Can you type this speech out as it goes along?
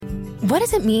What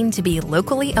does it mean to be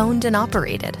locally owned and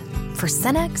operated? For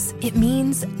Cenex, it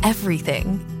means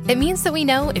everything. It means that we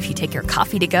know if you take your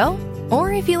coffee to go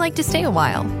or if you like to stay a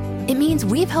while. It means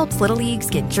we've helped Little Leagues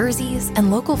get jerseys and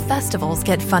local festivals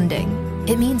get funding.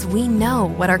 It means we know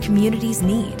what our communities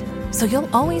need. So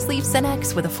you'll always leave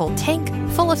Cenex with a full tank,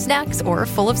 full of snacks, or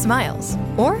full of smiles.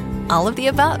 Or all of the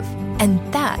above. And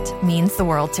that means the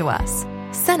world to us.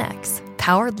 Cenex,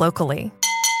 powered locally.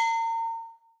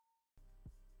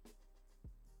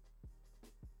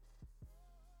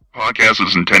 Podcast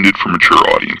is intended for mature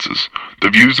audiences. The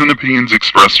views and opinions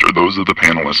expressed are those of the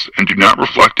panelists and do not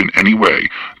reflect in any way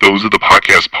those of the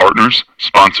podcast partners,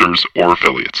 sponsors, or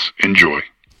affiliates. Enjoy.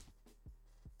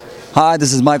 Hi,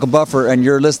 this is Michael Buffer, and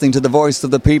you're listening to the voice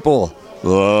of the people.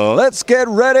 Let's get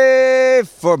ready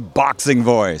for Boxing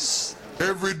Voice.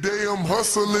 Every day I'm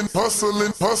hustling,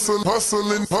 hustling, hustling,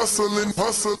 hustling, hustling,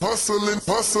 hustling,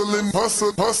 hustling,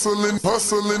 hustling, hustling,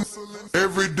 hustling.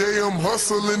 Every day I'm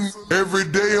hustling, every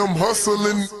day I'm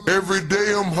hustling, every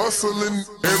day I'm hustling,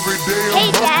 every day I'm hustling.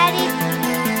 Hey Daddy,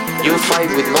 you fight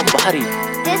with nobody.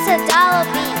 This a dollar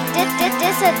beat,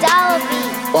 this a dollar beat.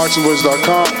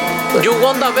 BoxingWords.com. You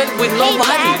won the bet with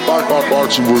nobody.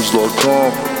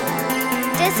 BoxingWords.com.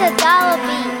 This a dollar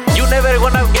beat. You never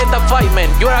gonna get the fight,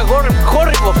 man. You're a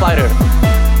horrible fighter.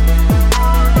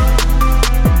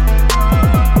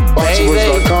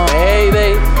 BoxingWords.com.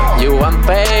 Payday. You want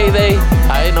payday.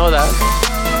 I know that.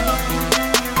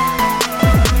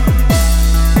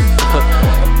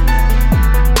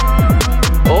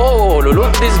 Oh,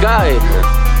 look this guy.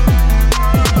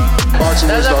 That's the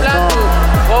plan to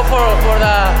go for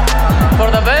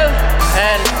the belt,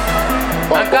 and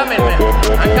I'm coming, man.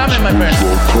 I'm coming, my friend.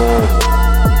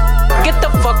 Get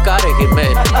the fuck out of here,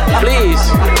 man.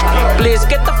 Please,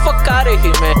 get the fuck out of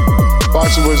here, man.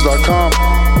 BoxingWords.com.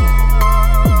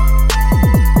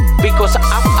 Because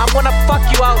I'm gonna fuck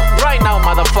you out right now,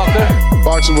 motherfucker.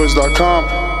 BoxingWords.com.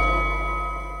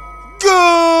 Good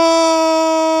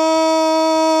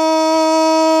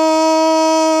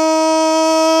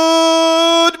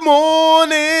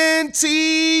morning,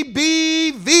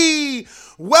 TBV.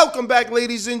 Welcome back,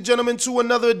 ladies and gentlemen, to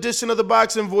another edition of the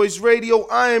Boxing Voice Radio.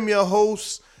 I am your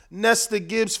host, Nesta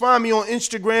Gibbs. Find me on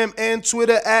Instagram and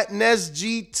Twitter at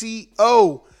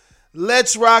NestGTO.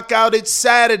 Let's rock out. It's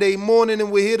Saturday morning,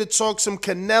 and we're here to talk some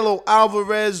Canelo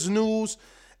Alvarez news.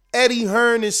 Eddie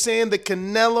Hearn is saying that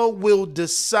Canelo will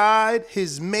decide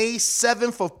his May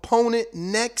 7th opponent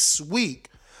next week.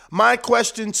 My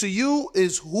question to you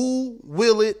is, who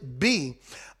will it be?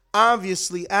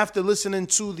 Obviously, after listening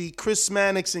to the Chris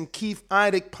Mannix and Keith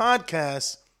Idec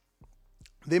podcast,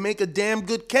 they make a damn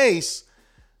good case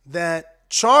that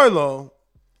Charlo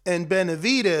and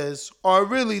Benavidez are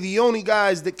really the only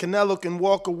guys that Canelo can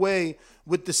walk away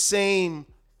with the same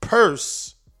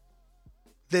purse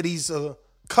that he's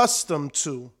accustomed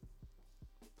to.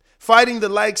 Fighting the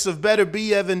likes of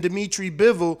Beterbiev and Dmitry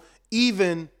Bivol,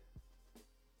 even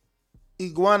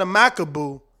Iguana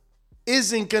Makabu,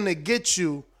 isn't going to get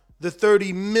you the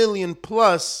 30 million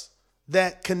plus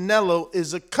that Canelo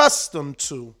is accustomed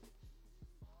to.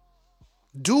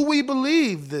 Do we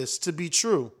believe this to be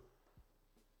true?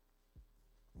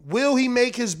 Will he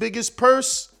make his biggest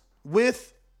purse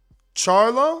with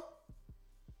Charlo?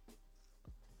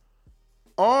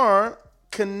 Are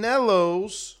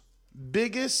Canelo's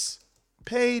biggest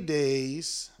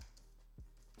paydays?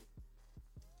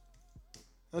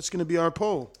 That's going to be our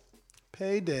poll.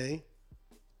 Payday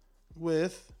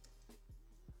with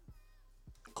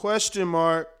question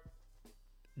mark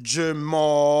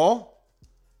Jamal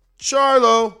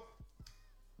Charlo,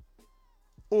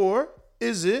 or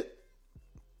is it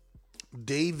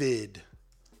David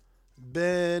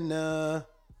Benavidez?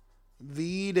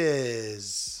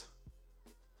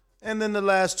 And then the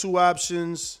last two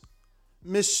options,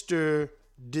 Mr.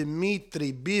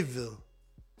 Dmitry Bivol.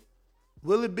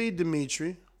 Will it be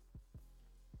Dmitry?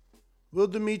 Will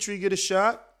Dmitry get a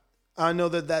shot? I know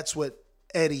that that's what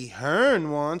Eddie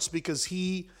Hearn wants because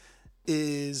he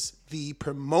is the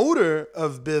promoter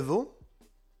of Bivol.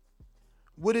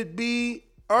 Would it be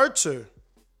Artur?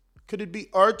 Could it be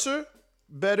Artur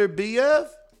Beterbiev?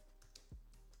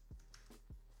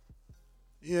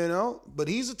 You know, but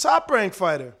he's a top-ranked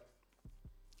fighter.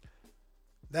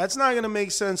 That's not going to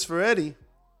make sense for Eddie.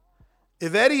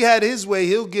 If Eddie had his way,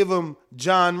 he'll give him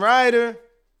John Ryder,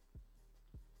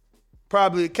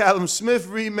 probably a Callum Smith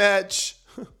rematch,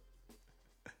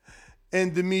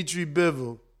 and Dmitry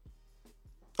Bivol.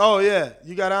 Oh, yeah,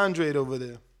 you got Andre over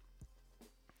there.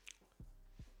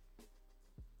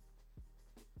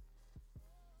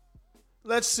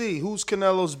 Let's see who's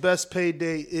Canelo's best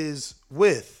payday is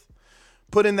with.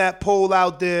 putting that poll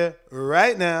out there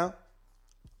right now.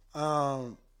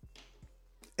 I'm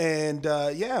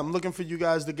looking for you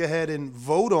guys to go ahead and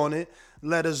vote on it.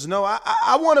 Let us know.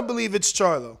 I want to believe it's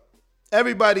Charlo.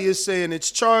 Everybody is saying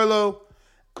it's Charlo,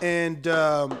 and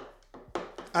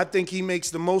I think he makes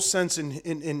the most sense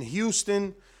in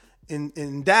Houston,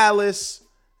 in Dallas,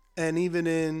 and even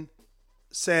in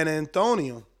San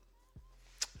Antonio.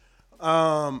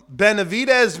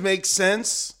 Benavidez makes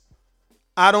sense.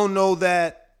 I don't know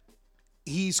that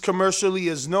he's commercially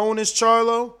as known as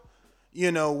Charlo.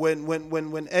 You know,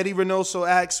 when Eddie Reynoso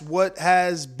asks what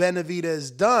has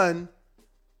Benavidez done,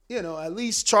 you know, at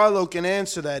least Charlo can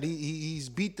answer that. He's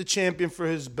beat the champion for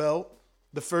his belt,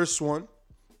 the first one.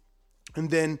 And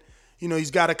then, you know,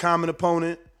 he's got a common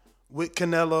opponent with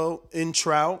Canelo in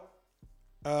Trout.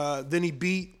 Then he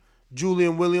beat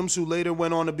Julian Williams, who later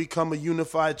went on to become a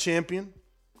unified champion.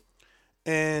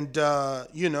 And,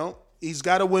 you know, he's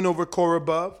got a win over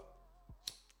Korobov.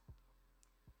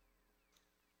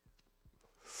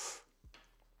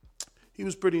 He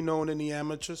was pretty known in the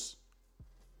amateurs.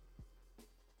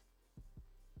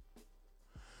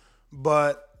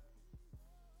 But,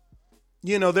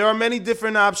 you know, there are many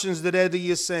different options that Eddie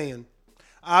is saying.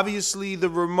 Obviously, the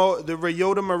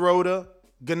Ryota Marotta,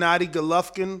 Gennady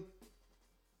Golovkin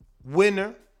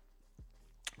winner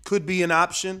could be an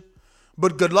option.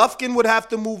 But Golovkin would have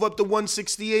to move up to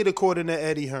 168 according to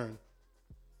Eddie Hearn.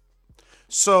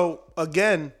 So,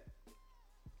 again,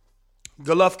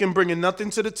 Golovkin bringing nothing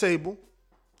to the table.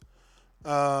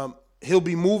 He'll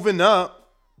be moving up.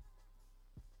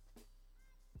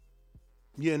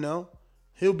 You know,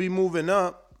 he'll be moving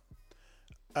up.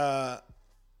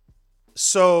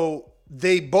 So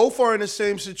they both are in the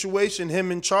same situation,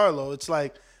 him and Charlo. It's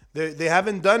like they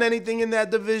haven't done anything in that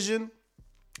division,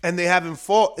 and they haven't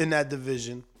fought in that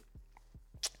division.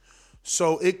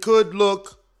 So it could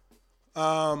look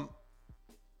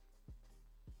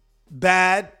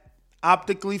bad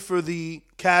optically for the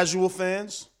casual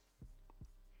fans.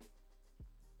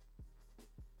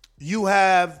 You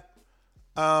have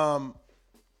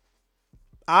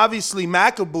obviously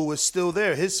Makabu is still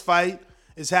there. His fight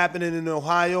is happening in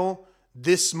Ohio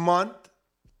this month.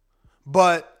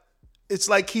 But it's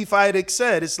like Keith Idec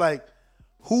said, it's like,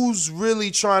 who's really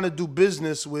trying to do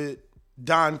business with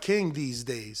Don King these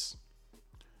days?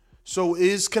 So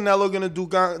is Canelo going to do,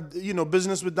 you know,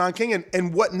 business with Don King?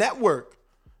 And what network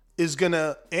is going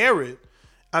to air it?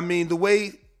 I mean, the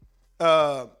way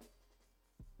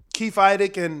Keith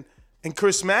Idec and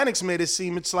Chris Mannix made it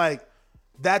seem, it's like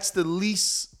that's the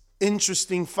least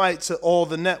interesting fight to all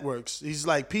the networks. He's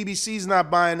like, PBC's not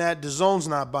buying that, DAZN's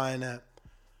not buying that.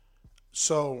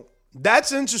 So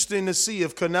that's interesting to see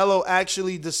if Canelo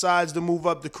actually decides to move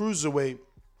up the cruiserweight.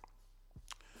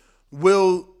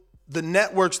 Will the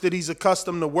networks that he's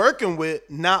accustomed to working with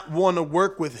not want to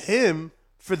work with him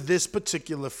for this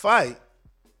particular fight?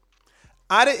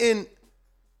 I didn't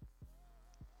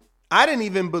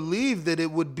even believe that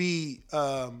it would be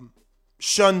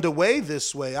shunned away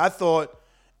this way. I thought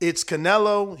it's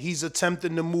Canelo. He's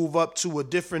attempting to move up to a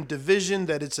different division,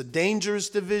 that it's a dangerous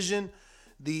division.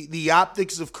 The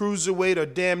optics of cruiserweight are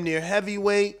damn near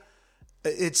heavyweight.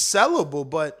 It's sellable,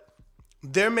 but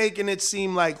they're making it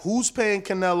seem like who's paying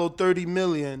Canelo $30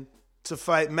 million to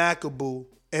fight Makabu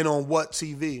and on what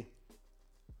TV?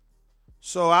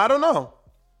 So I don't know.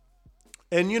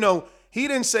 And, you know, he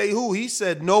didn't say who. He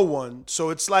said no one.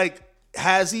 So it's like,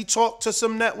 has he talked to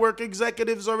some network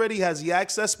executives already? Has he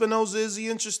asked Espinoza, is he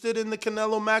interested in the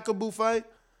Canelo Makabu fight?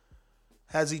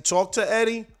 Has he talked to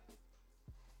Eddie?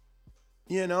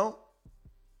 You know?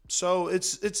 So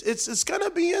it's going to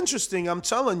be interesting. I'm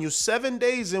telling you, 7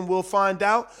 days and we'll find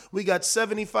out. We got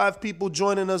 75 people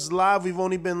joining us live. We've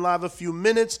only been live a few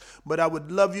minutes, but I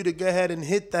would love you to go ahead and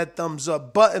hit that thumbs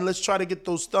up button. Let's try to get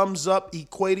those thumbs up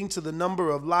equating to the number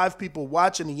of live people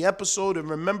watching the episode. And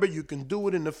remember, you can do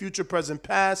it in the future, present,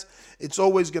 past. It's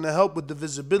always going to help with the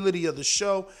visibility of the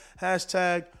show.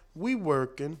 Hashtag we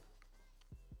working.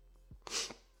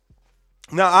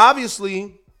 Now,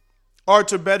 obviously,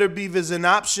 Artur Beterbiev is an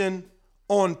option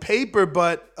on paper,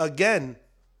 but again,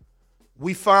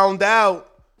 we found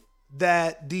out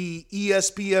that the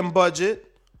ESPN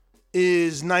budget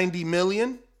is $90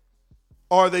 million.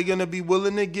 Are they going to be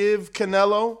willing to give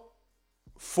Canelo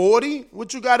 40?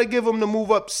 What you got to give him to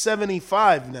move up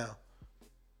 75 now?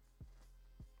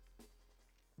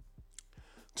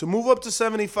 To move up to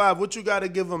 75, what you got to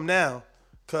give him now?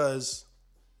 Because,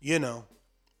 you know,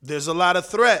 there's a lot of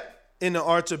threat in the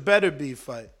Artur Beterbiev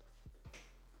fight.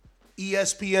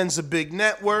 ESPN's a big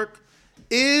network.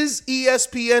 Is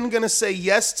ESPN going to say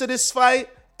yes to this fight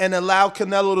and allow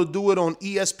Canelo to do it on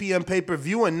ESPN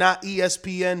pay-per-view and not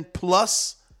ESPN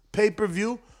Plus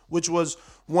pay-per-view, which was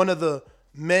one of the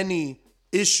many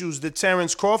issues that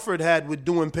Terrence Crawford had with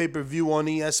doing pay-per-view on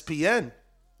ESPN.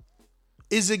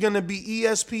 Is it going to be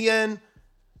ESPN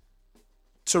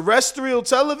terrestrial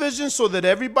television so that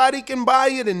everybody can buy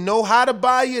it and know how to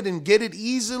buy it and get it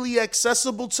easily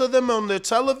accessible to them on their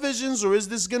televisions? Or is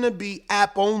this going to be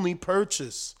app-only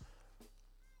purchase?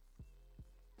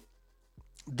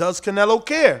 Does Canelo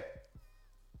care?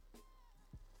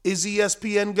 Is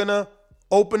ESPN going to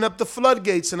open up the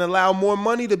floodgates and allow more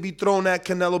money to be thrown at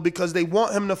Canelo because they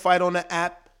want him to fight on the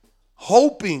app,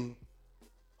 hoping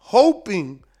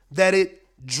that it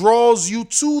draws you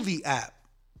to the app?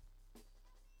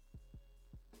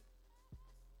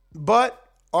 But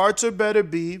Artur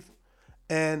Beterbiev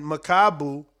and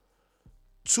Makabu,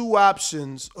 two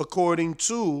options according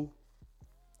to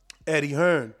Eddie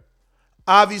Hearn.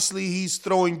 Obviously, he's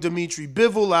throwing Dimitri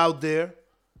Bivol out there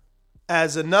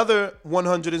as another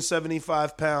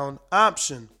 175-pound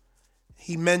option.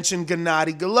 He mentioned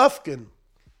Gennady Golovkin.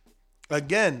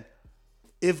 Again,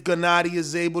 if Gennady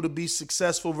is able to be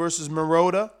successful versus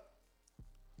Marotta,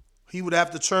 he would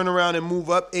have to turn around and move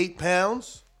up 8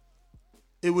 pounds.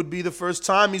 It would be the first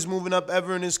time he's moving up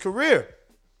ever in his career.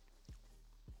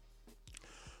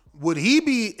 Would he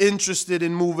be interested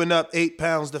in moving up 8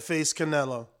 pounds to face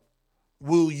Canelo?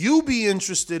 Will you be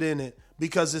interested in it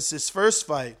because it's his first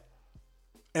fight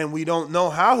and we don't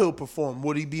know how he'll perform?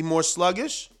 Would he be more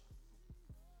sluggish?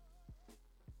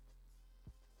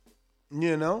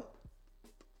 You know?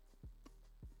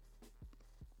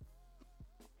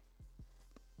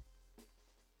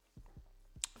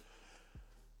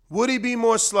 Would he be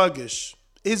more sluggish?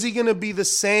 Is he going to be the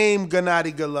same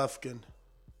Gennady Golovkin?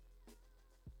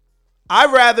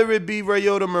 I'd rather it be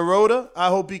Ryota Marotta. I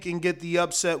hope he can get the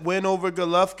upset win over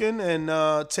Golovkin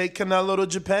and take Canelo to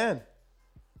Japan.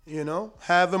 You know,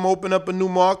 have him open up a new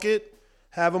market,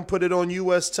 have him put it on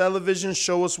U.S. television,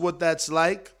 show us what that's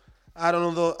like. I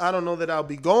don't know that I'll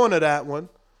be going to that one.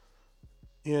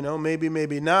 You know,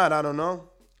 maybe not. I don't know.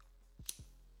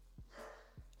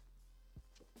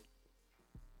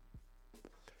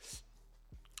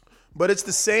 But it's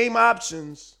the same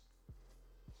options,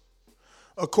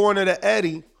 according to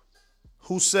Eddie,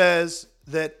 who says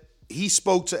that he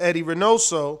spoke to Eddie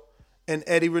Reynoso, and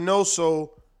Eddie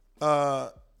Reynoso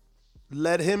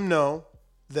let him know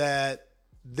that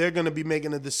they're going to be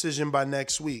making a decision by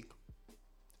next week.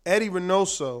 Eddie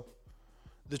Reynoso,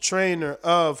 the trainer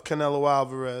of Canelo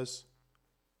Alvarez,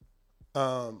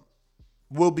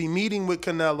 will be meeting with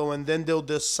Canelo, and then they'll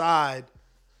decide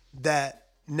that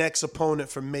next opponent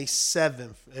for May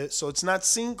 7th. So it's not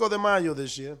Cinco de Mayo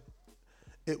this year.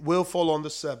 It will fall on the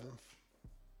 7th.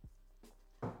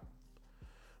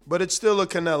 But it's still a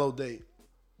Canelo date.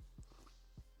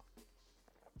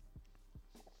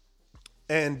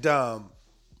 And,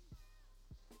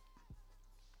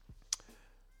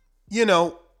 you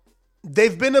know,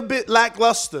 they've been a bit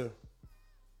lackluster,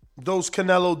 those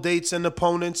Canelo dates and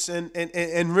opponents.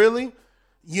 And really,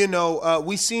 you know,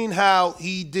 we seen how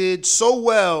he did so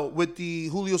well with the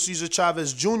Julio Cesar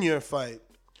Chavez Jr. fight.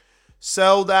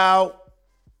 Sold out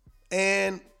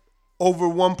and over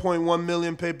 1.1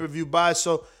 million pay-per-view buys.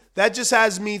 So that just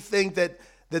has me think that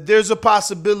there's a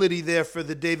possibility there for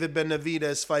the David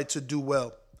Benavidez fight to do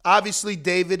well. Obviously,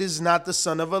 David is not the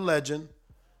son of a legend.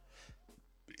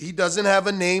 He doesn't have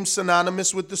a name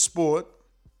synonymous with the sport.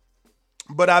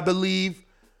 But I believe,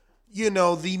 you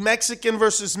know, the Mexican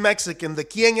versus Mexican, the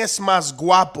quien es más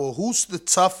guapo, who's the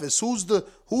toughest, who's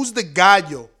the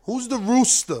gallo, who's the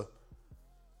rooster,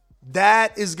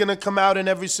 that is going to come out in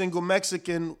every single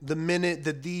Mexican the minute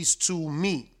that these two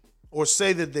meet or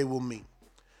say that they will meet.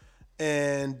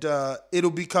 And it'll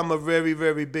become a very,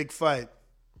 very big fight.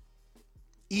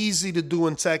 Easy to do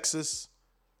in Texas.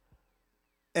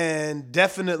 And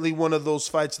definitely one of those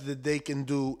fights that they can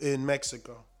do in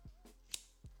Mexico.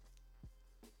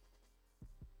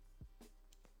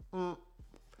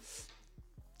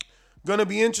 Gonna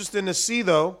be interesting to see,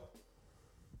 though,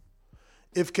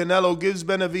 if Canelo gives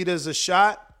Benavidez a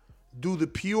shot. Do the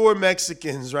pure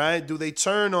Mexicans, right? Do they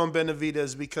turn on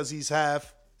Benavidez because he's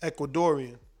half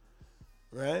Ecuadorian,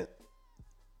 right?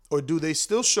 Or do they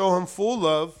still show him full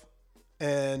love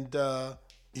and,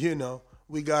 you know,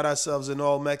 we got ourselves an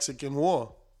all-Mexican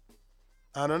war?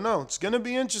 I don't know. It's going to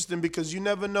be interesting because you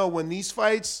never know when these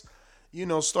fights, you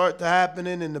know, start to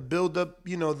happening and the build-up,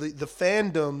 you know, the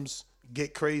fandoms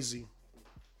get crazy.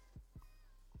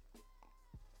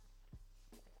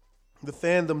 The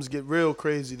fandoms get real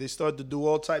crazy. They start to do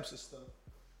all types of stuff.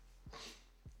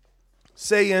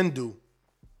 Say and do.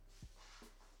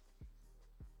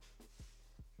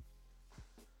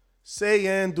 say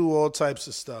and do all types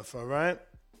of stuff, all right?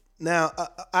 Now,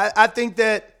 I think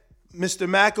that Mr.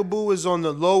 McAboo is on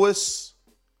the lowest.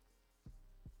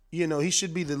 You know, he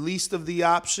should be the least of the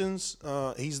options.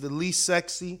 He's the least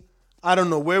sexy. I don't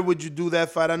know, where would you do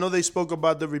that fight? I know they spoke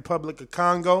about the Republic of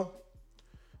Congo.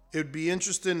 It would be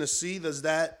interesting to see, does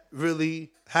that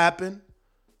really happen?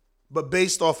 But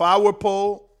based off our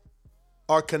poll,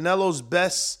 are Canelo's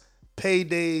best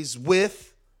paydays with,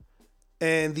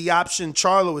 and the option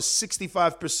Charlo is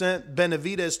 65%,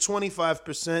 Benavidez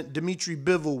 25%, Dimitri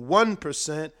Bivol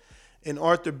 1%, and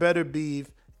Arthur Beterbiev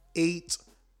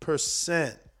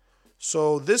 8%.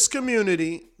 So this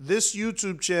community, this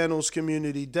YouTube channel's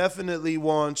community, definitely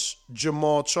wants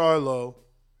Jermall Charlo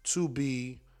to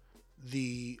be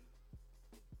the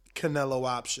Canelo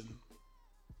option.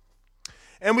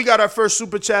 And we got our first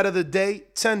super chat of the day,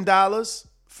 $10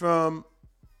 from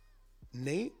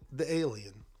Nate the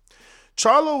Alien.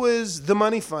 Charlo is the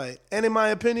money fight, and in my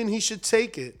opinion, he should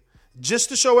take it. Just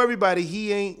to show everybody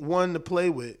he ain't one to play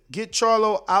with. Get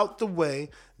Charlo out the way,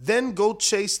 then go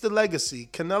chase the legacy.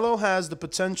 Canelo has the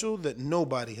potential that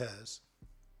nobody has.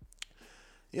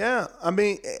 Yeah, I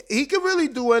mean, he can really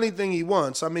do anything he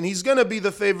wants. I mean, he's going to be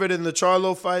the favorite in the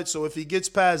Charlo fight, so if he gets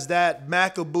past that,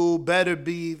 McAboo,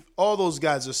 Beterbiev, all those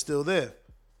guys are still there.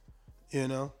 You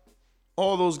know?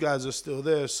 All those guys are still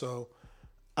there, so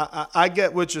I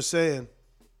get what you're saying.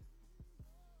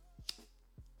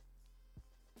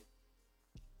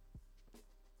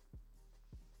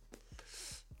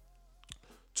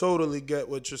 Totally get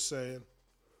what you're saying.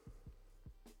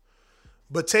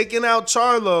 But taking out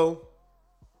Charlo,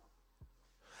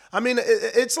 I mean,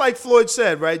 it's like Floyd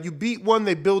said, right? You beat one,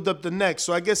 they build up the next.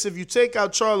 So I guess if you take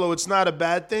out Charlo, it's not a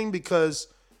bad thing because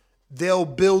they'll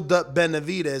build up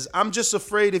Benavidez. I'm just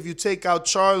afraid if you take out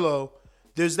Charlo,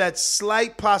 there's that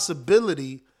slight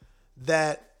possibility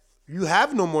that you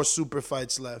have no more super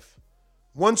fights left.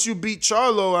 Once you beat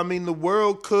Charlo, I mean, the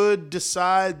world could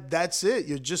decide that's it.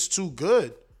 You're just too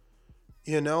good.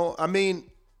 You know, I mean,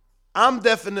 I'm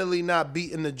definitely not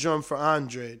beating the drum for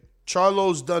Andrade.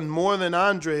 Charlo's done more than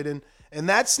Andrade, and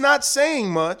that's not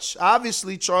saying much.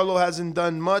 Obviously, Charlo hasn't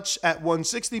done much at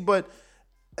 160, but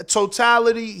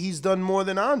totality, he's done more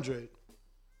than Andrade.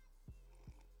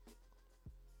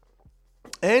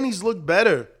 And he's looked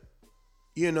better.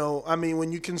 You know, I mean,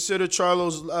 when you consider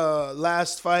Charlo's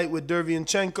last fight with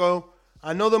Derevyanchenko,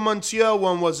 I know the Montiel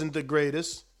one wasn't the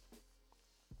greatest,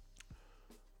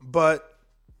 but,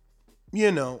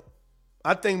 you know,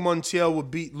 I think Montiel would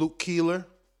beat Luke Keeler.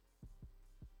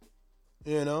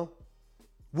 You know,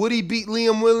 would he beat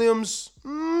Liam Williams?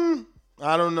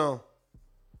 I don't know.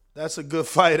 That's a good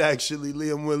fight, actually,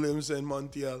 Liam Williams and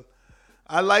Montiel.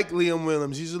 I like Liam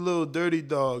Williams. He's a little dirty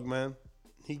dog, man.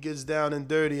 He gets down and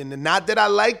dirty. And not that I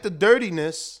like the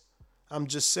dirtiness. I'm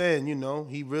just saying, you know,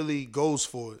 he really goes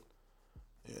for it.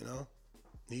 You know,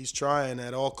 he's trying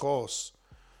at all costs.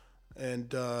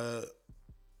 And,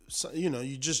 so, you know,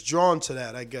 you're just drawn to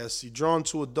that, I guess. You're drawn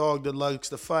to a dog that likes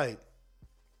to fight.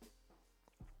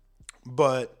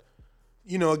 But,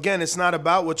 you know, again, it's not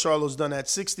about what Charlo's done at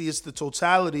 60. It's the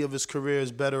totality of his career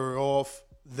is better off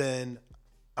than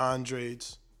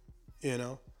Andrade's, you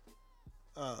know.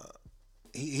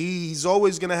 He's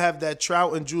always going to have that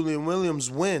Trout and Julian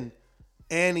Williams win,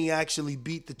 and he actually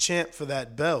beat the champ for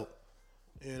that belt.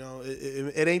 You know,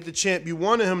 it ain't the champ you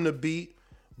wanted him to beat,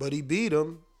 but he beat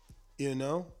him, you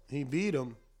know. He beat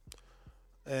him.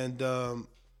 And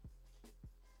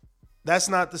that's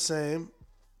not the same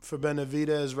for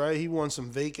Benavidez, right? He won some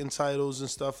vacant titles and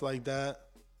stuff like that.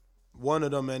 One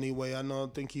of them anyway. I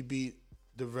don't think he beat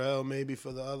Derell maybe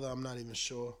for the other. I'm not even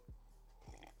sure.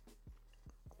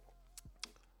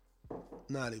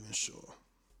 Not even sure.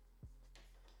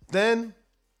 Then,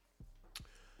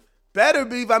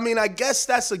 Beterbiev, I mean, I guess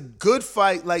that's a good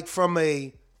fight, like from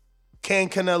a can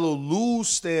Canelo lose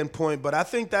standpoint, but I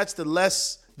think that's the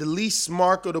least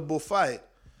marketable fight.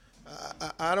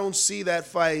 I don't see that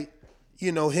fight,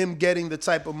 you know, him getting the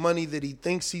type of money that he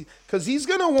thinks because he's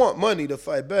going to want money to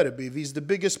fight Beterbiev. He's the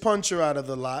biggest puncher out of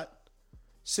the lot.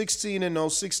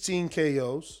 16-0, 16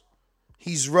 KOs.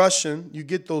 He's Russian. You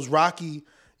get those Rocky,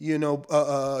 you know,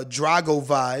 Drago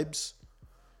vibes.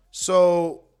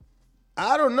 So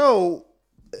I don't know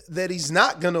that he's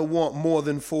not going to want more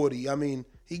than 40. I mean,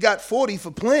 he got 40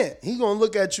 for Plant. He going to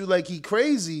look at you like he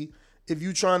crazy if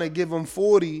you trying to give him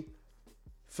 40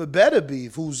 for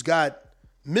Beterbiev, who's got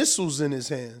missiles in his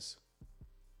hands.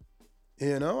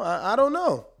 You know, I don't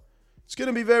know. It's going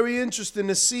to be very interesting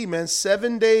to see, man.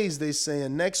 7 days, they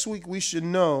saying. Next week, we should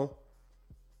know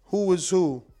who is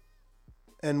who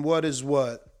and what is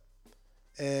what.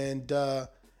 And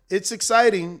it's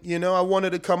exciting. You know, I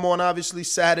wanted to come on obviously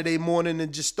Saturday morning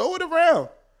and just throw it around.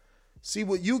 See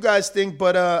what you guys think,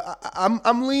 but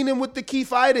I'm leaning with the Keith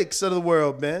Idicks of the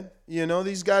world, man. You know,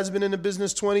 these guys been in the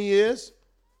business 20 years.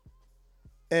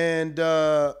 And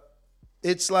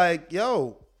it's like,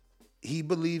 yo, he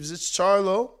believes it's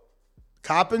Charlo.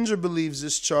 Coppinger believes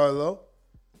it's Charlo.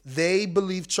 They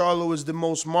believe Charlo is the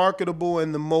most marketable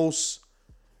and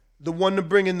the one to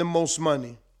bring in the most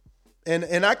money.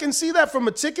 And I can see that from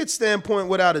a ticket standpoint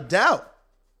without a doubt.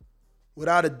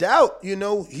 Without a doubt, you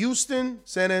know, Houston,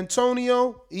 San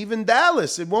Antonio, even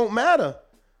Dallas, it won't matter.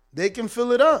 They can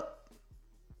fill it up.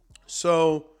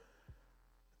 So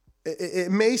it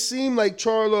may seem like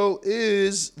Charlo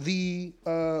is the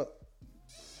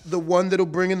one that'll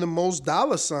bring in the most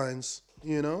dollar signs,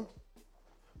 you know.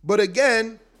 But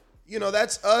again, you know,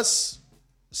 that's us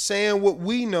saying what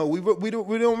we know. We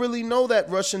don't really know that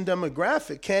Russian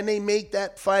demographic. Can they make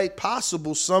that fight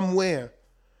possible somewhere?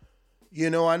 You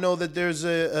know, I know that there's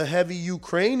a heavy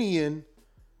Ukrainian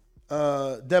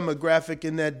demographic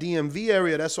in that DMV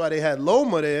area. That's why they had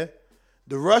Loma there.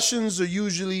 The Russians are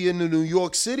usually in the New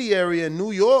York City area. In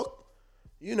New York,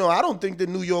 you know, I don't think that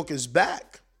New York is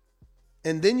back.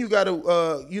 And then you got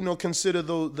to, you know, consider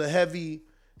the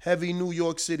heavy New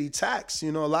York City tax.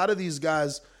 You know, a lot of these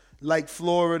guys like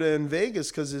Florida and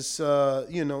Vegas because it's,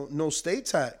 you know, no state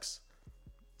tax,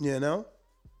 you know.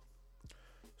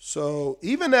 So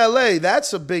even LA,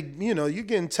 that's a big, you know, you're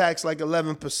getting taxed like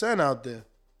 11% out there.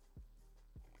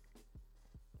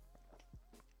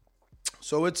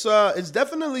 So it's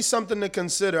definitely something to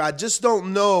consider. I just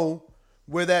don't know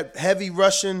where that heavy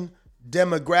Russian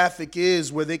demographic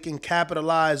is, where they can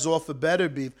capitalize off of Better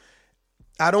Beef.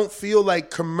 I don't feel like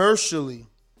commercially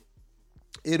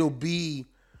it'll be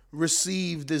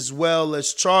received as well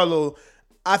as Charlo.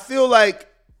 I feel like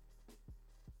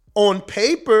on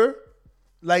paper,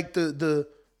 like the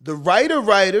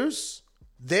writers,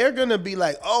 they're going to be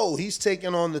like, oh, he's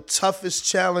taking on the toughest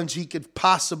challenge he could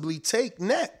possibly take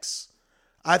next.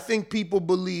 I think people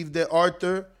believe that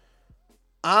Arthur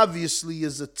obviously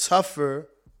is a tougher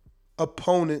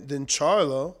opponent than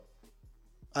Charlo.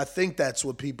 I think that's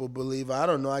what people believe. I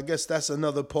don't know. I guess that's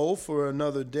another poll for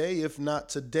another day. If not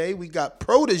today, we got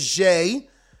Protege.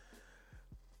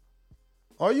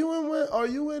 Are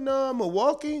you in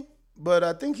Milwaukee? But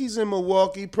I think he's in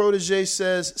Milwaukee. Protege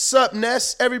says, sup,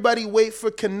 Ness? Everybody wait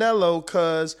for Canelo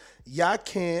because y'all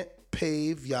can't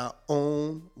pave your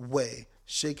own way.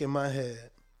 Shaking my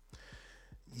head.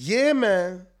 Yeah,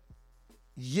 man.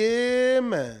 Yeah,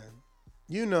 man.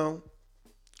 You know,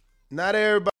 not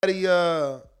everybody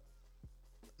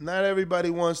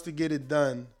wants to get it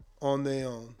done on their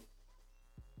own.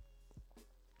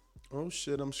 Oh,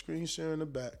 shit. I'm screen sharing the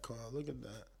back car. Look at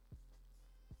that.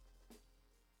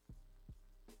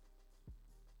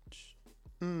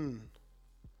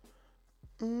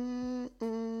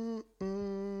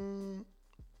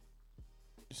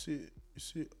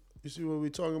 You see what we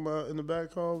talking about in the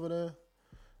back car over there?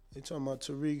 They talking about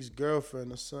Tariq's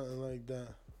girlfriend or something like that.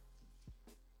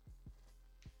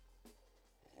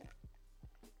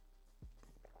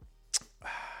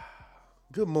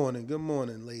 Good morning,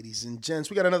 ladies and gents.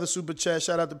 We got another super chat.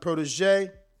 Shout out to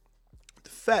Protege, the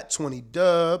Fat 20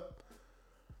 dub.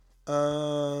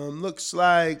 Looks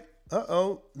like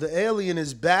the alien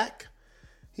is back.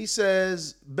 He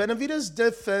says, Benavidez'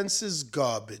 defense is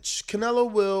garbage. Canelo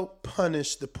will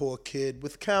punish the poor kid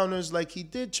with counters like he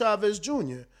did Chavez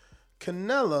Jr.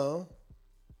 Canelo.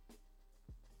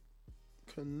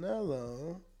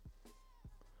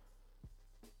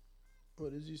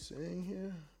 What is he saying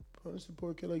here? Punish the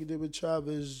poor kid like he did with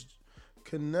Chavez.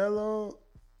 Canelo,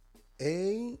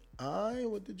 AI?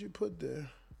 What did you put there?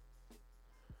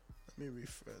 Let me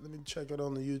refresh. Let me check it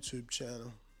on the YouTube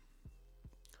channel.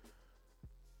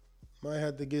 Might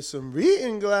have to get some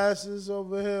reading glasses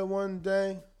over here one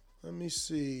day. Let me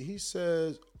see. He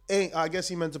says, I guess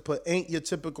he meant to put, ain't your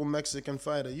typical Mexican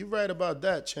fighter. You right about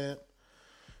that, champ.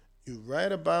 You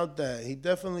right about that. He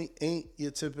definitely ain't your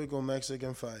typical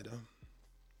Mexican fighter.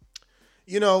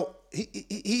 You know,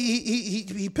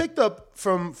 he picked up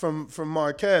from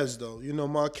Marquez, though. You know,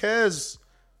 Marquez,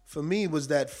 for me, was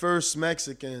that first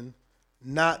Mexican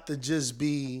not to just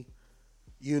be,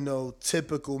 you know,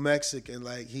 typical Mexican.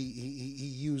 Like, he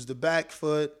used the back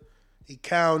foot, he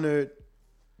countered,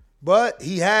 but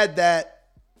he had that,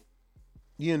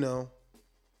 you know,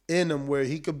 in him where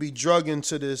he could be drug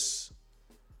into this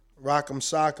rock'em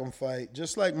sock'em fight,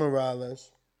 just like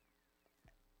Morales.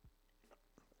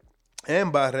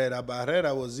 And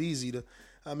Barrera was easy to,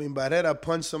 Barrera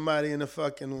punched somebody in the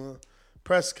fucking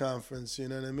press conference, you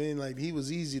know what I mean? Like, he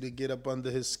was easy to get up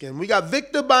under his skin. We got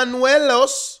Victor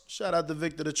Banuelos. Shout out to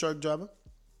Victor, the truck driver.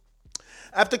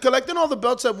 After collecting all the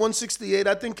belts at 168,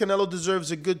 I think Canelo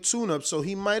deserves a good tune-up, so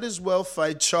he might as well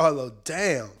fight Charlo.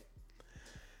 Damn.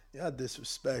 Y'all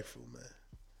disrespectful, man.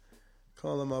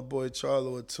 Calling my boy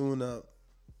Charlo a tune-up.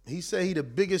 He said he the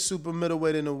biggest super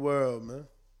middleweight in the world, man.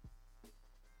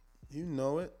 You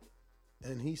know it.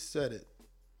 And he said it.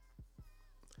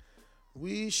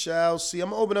 We shall see. I'm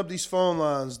going to open up these phone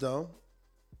lines, though.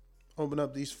 Open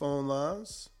up these phone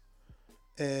lines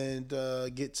and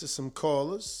get to some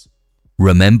callers.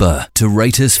 Remember to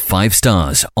rate us 5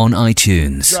 stars on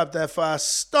iTunes. Drop that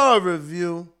 5-star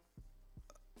review.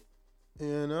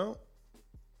 You know?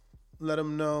 Let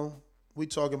them know we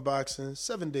talking boxing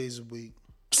 7 days a week.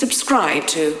 Subscribe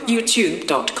to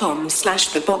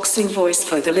youtube.com/theboxingvoice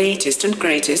for the latest and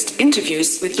greatest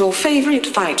interviews with your favorite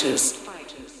fighters.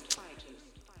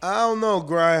 I don't know,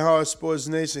 Grindhard Sports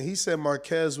Nation. He said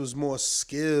Marquez was more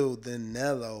skilled than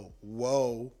Nello.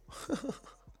 Whoa.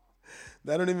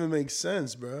 That don't even make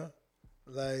sense, bro.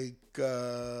 Like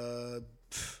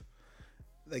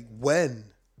when?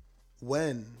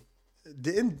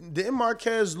 Didn't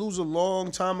Marquez lose a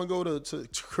long time ago to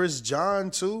Chris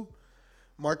John too?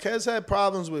 Marquez had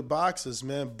problems with boxers,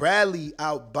 man. Bradley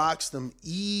outboxed him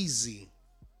easy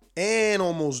and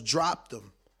almost dropped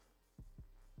him.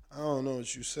 I don't know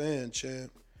what you're saying,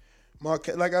 champ.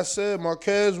 Like I said,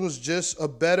 Marquez was just a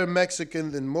better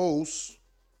Mexican than most,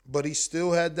 but he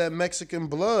still had that Mexican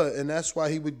blood, and that's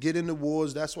why he would get into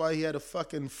wars. That's why he had a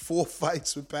fucking 4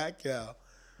 fights with Pacquiao.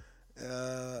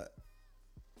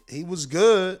 He was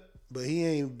good, but he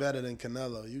ain't better than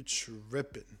Canelo. You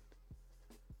tripping.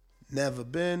 Never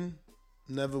been,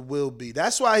 never will be.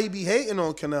 That's why he be hating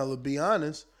on Canelo, to be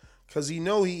honest, because he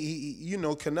know he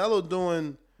Canelo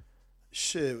doing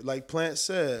shit, like Plant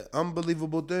said,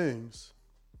 unbelievable things.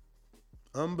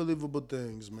 Unbelievable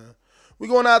things, man. We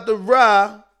going out to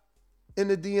Ra in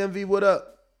the DMV. What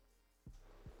up?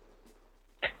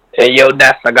 Hey, yo,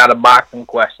 Ness, I got a boxing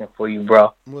question for you,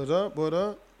 bro. What up? What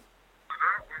up?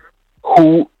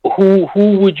 Who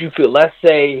would you feel? Let's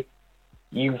say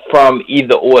you from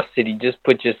either or city. Just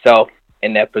put yourself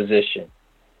in that position.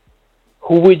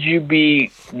 Who would you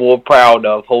be more proud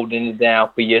of holding it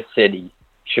down for your city?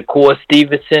 Shakur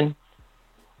Stevenson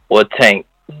or Tank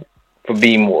for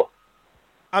B-More?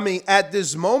 I mean, at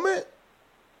this moment?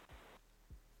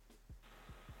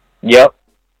 Yep.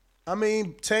 I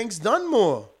mean, Tank's done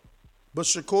more. But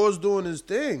Shakur's doing his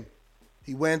thing.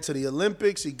 He went to the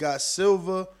Olympics. He got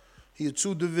silver. He a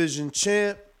 2-division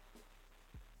champ.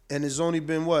 And it's only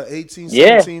been, 18,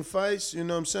 17 fights? You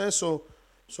know what I'm saying? So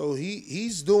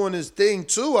he's doing his thing,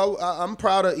 too. I'm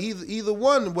proud of either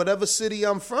one, whatever city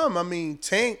I'm from. I mean,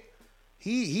 Tank,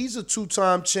 he's a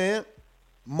 2-time champ,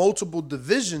 multiple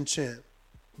division champ.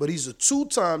 But he's a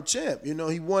 2-time champ. You know,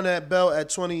 he won that belt at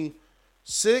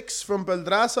 26 from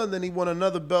Pedraza, and then he won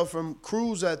another belt from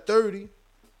Cruz at 30.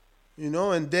 You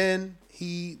know, and then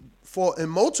he fought in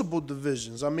multiple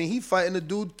divisions. I mean, he fighting a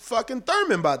dude fucking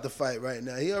Thurman about to fight right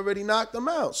now. He already knocked him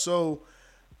out. So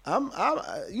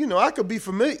I could be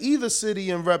from either city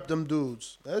and rep them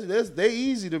dudes. They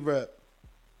easy to rep.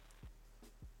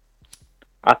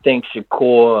 I think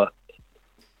Shakur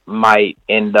might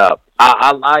end up.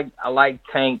 I like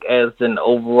Tank as an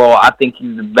overall. I think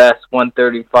he's the best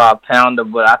 135 pounder,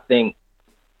 but I think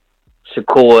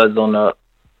Shakur is on the.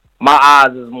 My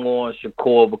eyes is more on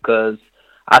Shakur because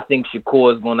I think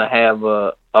Shakur is going to have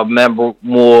a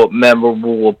more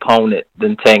memorable opponent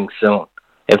than Tank soon.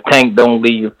 If Tank don't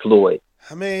leave Floyd.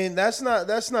 I mean, that's not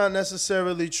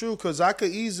necessarily true because I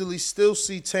could easily still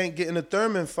see Tank getting a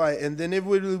Thurman fight, and then it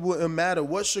really wouldn't matter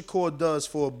what Shakur does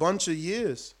for a bunch of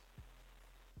years.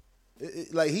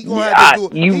 He gonna have to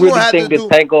do. You really think that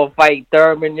Tank gonna fight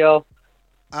Thurman, yo?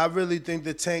 I really think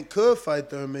the Tank could fight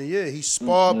Thurman. Yeah, he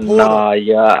sparred Porter. Nah,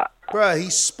 yeah, bruh, he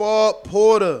sparred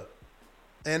Porter,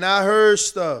 and I heard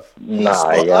stuff.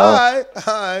 Nah, yeah.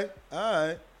 All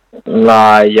right.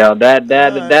 Nah, yo,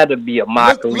 that'd be a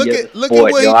mockery of the look sport,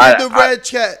 at what yo. he did to Red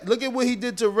Cat. Look at what he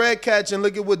did to Red Catch, and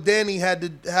look at what Danny had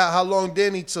to. How long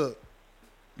Danny took.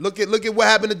 Look at what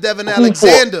happened to Devin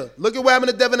Alexander. Look at what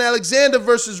happened to Devin Alexander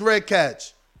versus Red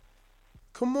Catch.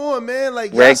 Come on, man.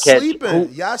 Like, y'all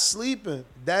sleeping. Y'all sleeping.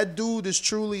 That dude is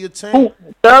truly a tank.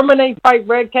 Thurman ain't fight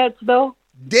Red Catch, though?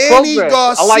 Danny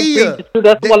Garcia. I like Pikachu.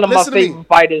 That's one of my favorite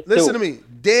fighters, too. Listen to me.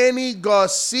 Danny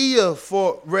Garcia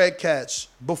fought Red Catch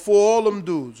before all them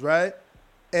dudes, right?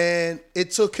 And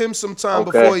it took him some time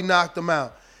before he knocked him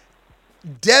out.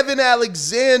 Devin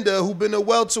Alexander, who been a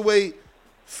welterweight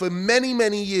for many,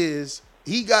 many years,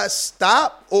 he got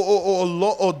stopped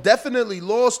or definitely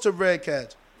lost to Red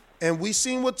Catch. And we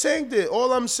seen what Tank did.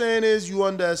 All I'm saying is you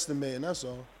underestimate, that's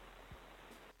all.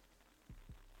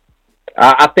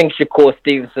 I think Shakur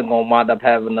Stevenson gonna wind up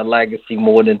having a legacy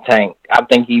more than Tank. I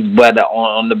think he's better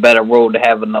on the better road to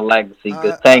having a legacy.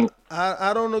 Because Tank,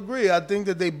 I don't agree. I think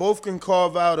that they both can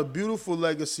carve out a beautiful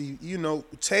legacy. You know,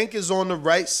 Tank is on the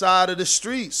right side of the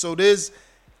street, so there's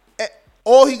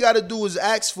all he got to do is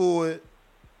ask for it,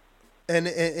 and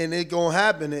it gonna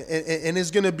happen, and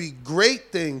it's gonna be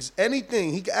great things.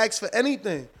 Anything he can ask for,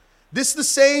 anything. This the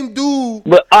same dude.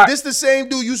 This the same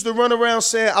dude used to run around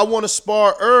saying, "I want to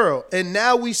spar Earl," and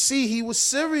now we see he was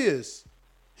serious.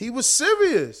 He was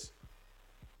serious.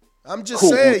 I'm just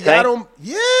saying, y'all don't.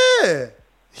 Yeah,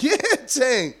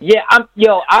 Tank. Yeah,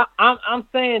 I'm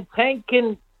saying Tank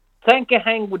can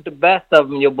hang with the best of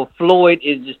them, yo. But Floyd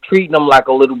is just treating him like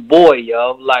a little boy,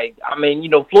 yo. Like, I mean, you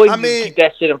know, Floyd used to keep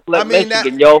that shit in Flint,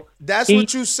 Michigan, yo. That's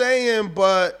what you're saying,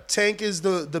 but Tank is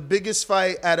the biggest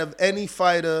fight out of any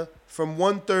fighter from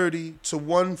 130 to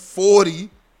 140,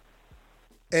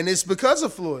 and it's because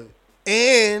of Floyd.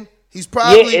 And he's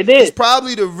probably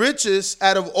the richest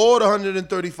out of all the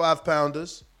 135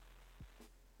 pounders.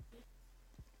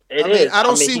 I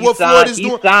don't see what Floyd is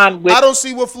doing. I don't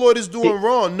see what Floyd is doing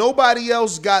wrong. Nobody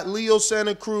else got Leo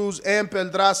Santa Cruz and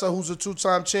Pedraza, who's a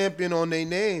 2-time champion, on their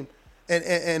name.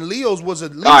 And Leo's was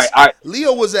at least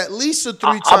Leo was at least a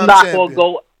 3-time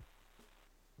champion.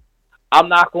 I'm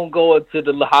not gonna go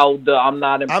into I'm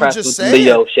not impressed with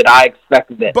Leo shit. I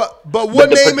expected that. But what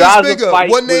name is bigger?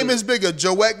 What name is bigger?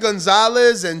 Joette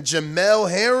Gonzalez and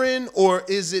Jamel Herring, or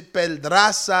is it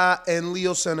Pedraza and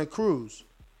Leo Santa Cruz?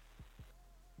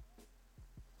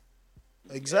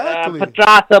 Exactly.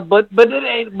 Pedraza, but it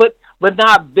ain't but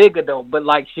not bigger though. But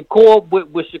like Shakur,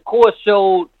 what Shakur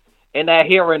showed in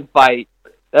that Herring fight,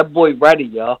 that boy ready,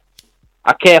 y'all.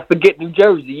 I can't forget New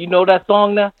Jersey. You know that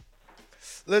song now?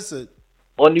 Listen.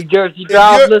 On New Jersey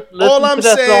Drive, listen to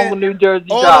that song on New Jersey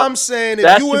Drive. All I'm saying,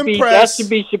 if you impress... That should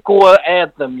be Shakur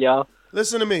anthem, y'all.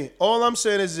 Listen to me. All I'm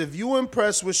saying is if you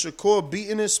impressed with Shakur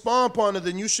beating his sparring partner,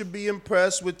 then you should be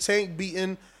impressed with Tank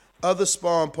beating other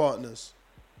sparring partners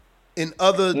in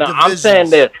other divisions. I'm saying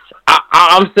this.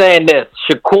 I'm saying this.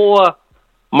 Shakur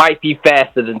might be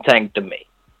faster than Tank to me.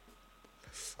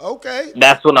 Okay.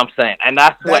 That's what I'm saying. And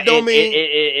that's that what... don't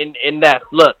mean... In that...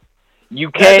 Look. You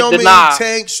can't deny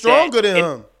Tank stronger than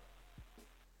him.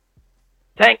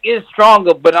 Tank is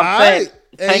stronger, but I'm saying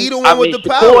and he the one with the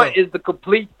power. Shakur is the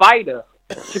complete fighter.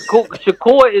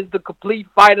 Shakur is the complete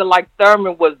fighter, like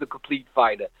Thurman was the complete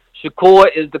fighter. Shakur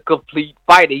is the complete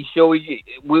fighter. He showed you.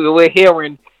 We're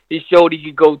hearing. He showed he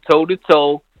could go toe to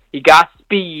toe. He got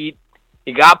speed.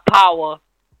 He got power.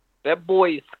 That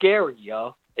boy is scary,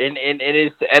 y'all. And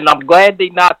I'm glad they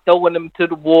not throwing him to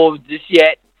the wolves just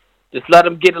yet. Just let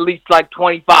him get at least like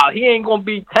 25. He ain't gonna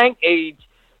be Tank age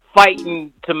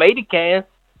fighting tomato cans.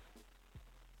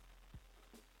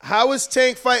 How is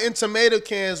Tank fighting tomato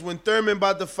cans when Thurman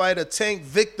about to fight a Tank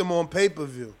victim on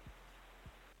pay-per-view?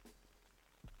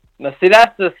 Now see,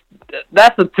 that's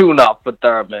a tune-up for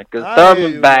Thurman, because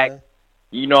Thurman back. Man.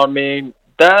 You know what I mean?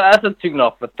 That's a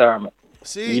tune-up for Thurman.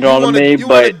 See, you know what I mean? You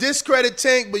want to discredit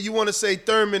Tank, but you want to say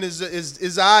Thurman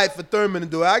is all right for Thurman to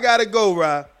do it. I gotta go,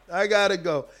 Rob. I gotta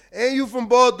go. And you from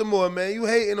Baltimore, man. You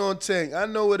hating on Tank. I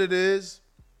know what it is.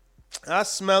 I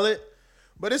smell it.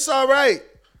 But it's all right.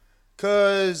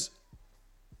 Because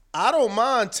I don't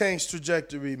mind Tank's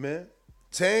trajectory, man.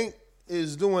 Tank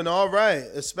is doing all right,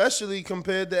 especially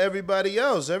compared to everybody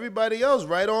else. Everybody else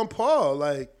right on par.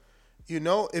 Like, you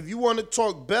know, if you want to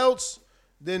talk belts,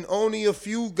 then only a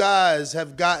few guys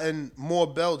have gotten more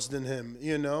belts than him,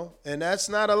 you know. And that's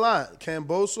not a lot.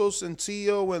 Cambosos and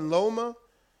Tio and Loma.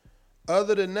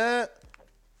 Other than that,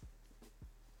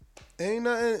 ain't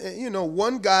nothing. You know,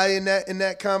 one guy in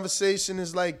that conversation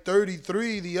is like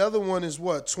 33. The other one is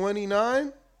what,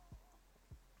 29?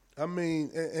 I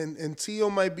mean, and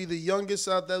Tio might be the youngest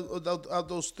out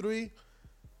those three.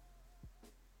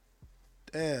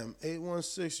 Damn,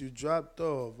 816, you dropped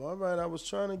off. All right, I was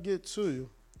trying to get to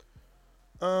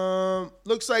you.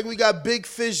 Looks like we got Big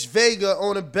Fish Vega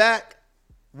on the back.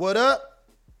 What up?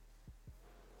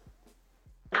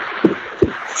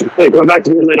 Hey, go back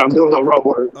to your lid. I'm doing the road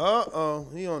work. Uh-oh.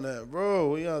 He on that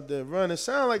road. He out there running.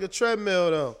 Sound like a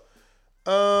treadmill,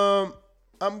 though.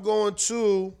 I'm going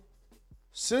to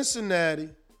Cincinnati.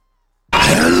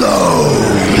 Hello,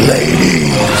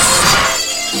 ladies.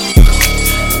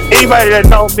 Anybody that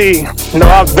knows me know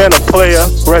I've been a player,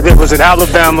 whether it was in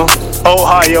Alabama,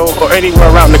 Ohio, or anywhere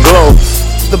around the globe.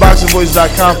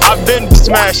 TheBoxingVoice.com. I've been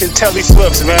smashing Telly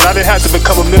Swifts, man. I didn't have to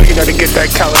become a millionaire to get that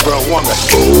caliber of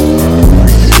woman.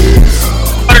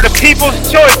 One of the people's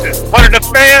choices. One of the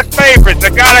fan favorites.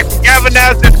 A guy that can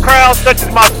galvanize this crowd, such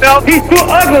as myself. He's too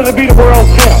ugly to be the world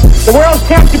champ. The world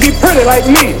champ should be pretty like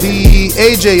me. The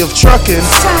AJ of trucking.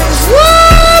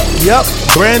 Whoop! Yep,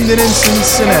 Brandon in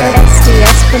Cincinnati.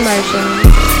 SDS Promotions.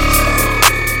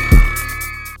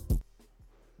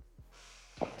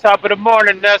 Top of the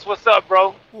morning, Ness. What's up,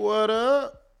 bro? What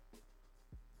up?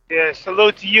 Yeah,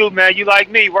 salute to you, man. You like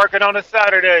me, working on a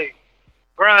Saturday.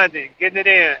 Grinding, getting it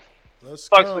in. Let's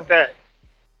Fucks go. with that.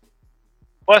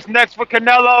 What's next for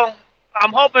Canelo?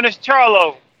 I'm hoping it's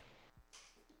Charlo.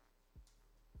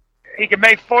 He can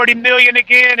make $40 million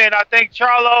again, and I think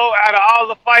Charlo, out of all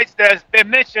the fights that's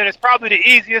been mentioned, is probably the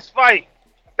easiest fight.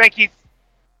 I think he's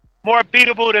more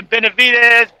beatable than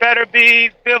Benavidez,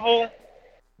 Beterbiev, Bivol.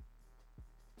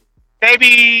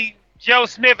 Maybe Joe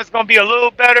Smith is going to be a little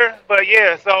better, but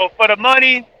yeah, so for the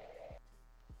money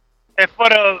and for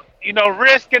the,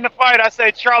 risk in the fight, I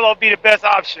say Charlo will be the best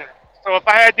option. So if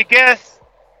I had to guess,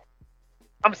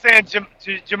 I'm saying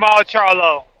Jamal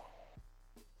Charlo.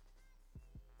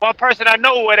 One person I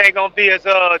know what ain't going to be is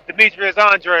Demetrius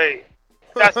Andre.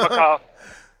 That's my call.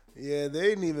 Yeah,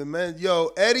 they ain't even mention. Yo,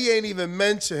 Eddie ain't even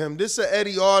mention him. This is an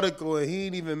Eddie article, and he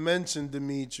ain't even mentioned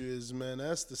Demetrius, man.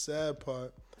 That's the sad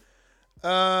part.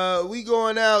 We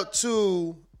going out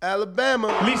to Alabama.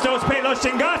 Listos pe los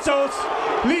chingazos.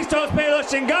 Listos pe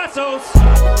los chingazos.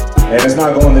 And it's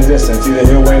not going the distance. Either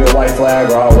he'll wave the white flag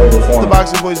or I'll wave it for him.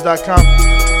 TheBoxingVoice.com.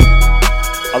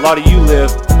 A lot of you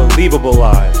live believable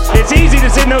lives. It's easy to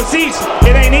sit in those seats.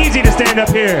 It ain't easy to stand up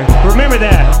here. Remember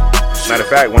that. Matter of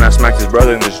fact, when I smacked his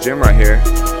brother in this gym right here,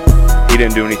 he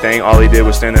didn't do anything. All he did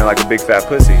was stand there like a big fat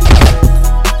pussy.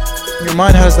 Your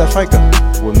mind, how does that fight go?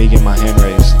 With me getting my hand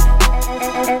raised.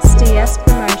 SDS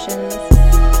Promotions.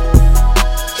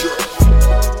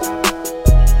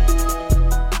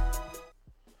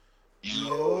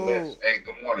 Yo. Hey,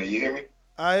 good morning. You hear me?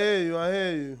 I hear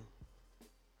you.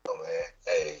 Oh, man.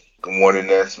 Hey, good morning,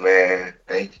 Ness, man.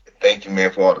 Thank you,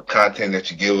 man, for all the content that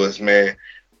you give us, man.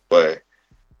 But,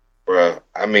 bro,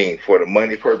 I mean, for the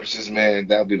money purposes, man,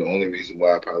 that would be the only reason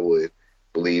why I probably would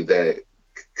believe that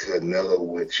Canelo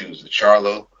would choose the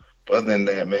Charlo. But other than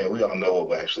that, man, we all know what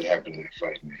will actually happen in the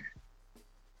fight, man.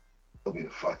 It'll be a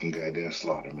fucking goddamn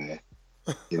slaughter, man.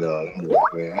 I'm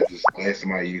like, man, I just glanced at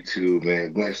my YouTube,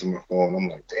 man, glanced at my phone. I'm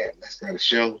like, damn, that's got a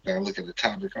show. Then I look at the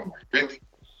topic. I'm like, really?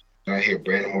 And I hear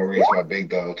Brandon Maurice, my big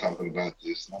dog, talking about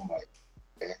this. And I'm like,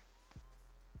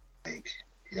 man,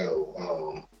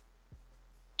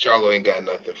 Charlo ain't got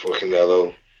nothing for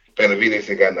Canelo. Benavidez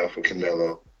ain't got nothing for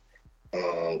Canelo.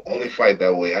 Only fight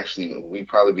that way, actually, we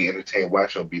probably be entertained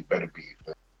watching will be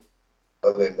Beterbiev.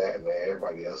 Other than that, man,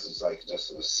 everybody else is like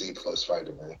just a C+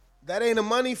 fighter, man. That ain't a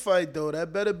money fight, though.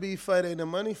 That Beterbiev fight ain't a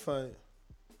money fight.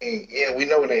 Yeah, we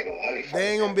know it ain't a money fight. They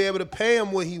ain't gonna be able to pay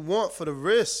him what he want for the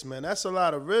risk, man. That's a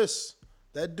lot of risk.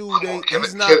 That dude,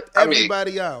 he's knocked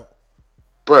everybody out.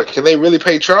 Bro, can they really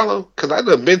pay Charlo? Because I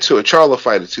done been to a Charlo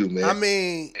fight or two, man. I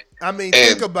mean,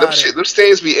 think about it. Them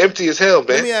stands be empty as hell,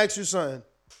 man. Let me ask you something.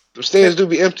 The stands do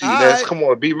be empty. Right. Come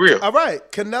on, be real. All right.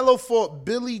 Canelo fought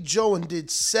Billy Joe and did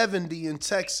 70 in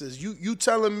Texas. You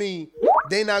telling me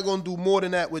they not going to do more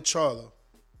than that with Charlo?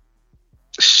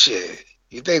 Shit.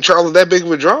 You think Charlo that big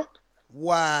of a draw?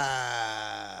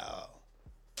 Wow.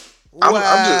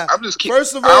 I'm just kidding.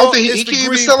 First of all, I don't think he can't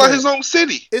even sell out his own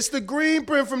city. It's the green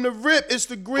print from the rip. It's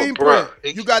the green print.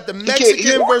 You got the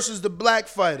Mexican versus the black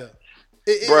fighter.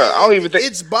 Bro, I don't even think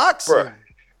it's boxing.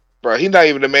 Bro, he not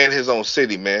even the man in his own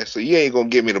city, man. So you ain't gonna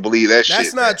get me to believe that shit.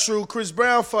 That's not true. Chris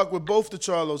Brown fucked with both the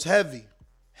Charlos heavy.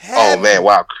 Oh man,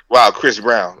 wow, Chris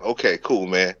Brown. Okay, cool,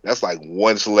 man. That's like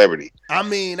one celebrity. I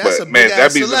mean, that's a big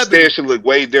ass celebrity. That stand should look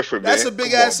way different, man. That's a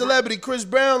big ass celebrity. Chris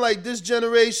Brown, like this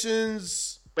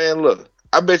generation's. Man, look,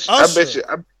 I bet you.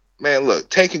 Man, look,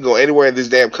 Tank can go anywhere in this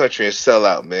damn country and sell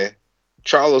out, man.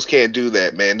 Charlos can't do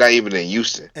that, man. Not even in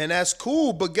Houston. And that's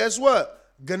cool, but guess what?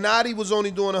 Gennady was only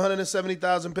doing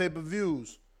 170,000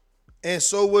 pay-per-views, and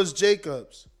so was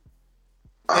Jacobs.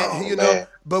 And, man.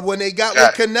 But when they got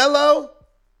with Canelo,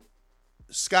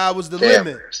 sky was the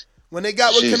limit. When they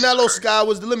got with Canelo, sky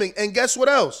was the limit. And guess what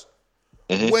else?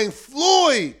 Mm-hmm. When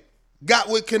Floyd got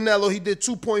with Canelo, he did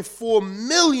 2.4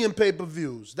 million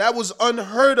pay-per-views. That was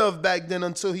unheard of back then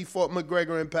until he fought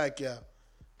McGregor and Pacquiao.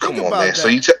 Come on, man. That.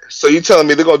 So you telling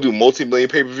me they're gonna do multi-million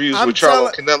pay-per-views with Charlo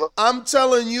and Canelo? I'm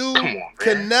telling you,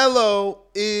 Canelo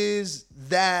is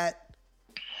that.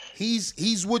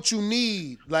 He's what you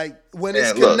need. Like when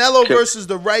it's Canelo versus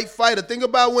the right fighter. Think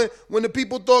about when the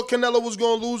people thought Canelo was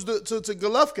gonna lose to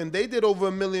Golovkin. They did over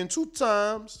 1 million 2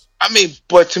 times. I mean,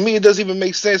 but to me, it doesn't even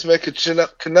make sense, man. Because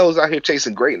Canelo's out here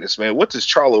chasing greatness, man. What does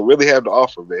Charlo really have to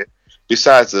offer, man?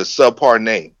 besides a subpar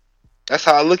name. That's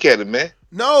how I look at it, man.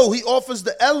 No, he offers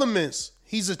the elements.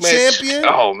 He's a champion.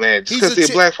 Oh man, just because he's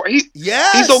a black fighter,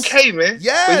 he's okay, man.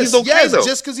 Yes, but he's okay though.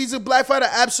 Just because he's a black fighter,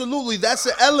 absolutely. That's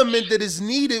an element that is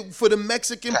needed for the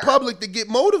Mexican public to get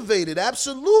motivated.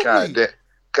 Absolutely.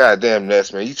 God damn,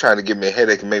 Ness, man. You trying to give me a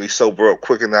headache and make me sober up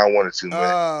quicker than I wanted to, man.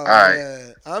 All right.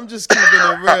 Man. I'm just keeping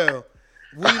it real.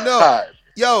 We know.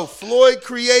 Yo, Floyd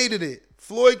created it.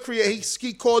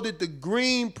 He called it the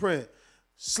green print.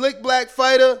 Slick black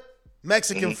fighter,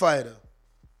 Mexican fighter.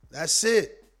 That's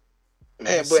it.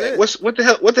 Man, but what the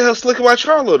hell slick about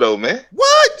Charlo though, man?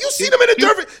 What? You seen him in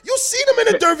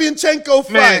a Derevyanchenko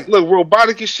fight. Man, look,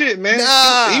 robotic as shit, man.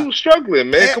 Nah. He was struggling,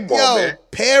 man. Come on, man.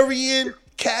 Parrying,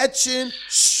 catching,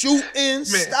 shooting.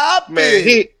 Stop it.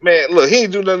 He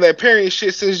ain't do none of that parrying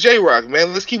shit since J-Rock,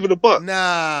 man. Let's keep it a buck.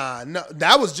 Nah, no,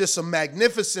 that was just a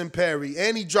magnificent parry.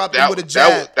 And he dropped him with a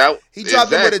jab. He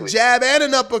dropped him with a jab and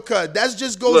an uppercut. That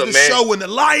just goes to show when the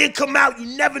lion come out, you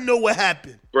never know what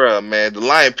happened. Bruh, man, the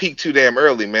lion peaked too damn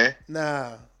early, man.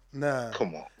 Nah.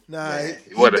 Come on. Nah,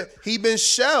 he been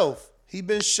shelved. He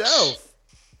been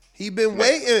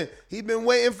waiting. He been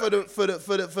waiting for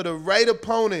the right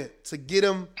opponent to get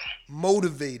him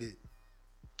motivated.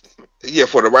 Yeah,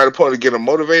 for the right opponent to get him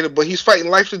motivated, but he's fighting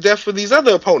life to death for these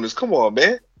other opponents. Come on,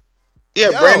 man.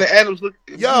 Yeah, Brandon Adams look.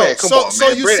 Man, come on,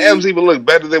 man. Brandon Adams even look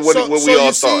better than what we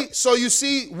all thought. So you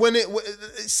see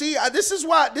this is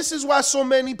why so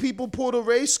many people pull the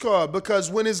race card, because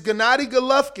when it's Gennady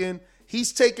Golovkin,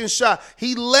 he's taking shot.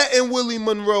 He letting Willie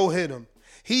Monroe hit him.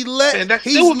 That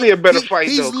still would be a better fight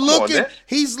though.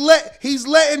 He's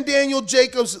letting Daniel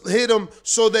Jacobs hit him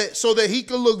so that he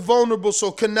can look vulnerable.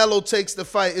 So Canelo takes the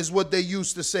fight is what they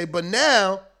used to say. But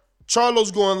now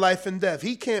Charlo's going life and death.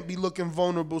 He can't be looking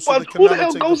vulnerable. So but who the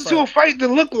hell goes to a fight that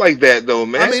look like that though,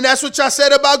 man? I mean, that's what y'all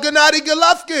said about Gennady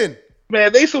Golovkin.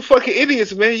 Man, they some fucking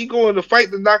idiots, man. You going to fight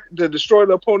to destroy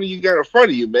the opponent you got in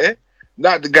front of you, man.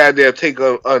 Not the guy that take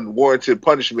unwarranted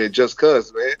punishment just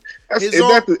cause, man. If they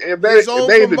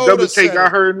ain't the double take I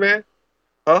heard, man.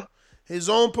 Huh? His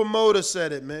own promoter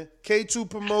said it, man. K2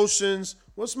 Promotions.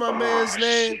 What's my man's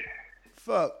name?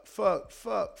 Fuck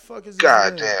is his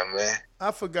God name? Damn, man.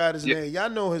 I forgot his name. Y'all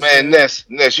know his name. Man,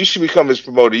 Ness, you should become his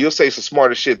promoter. You'll say some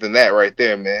smarter shit than that right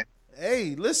there, man.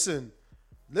 Hey, listen.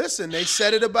 They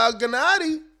said it about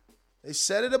Gennady.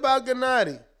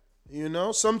 You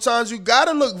know, sometimes you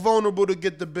gotta look vulnerable to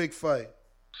get the big fight.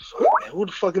 Man, who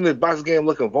the fuck in this box game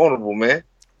looking vulnerable, man?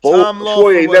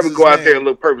 Floyd ain't never go out there and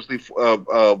look purposely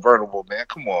vulnerable, man.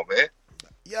 Come on, man.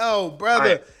 Yo,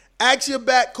 brother, ask your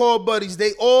back call buddies.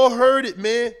 They all heard it,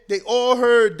 man. They all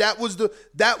heard that was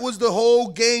the whole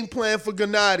game plan for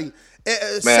Gennady.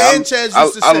 Sanchez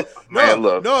used to say, man. I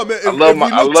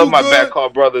love my back call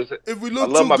brothers. If we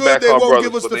look too good, they won't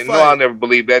give us the fight. They know I'll never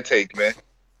believe that take, man.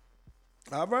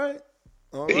 All right.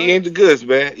 He ain't the goods,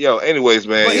 man. Yo, anyways,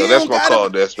 man. That's my call,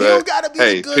 Des, man. He don't gotta be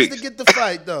the goods to get the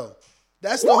fight, though.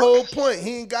 That's the whole point.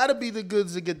 He ain't gotta be the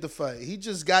goods to get the fight. He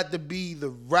just got to be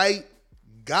the right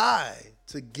guy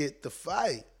to get the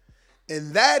fight.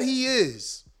 And that he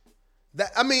is.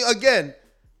 Again,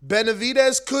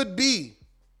 Benavidez could be.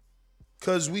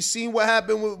 Because we seen what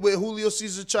happened with Julio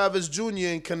Cesar Chavez Jr.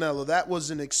 and Canelo. That was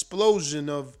an explosion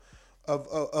of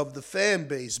the fan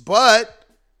base. But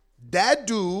that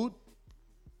dude,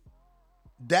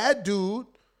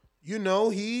 you know,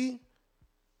 he's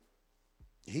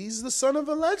the son of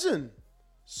a legend.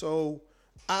 So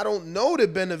I don't know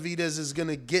that Benavidez is going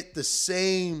to get the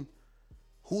same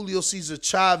Julio Cesar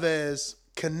Chavez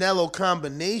Canelo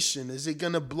combination. Is it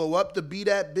going to blow up to be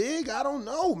that big? I don't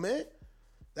know, man.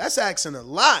 That's asking a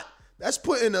lot. That's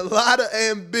putting a lot of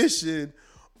ambition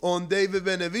on David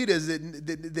Benavidez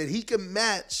that he can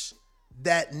match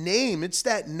that name. It's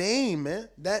that name, man.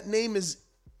 That name is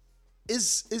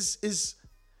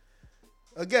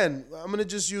again, I'm going to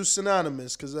just use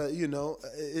synonymous because,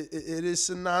 it is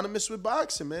synonymous with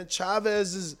boxing, man.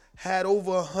 Chavez has had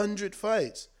over 100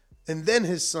 fights. And then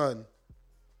his son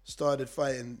started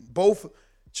fighting both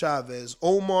Chavez,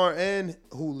 Omar and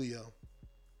Julio.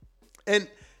 And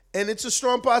it's a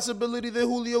strong possibility that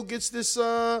Julio gets this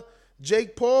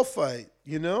Jake Paul fight,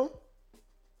 you know?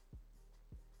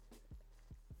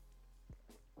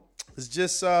 It's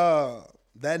just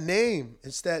that name.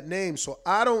 It's that name. So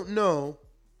I don't know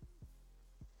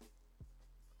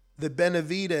that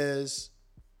Benavidez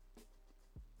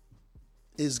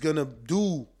is going to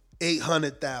do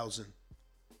 800,000.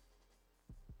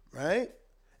 Right?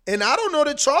 And I don't know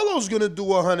that Charlo's going to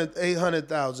do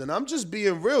 800,000. I'm just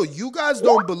being real. You guys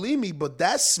don't believe me, but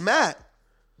that's smack.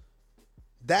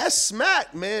 That's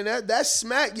smack, man. That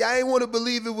smack. Y'all ain't want to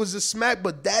believe it was a smack,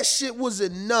 but that shit was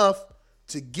enough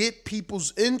to get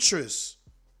people's interest.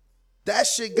 That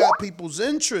shit got people's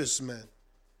interest, man.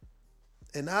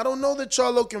 And I don't know that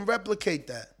Charlo can replicate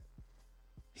that.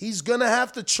 He's going to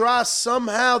have to try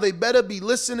somehow. They better be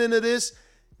listening to this.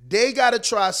 They got to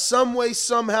try some way,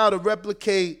 somehow to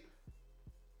replicate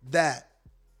that.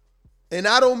 And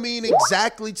I don't mean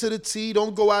exactly to the T.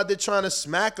 Don't go out there trying to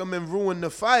smack him and ruin the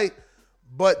fight.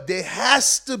 But there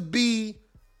has to be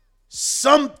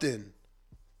something.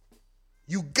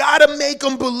 You got to make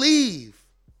them believe.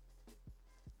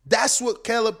 That's what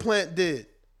Caleb Plant did.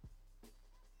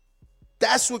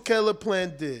 That's what Caleb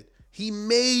Plant did. He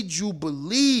made you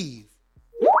believe.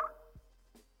 I'm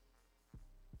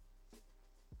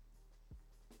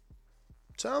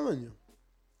telling you.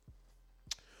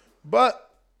 But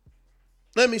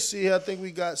let me see. I think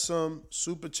we got some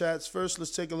super chats. First,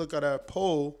 let's take a look at our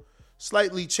poll.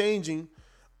 Slightly changing.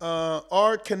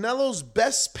 Are Canelo's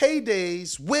best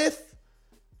paydays with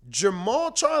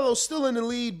Jermall Charlo still in the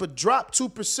lead, but dropped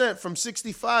 2% from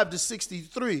 65 to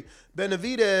 63.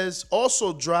 Benavidez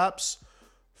also drops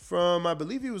from, I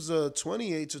believe he was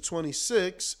 28 to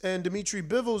 26. And Dimitri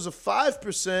Bivol a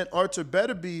 5%. Artur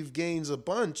Beterbiev gains a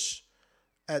bunch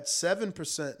at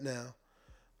 7% now.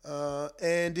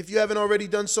 And if you haven't already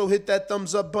done so, hit that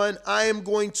thumbs up button. I am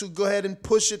going to go ahead and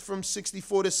push it from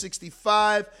 64 to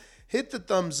 65. Hit the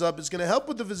thumbs up. It's going to help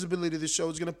with the visibility of the show.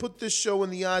 It's going to put this show in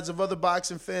the eyes of other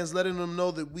boxing fans, letting them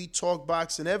know that we talk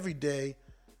boxing every day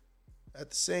at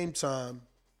the same time,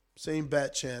 same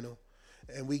bat channel,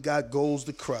 and we got goals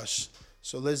to crush.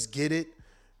 So let's get it.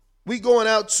 We going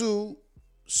out to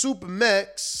Super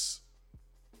Mex.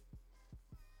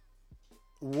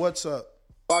 What's up?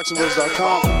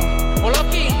 BoxingWiz.com.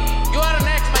 Oloki, you are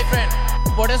next, my friend.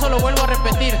 Por eso lo vuelvo a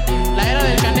repetir. La era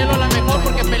del Canelo es la mejor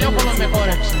porque peleó con los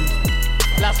mejores.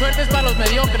 La suerte es para los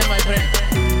mediocres, my friend.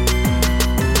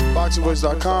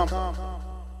 BoxingWiz.com.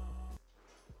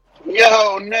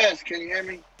 Yo, Ness, can you hear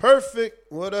me?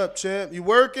 Perfect. What up, champ? You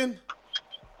working?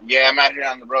 Yeah, I'm out here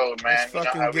on the road, man. Let's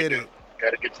fucking get it.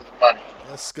 Gotta get to the money.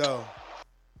 Let's go.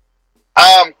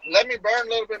 Let me burn a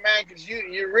little bit, man, because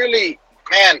you really,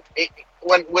 man,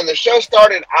 when the show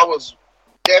started, I was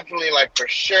definitely like for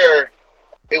sure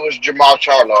it was Jermall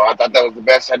Charlo. I thought that was the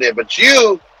best idea. But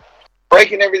you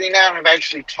breaking everything down have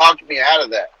actually talked me out of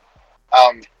that.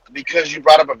 Because you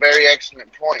brought up a very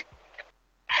excellent point.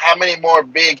 How many more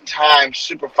big time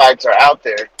super fights are out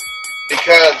there?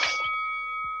 Because,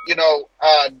 you know,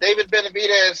 David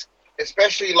Benavidez,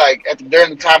 especially like during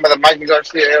the time of the Mikey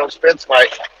Garcia Errol Spence fight,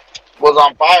 was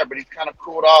on fire, but he's kind of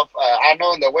cooled off. I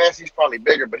know in the West he's probably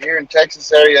bigger, but here in Texas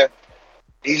area,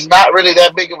 he's not really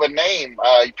that big of a name.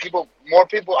 More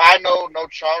people I know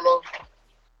Charlo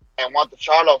and want the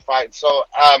Charlo fight. So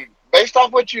based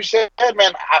off what you said,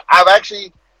 man, I've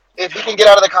actually, if he can get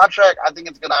out of the contract, I think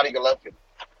it's Gennady Golovkin.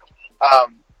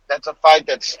 That's a fight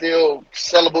that's still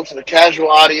sellable to the casual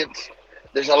audience.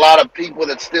 There's a lot of people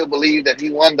that still believe that he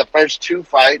won the first two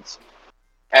fights.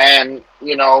 And,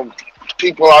 you know,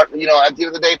 people are, you know, at the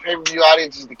end of the day, pay-per-view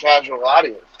audience is the casual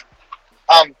audience.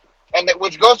 And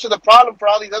which goes to the problem for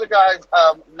all these other guys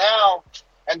now,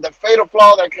 and the fatal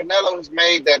flaw that Canelo has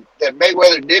made that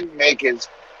Mayweather didn't make is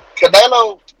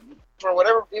Canelo, for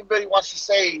whatever anybody wants to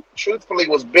say, truthfully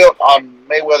was built on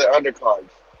Mayweather undercards.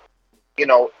 You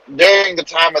know, during the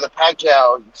time of the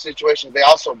Pacquiao situation, they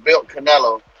also built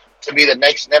Canelo to be the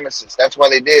next nemesis. That's why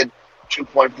they did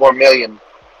 $2.4 million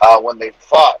when they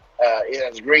fought.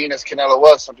 As green as Canelo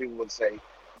was, some people would say.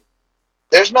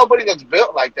 There's nobody that's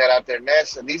built like that out there,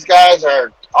 Ness. And these guys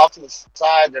are off to the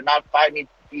side. They're not fighting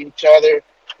each other.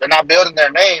 They're not building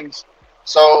their names.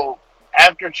 So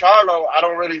after Charlo, I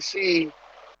don't really see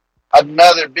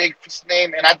another big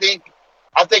name. And I think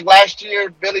last year,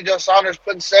 Billy Joe Saunders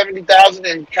putting 70,000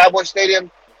 in Cowboy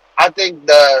Stadium. I think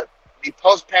the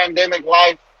post-pandemic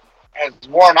life has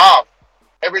worn off.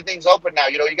 Everything's open now.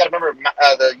 You know, you got to remember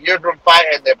the Yildirim fight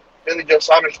and the Billy Joe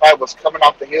Saunders fight was coming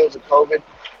off the heels of COVID.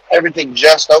 Everything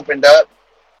just opened up.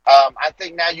 I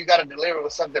think now you got to deliver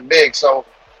with something big. So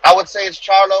I would say it's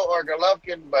Charlo or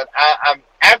Golovkin, but I'm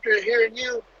after hearing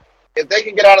you, if they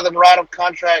can get out of the Murado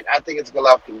contract, I think it's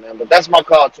Golovkin, man. But that's my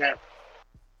call, champ.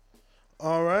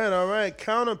 All right.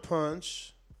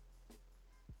 Counterpunch.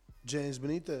 James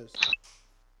Benitez.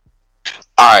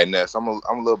 All right, Ness. I'm a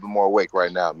little bit more awake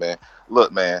right now, man.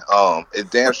 Look, man. It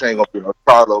damn sure ain't gonna be no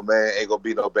Charlo, man. Ain't gonna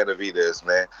be no Benavidez,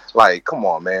 man. Like, come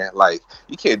on, man. Like,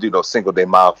 you can't do no single day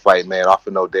mile fight, man. Off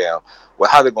of no damn. Well,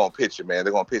 how they gonna pitch it, man?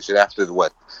 They're gonna pitch it after the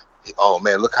what? Oh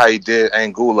man, look how he did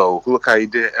Angulo. Look how he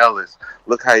did Ellis.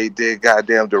 Look how he did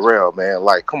goddamn Darrell, man.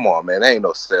 Like, come on, man. There ain't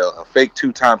no sell. A fake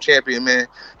 2-time champion, man.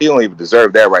 He don't even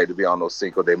deserve that right to be on no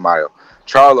single day mile.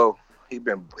 Charlo, He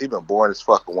been boring as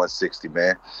fuck at 160,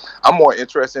 man. I'm more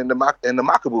interested in the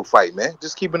Makabu fight, man.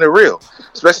 Just keeping it real,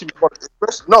 especially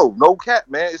no cap,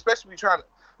 man. Especially trying to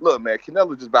look, man.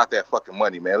 Canelo just about that fucking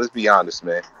money, man. Let's be honest,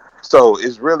 man. So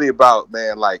it's really about,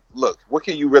 man, like, look, what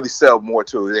can you really sell more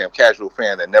to a damn casual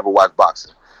fan that never watched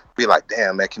boxing? Be like,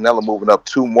 damn, man, Canelo moving up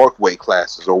 2 more weight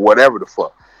classes or whatever the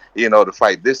fuck, to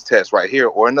fight this test right here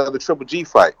or another Triple G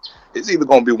fight. It's either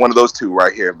going to be one of those two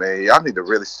right here, man. Y'all need to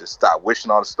really just stop wishing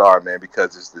on a star, man,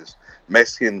 because it's this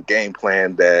Mexican game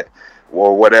plan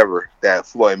or whatever that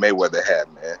Floyd Mayweather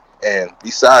had, man. And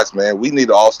besides, man, we need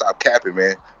to all stop capping,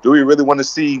 man. Do we really want to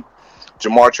see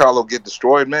Jermall Charlo get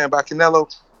destroyed, man, by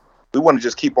Canelo? We want to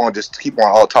just keep on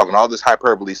all talking all this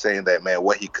hyperbole, saying that, man,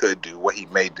 what he could do, what he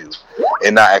may do,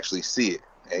 and not actually see it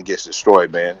and gets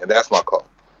destroyed, man. And that's my call.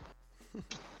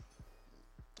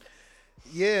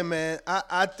 Yeah, man.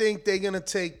 I think they're gonna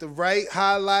take the right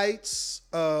highlights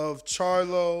of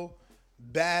Charlo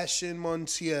bashing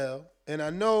Montiel, and I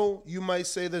know you might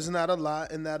say there's not a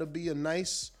lot, and that'll be a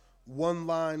nice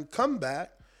one-line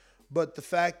comeback. But the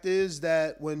fact is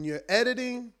that when you're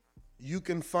editing, you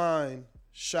can find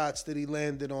shots that he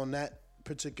landed on that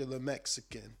particular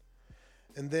Mexican.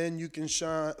 And then you can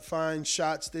find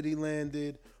shots that he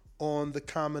landed on the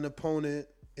common opponent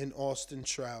in Austin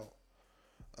Trout.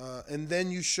 And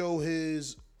then you show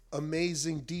his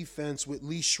amazing defense with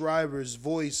Lee Schreiber's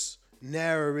voice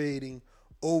narrating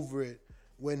over it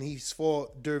when he's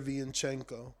fought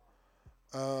Derevyanchenko.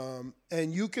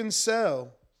 And you can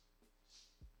sell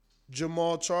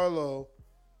Jermall Charlo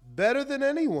better than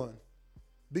anyone,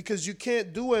 because you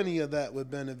can't do any of that with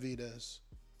Benavidez.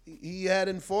 He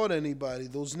hadn't fought anybody.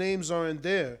 Those names aren't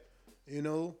there.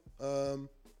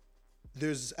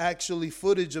 There's actually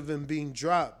footage of him being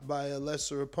dropped by a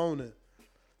lesser opponent.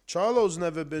 Charlo's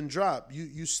never been dropped.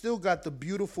 You still got the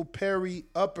beautiful parry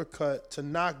uppercut to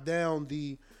knock down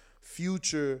the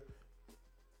future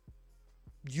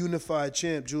unified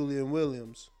champ, Julian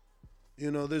Williams.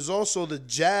 There's also the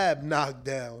jab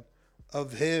knockdown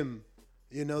of him.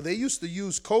 They used to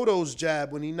use Cotto's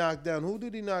jab when he knocked down. Who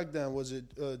did he knock down? Was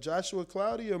it Joshua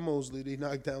Cloudy or Mosley that he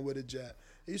knocked down with a jab?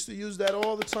 He used to use that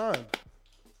all the time.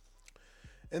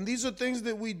 And these are things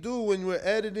that we do when we're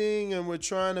editing and we're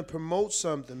trying to promote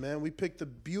something, man. We pick the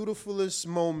beautifulest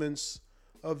moments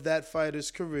of that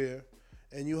fighter's career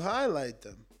and you highlight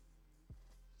them.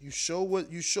 You show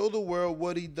the world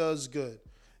what he does good.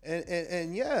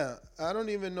 And yeah, I don't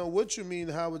even know what you mean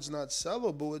how it's not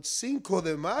sellable. It's Cinco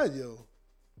de Mayo.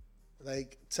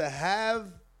 Like, to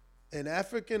have an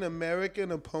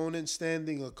African-American opponent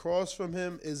standing across from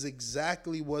him is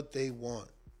exactly what they want.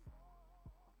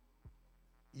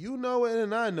 You know it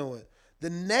and I know it. The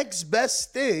next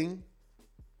best thing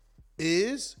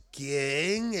is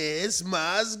 ¿Quién es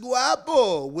más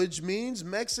guapo? Which means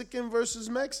Mexican versus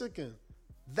Mexican.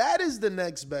 That is the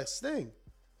next best thing.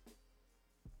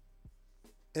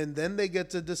 And then they get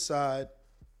to decide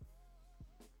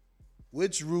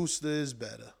which rooster is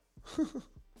better.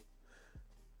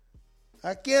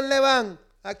 ¿A quién le van?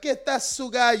 Aquí está su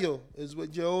gallo, is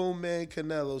what your old man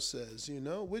Canelo says,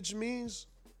 which means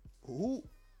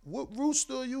what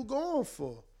rooster are you going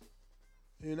for?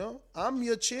 I'm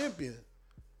your champion.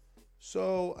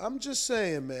 So I'm just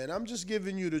saying, man, I'm just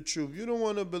giving you the truth. You don't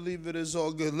want to believe it is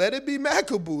all good. Let it be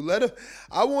Makabu.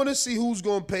 I want to see who's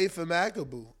going to pay for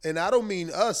Makabu. And I don't mean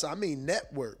us. I mean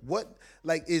network.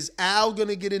 Is Al going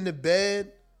to get into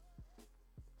bed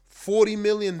 $40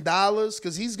 million?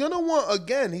 Because he's going to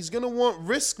want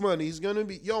risk money. He's going to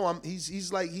be,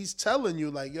 he's telling you,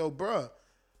 like, yo, bruh,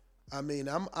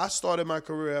 I started my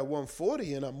career at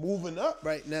 140 and I'm moving up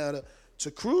right now to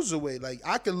cruiserweight. Like,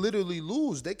 I could literally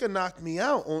lose. They could knock me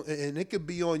out and it could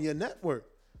be on your network.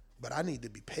 But I need to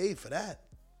be paid for that.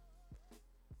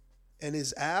 And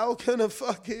is Al gonna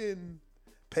fucking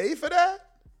pay for that?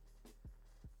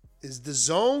 Is the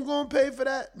Zone gonna pay for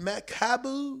that?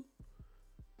 Makabu?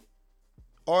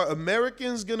 Are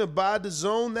Americans gonna buy the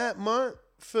Zone that month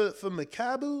for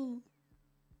Makabu?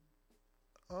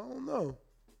 I don't know,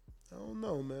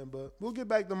 man. But we'll get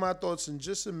back to my thoughts in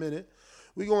just a minute.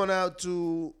 We're going out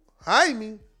to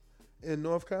Jaime in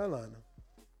North Carolina.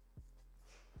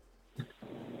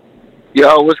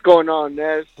 Yo, what's going on,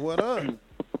 Nez? What up?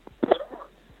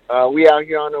 We out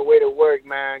here on our way to work,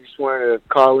 man. Just wanted to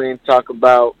call in, talk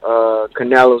about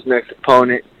Canelo's next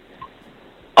opponent.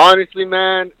 Honestly,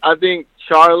 man, I think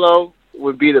Charlo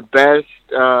would be the best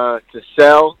to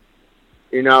sell.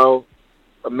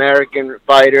 American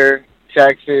fighter,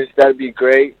 Texas, that'd be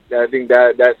great. I think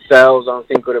that sells on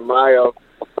Cinco de Mayo.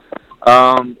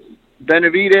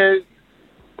 Benavidez,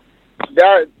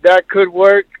 that could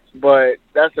work. but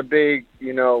that's a big,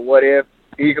 what if.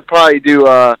 He could probably do,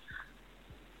 a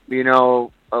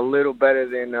little better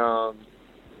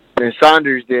than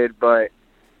Saunders did, but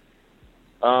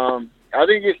I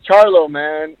think it's Charlo,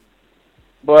 man.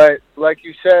 But like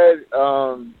you said,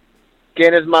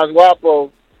 quien es más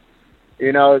guapo,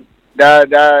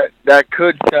 that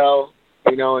could sell,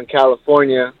 in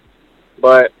California,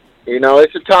 but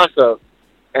it's a toss up.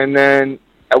 And then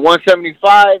at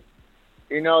 175,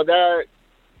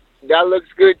 that looks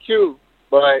good too.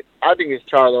 But I think it's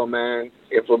Charlo, man,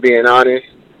 if we're being honest.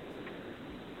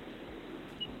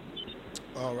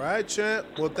 All right, champ.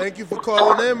 Well, thank you for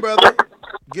calling in, brother.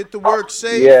 Get to work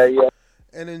safe. Yeah.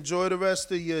 And enjoy the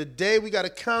rest of your day. We got a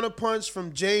counterpunch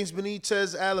from James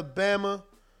Benitez, Alabama.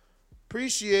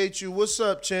 Appreciate you. What's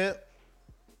up, champ?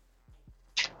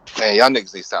 Man, y'all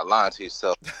niggas need to stop lying to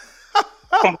yourself.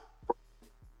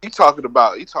 You talking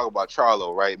about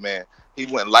Charlo, right, man? He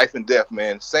went life and death,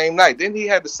 man. Same night. Didn't he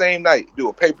have the same night do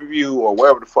a pay-per-view or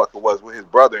wherever the fuck it was with his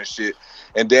brother and shit,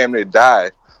 and damn near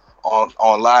died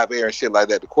on live air and shit like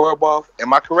that? The Korobov,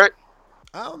 am I correct?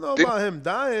 I don't know about him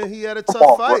dying. He had a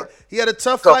tough fight. Bro. He had a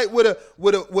tough fight with a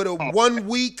 1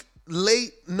 week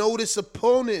late notice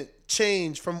opponent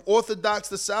change from orthodox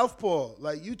to southpaw.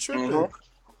 Like, you tripping?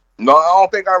 Mm-hmm. No, I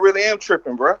don't think I really am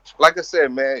tripping, bro. Like I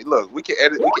said, man, look, we can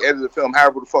edit the film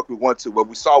however the fuck we want to, but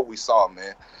we saw what we saw,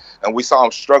 man. And we saw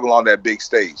him struggle on that big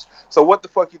stage. So what the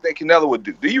fuck you think Canelo would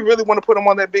do? Do you really want to put him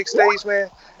on that big stage, man?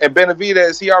 And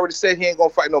Benavidez, he already said he ain't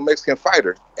gonna fight no Mexican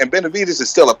fighter. And Benavidez is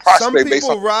still a prospect.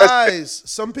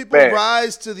 Some people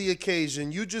rise to the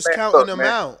occasion. You just counting them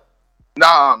out.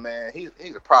 Nah, man,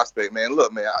 he's a prospect, man.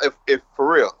 Look, man, if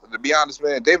for real, to be honest,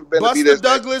 man, David Benavidez. Buster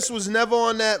Douglas was never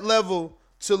on that level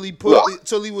till he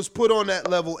was put on that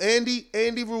level.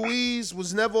 Andy Ruiz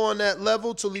was never on that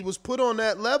level till he was put on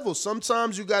that level.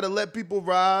 Sometimes you got to let people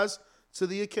rise to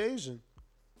the occasion.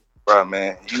 Bro,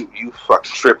 man, you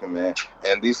fucking tripping, man.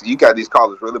 And you got these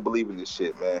callers really believing this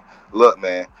shit, man. Look,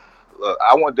 man,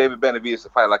 I want David Benavidez to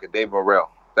fight like a David Morrell.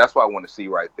 That's what I want to see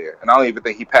right there. And I don't even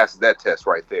think he passes that test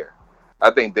right there. I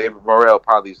think David Morrell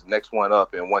probably is the next one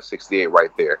up in 168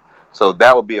 right there. So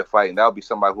that would be a fight, and that would be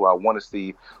somebody who I want to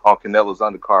see on Canelo's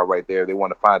undercard right there. They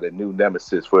want to find a new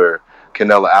nemesis for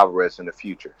Canelo Alvarez in the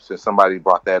future. Since somebody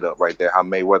brought that up right there, how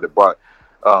Mayweather brought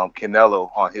Canelo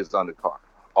on his undercard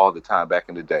all the time back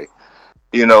in the day.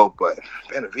 But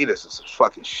Benavidez is a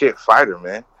fucking shit fighter,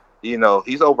 man. He's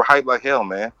overhyped like hell,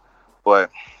 man.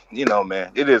 But,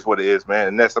 man, it is what it is, man.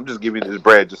 And I'm just giving you this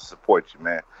bread just to support you,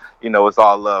 man. It's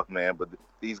all love, man. But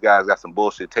these guys got some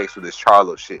bullshit takes with this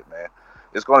Charlo shit, man.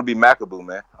 It's going to be Macaboo,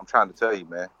 man. I'm trying to tell you,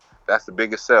 man. That's the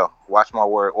biggest sell. Watch my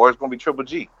word. Or it's going to be Triple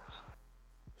G.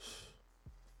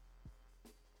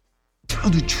 Tell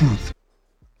the truth.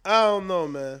 I don't know,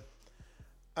 man.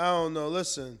 I don't know.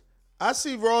 Listen, I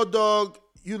see Raw Dog,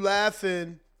 you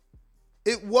laughing.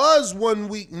 It was 1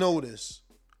 week notice.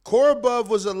 Korobov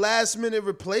was a last-minute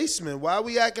replacement. Why are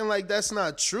we acting like that's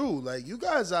not true? Like, you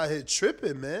guys out here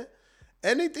tripping, man.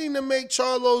 Anything to make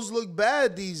Charlos look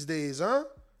bad these days, huh?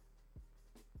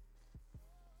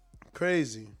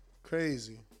 Crazy.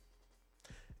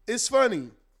 It's funny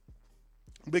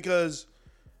because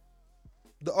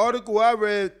the article I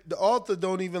read, the author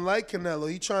don't even like Canelo.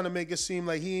 He trying to make it seem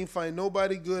like he ain't fight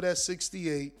nobody good at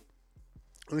 68.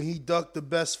 And he ducked the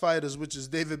best fighters, which is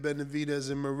David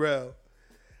Benavidez and Morrell.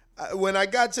 When I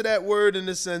got to that word in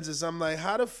the census, I'm like,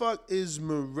 how the fuck is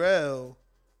Morrell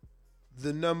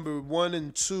the number 1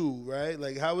 and 2, right?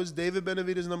 Like, how is David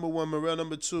Benavidez number 1, Morrell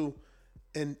number 2?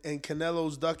 And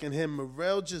Canelo's ducking him.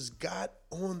 Morrell just got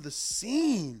on the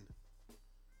scene.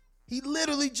 He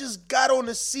literally just got on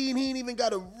the scene. He ain't even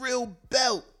got a real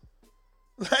belt.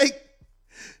 Like,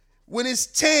 when it's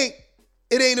Tank,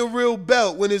 it ain't a real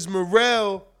belt. When it's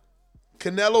Morrell,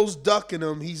 Canelo's ducking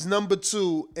him. He's number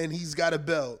 2, and he's got a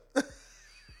belt.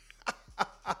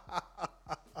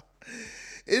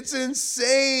 It's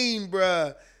insane,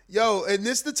 bruh. Yo, and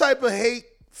this the type of hate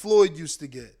Floyd used to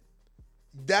get.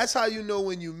 That's how you know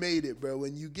when you made it, bro.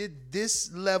 When you get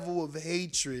this level of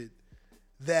hatred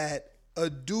that a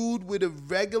dude with a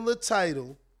regular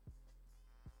title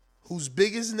whose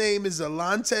biggest name is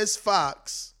Alantez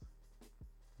Fox,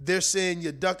 they're saying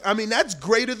you duck. I mean, that's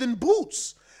greater than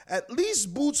Boots. At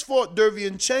least Boots fought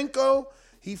Derevyanchenko.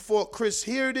 He fought Chris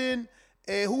Hearden.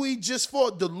 And who he just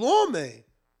fought, Delorme.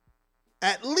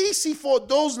 At least he fought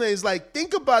those names. Like,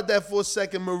 think about that for a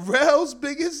second. Morrell's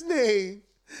biggest name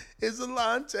is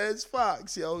Alantez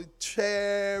Fox. Yo,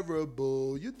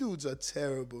 terrible. You dudes are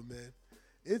terrible, man.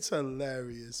 It's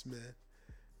hilarious, man.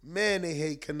 Man, they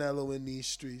hate Canelo in these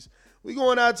streets. We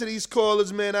going out to these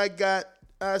callers, man.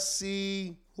 I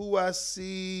see Who I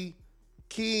see?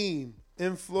 Keem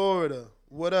in Florida.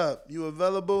 What up? You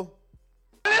available?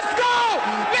 Let's go!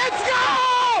 Let's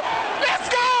go! Let's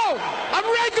go! I'm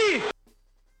ready!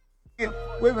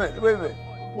 Wait a minute.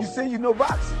 You say you know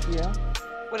boxing? Yeah.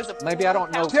 What is it? Maybe I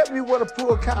don't know. Tell me what a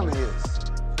full counter is.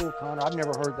 Full counter? I've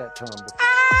never heard that term before.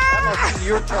 That must be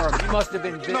your term. You must have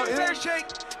been... Fair shake.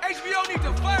 HBO need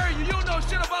to fire you. You don't know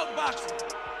shit about boxing.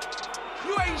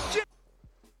 You ain't shit.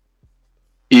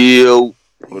 Yo.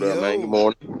 What up, man? Good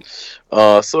morning.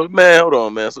 So, man, hold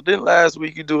on, man. So, didn't last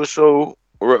week you do a show,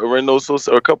 Reynoso,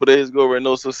 or a couple days ago,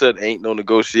 Reynoso said ain't no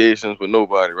negotiations with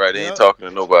nobody, right? They ain't talking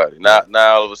to nobody. Now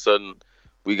all of a sudden,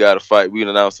 we got a fight. We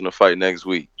announcing a fight next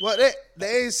week. Well,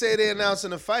 they ain't say they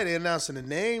announcing a fight. They announcing a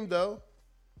name, though.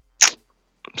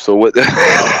 So, what? They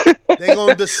going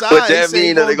to decide. What that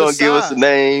mean that they going to give us a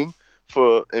name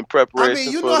in preparation? I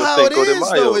mean, you for know the how Cinco it de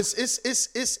is, Mayo? though.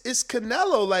 It's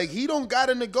Canelo. Like, he don't got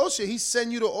to negotiate. He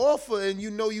send you the offer, and you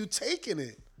know you taking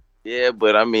it. Yeah,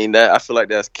 but I mean, I feel like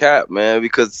that's cap, man,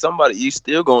 because you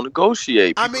still going to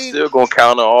negotiate. People still going to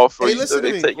counter offer. Hey, listen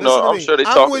to me. I'm sure they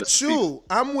talking with you.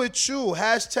 I'm with you.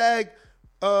 Hashtag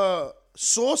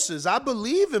sources. I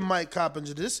believe in Mike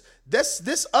Coppinger.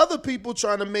 This other people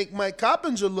trying to make Mike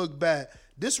Coppinger look bad.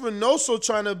 This Reynoso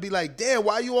trying to be like, damn,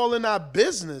 why you all in our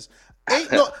business?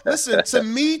 Listen, to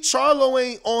me, Charlo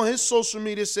ain't on his social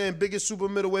media saying biggest super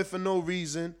middleweight for no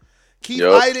reason. Keith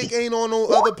Heidick ain't on no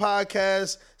other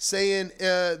podcast saying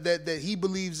that he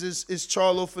believes it's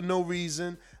Charlo for no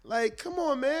reason. Like, come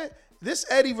on, man. This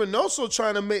Eddie Reynoso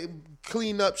trying to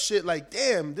clean up shit. Like,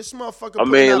 damn, this motherfucker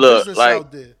putting business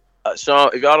out there.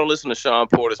 Sean, if y'all don't listen to Sean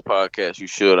Porter's podcast, you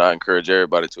should. I encourage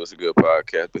everybody to. It's a good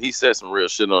podcast. But he said some real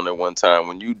shit on there one time.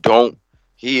 When you don't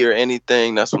hear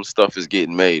anything, that's when stuff is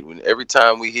getting made. When every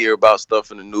time we hear about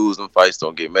stuff in the news, and fights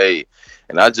don't get made.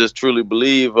 And I just truly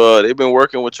believe they've been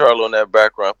working with Charlo in that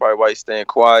background. Probably why he's staying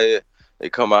quiet. They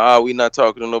come out, we not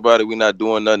talking to nobody, we not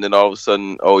doing nothing, and all of a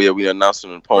sudden, oh yeah, we announcing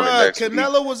an opponent next week.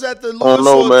 Canelo was at the Luis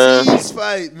Ortiz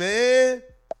fight, man.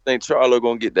 I think Charlo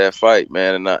gonna get that fight,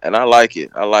 man, and I like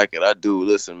it. I do.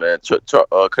 Listen, man,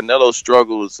 Canelo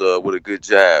struggles with a good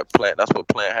jab. That's what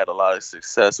Plant had a lot of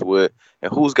success with.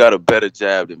 And who's got a better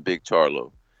jab than Big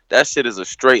Charlo? That shit is a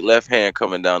straight left hand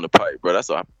coming down the pipe, bro.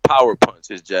 That's a power punch.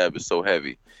 His jab is so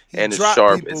heavy, and it's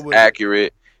sharp, it's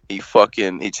accurate. He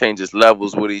changes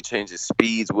levels with it. He changes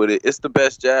speeds with it. It's the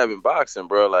best jab in boxing,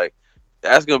 bro. Like,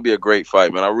 that's going to be a great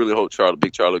fight, man. I really hope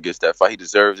Big Charlo gets that fight. He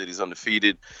deserves it. He's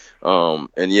undefeated.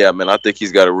 And, yeah, man, I think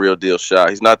he's got a real deal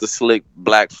shot. He's not the slick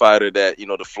black fighter that,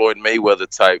 the Floyd Mayweather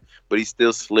type, but he's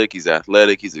still slick. He's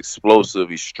athletic. He's explosive.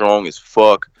 He's strong as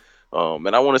fuck.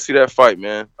 And I want to see that fight,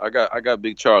 man. I got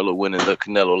Big Charlo winning the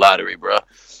Canelo lottery, bro.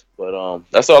 But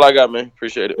that's all I got, man.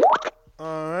 Appreciate it.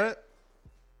 All right.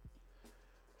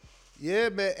 Yeah,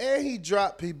 man, and he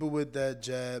dropped people with that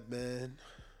jab, man.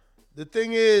 The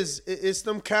thing is, it's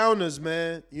them counters,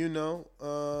 man.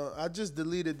 I just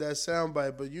deleted that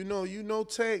soundbite, but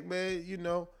Tank,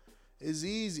 man. It's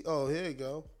easy. Oh, here you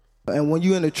go. And when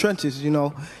you in the trenches,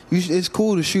 it's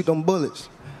cool to shoot them bullets.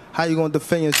 How you gonna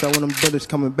defend yourself when them bullets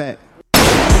coming back? You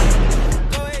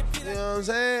know what I'm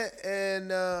saying? And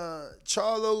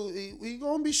Charlo, he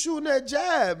gonna be shooting that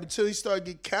jab until he start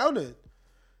get countered.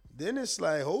 Then it's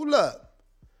like, hold up.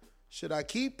 Should I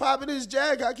keep popping this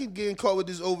jab? I keep getting caught with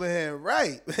this overhand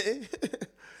right, man.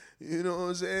 You know what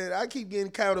I'm saying? I keep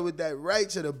getting countered with that right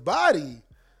to the body.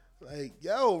 Like,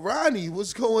 yo, Ronnie,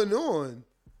 what's going on?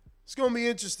 It's going to be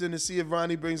interesting to see if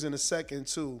Ronnie brings in a second,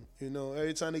 too.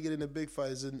 Every time they get in the big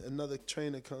fights, another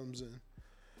trainer comes in.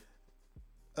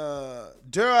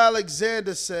 Daryl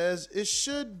Alexander says, it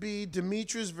should be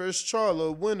Demetrius versus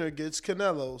Charlo. Winner gets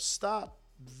Canelo. Stop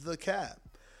the cap.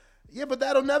 Yeah, but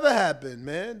that'll never happen,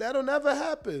 man. That'll never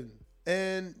happen.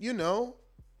 And,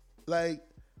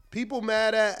 people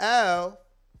mad at Al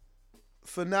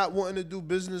for not wanting to do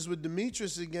business with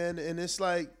Demetrius again. And it's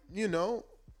like,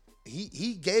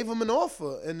 he gave him an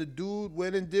offer. And the dude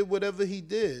went and did whatever he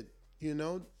did.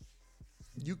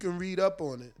 You can read up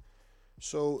on it.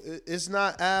 So it's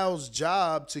not Al's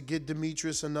job to get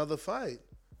Demetrius another fight.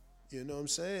 You know what I'm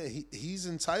saying? He's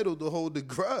entitled to hold the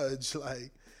grudge.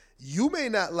 Like, you may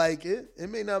not like it.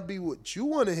 It may not be what you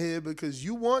want to hear because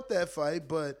you want that fight.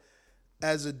 But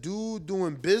as a dude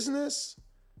doing business,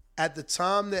 at the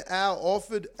time that Al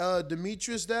offered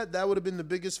Demetrius that would have been the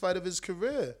biggest fight of his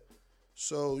career.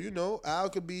 So, Al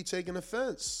could be taking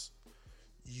offense.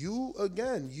 You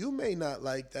may not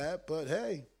like that, but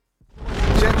hey.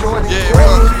 Just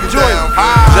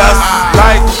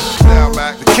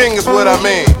like the king is what I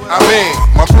mean.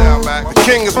 The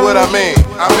king is what I mean.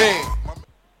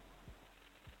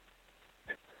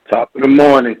 Top of the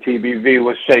morning, TBV.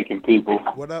 What's shaking, people?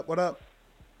 What up? What up?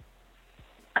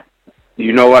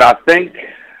 You know what I think?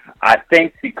 I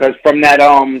think because from that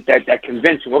that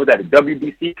convention, what was that? The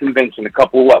WBC convention a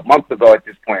couple months ago at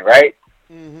this point, right?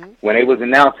 Mm-hmm. When they was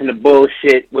announcing the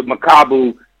bullshit with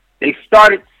Makabu, they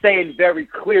started saying very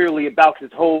clearly about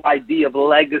this whole idea of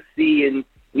legacy and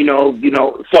you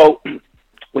know. So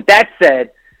with that said,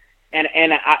 and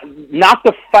not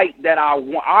the fight that I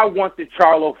want. I want the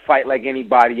Charlo fight like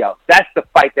anybody else. That's the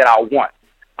fight that I want.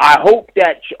 I hope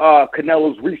that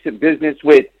Canelo's recent business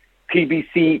with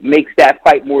PBC makes that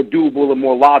fight more doable and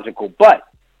more logical. But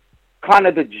kind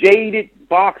of the jaded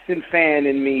boxing fan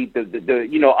in me,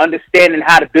 the understanding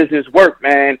how the business works,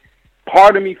 man,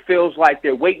 part of me feels like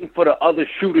they're waiting for the other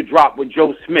shoe to drop with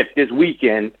Joe Smith this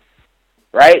weekend,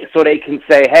 right? So they can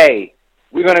say, hey,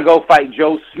 we're going to go fight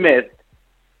Joe Smith.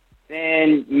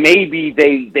 Then maybe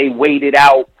they wait it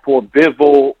out for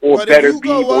Bivol or Better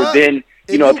Beef, or then...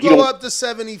 If you go up to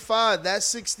 75, that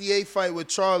 68 fight with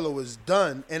Charlo is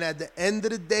done. And at the end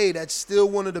of the day, that's still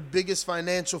one of the biggest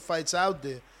financial fights out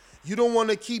there. You don't want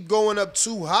to keep going up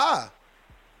too high.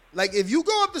 Like, if you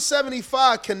go up to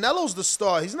 75, Canelo's the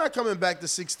star. He's not coming back to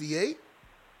 68.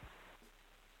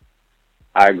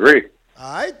 I agree.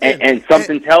 All right, and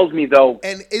something tells me, though...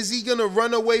 And is he going to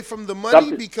run away from the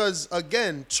money? Because,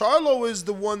 again, Charlo is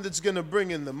the one that's going to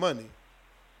bring in the money.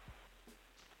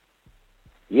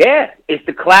 Yeah, it's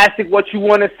the classic what you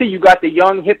want to see. You got the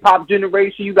young hip-hop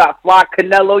generation. You got Fly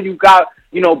Canelo. You got,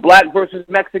 black versus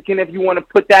Mexican, if you want to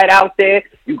put that out there.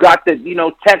 You got the,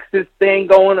 Texas thing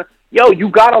going. Yo, you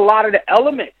got a lot of the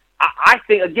elements. I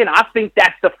think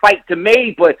that's the fight to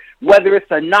make, but whether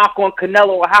it's a knock on Canelo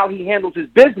or how he handles his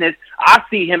business, I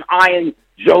see him eyeing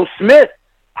Joe Smith.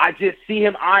 I just see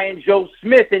him eyeing Joe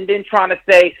Smith and then trying to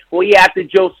say, well, yeah, after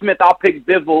Joe Smith, I'll pick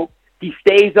Bivol. He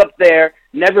stays up there,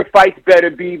 never fights Better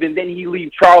Beef, and then he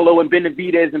leaves Charlo and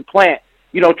Benavidez and Plant.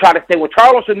 Try to say, well,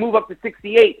 Charlo should move up to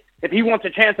 68 if he wants a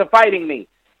chance of fighting me.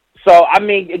 So,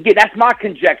 again, that's my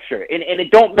conjecture. And it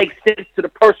don't make sense to the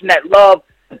person that loves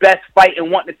the best fight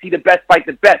and want to see the best fight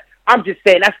the best. I'm just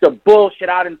saying that's the bullshit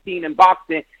I done seen in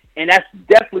boxing, and that's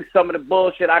definitely some of the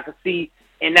bullshit I could see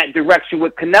in that direction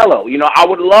with Canelo. I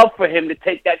would love for him to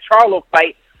take that Charlo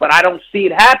fight, but I don't see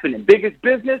it happening. Biggest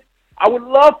business, I would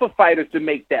love for fighters to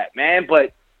make that, man.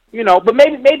 But, but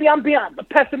maybe I'm being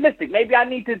pessimistic. Maybe I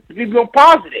need to be more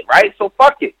positive, right? So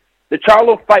fuck it. The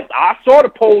Charlo fight, I saw the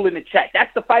poll in the chat.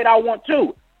 That's the fight I want,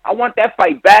 too. I want that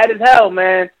fight bad as hell,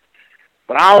 man.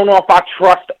 But I don't know if I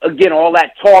trust, again, all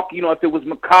that talk, if it was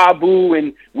Makabu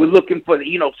and we're looking for,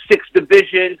 6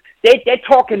 divisions. They're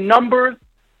talking numbers,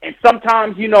 and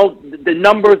sometimes, the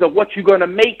numbers of what you're going to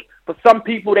make. For some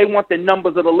people, they want the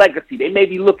numbers of the legacy. They may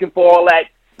be looking for all that,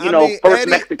 first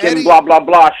Mexican, blah, blah,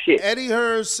 blah shit. Eddie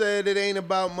Hearn said it ain't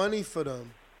about money for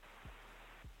them.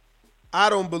 I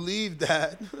don't believe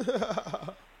that.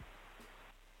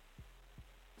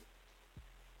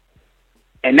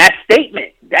 And that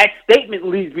statement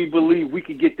leads me to believe we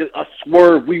could get to a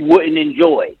swerve we wouldn't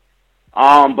enjoy.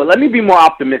 But let me be more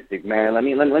optimistic, man. Let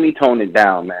me tone it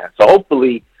down, man. So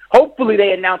hopefully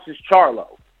they announce it's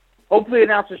Charlo. Hopefully it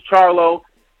announces Charlo,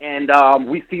 and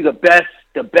we see the best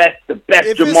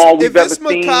Jamal we've ever seen.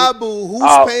 If it's Makabu,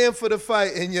 who's paying for the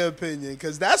fight, in your opinion?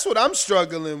 Because that's what I'm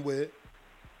struggling with.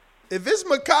 If it's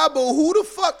Makabu,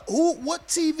 what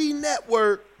TV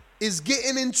network is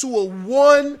getting into a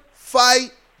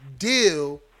one-fight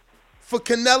deal for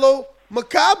Canelo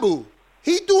Makabu?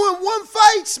 He doing one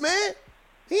fights, man.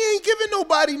 He ain't giving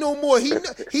nobody no more.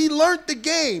 He learned the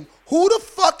game. Who the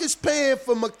fuck is paying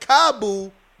for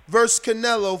Makabu versus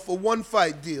Canelo for one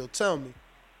fight deal? Tell me.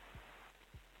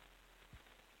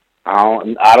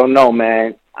 I don't know,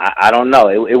 man. I don't know.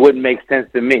 It wouldn't make sense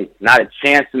to me. Not a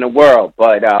chance in the world.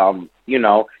 But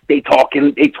they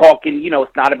talking.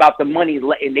 It's not about the money,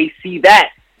 and they see that.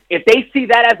 If they see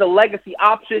that as a legacy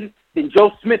option, then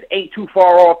Joe Smith ain't too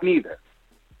far off neither.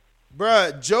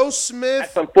 Bruh, Joe Smith.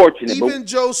 That's unfortunate. Even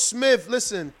Joe Smith,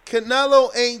 listen,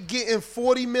 Canelo ain't getting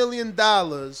 $40 million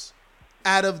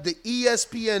out of the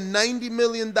ESPN $90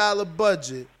 million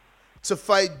budget to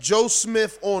fight Joe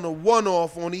Smith on a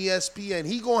one-off on ESPN.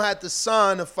 He gonna have to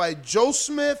sign to fight Joe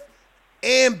Smith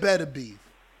and Better Beef.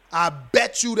 I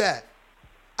bet you that.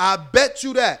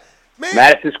 Man,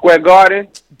 Madison Square Garden.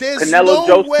 There's Canelo, no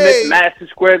Joe way, Smith, Madison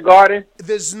Square Garden.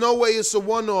 There's no way it's a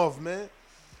one-off, man.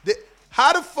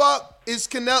 How the fuck is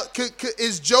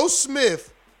is Joe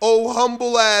Smith, oh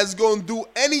humble ass, gonna do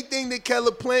anything that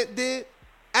Caleb Plant did?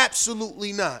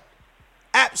 Absolutely not.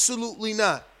 Absolutely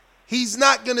not. He's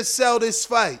not gonna sell this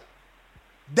fight.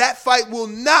 That fight will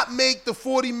not make the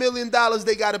 $40 million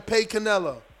they gotta pay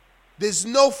Canelo. There's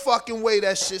no fucking way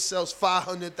that shit sells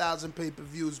 500,000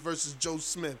 pay-per-views versus Joe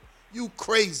Smith. You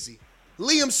crazy.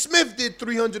 Liam Smith did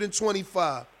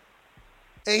 325.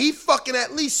 And he fucking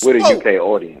at least spoke. With a UK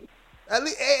audience. At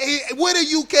least, with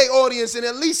a UK audience, and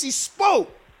at least he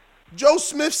spoke. Joe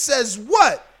Smith says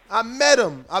what? I met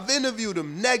him. I've interviewed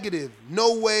him. Negative.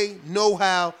 No way, no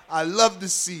how. I love to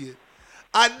see it.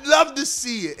 I'd love to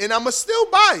see it. And I'ma still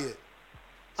buy it.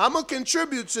 I'ma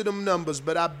contribute to them numbers,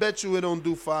 but I bet you it don't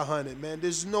do 500, man.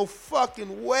 There's no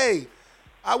fucking way.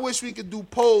 I wish we could do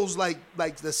polls like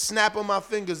the snap of my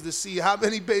fingers to see how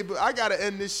many I gotta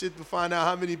end this shit to find out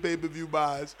how many pay-per-view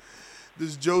buys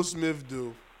does Joe Smith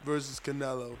do versus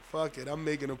Canelo. Fuck it, I'm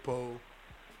making a poll.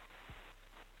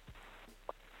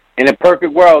 In a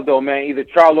perfect world, though, man, either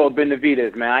Charlo or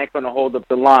Benavidez, man. I ain't going to hold up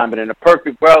the line, but in a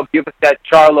perfect world, give us that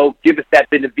Charlo, give us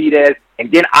that Benavidez,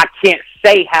 and then I can't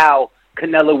say how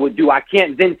Canelo would do. I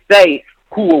can't then say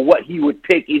who or what he would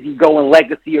pick. Is he going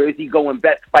legacy or is he going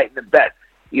best, fighting the best?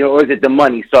 You know, or is it the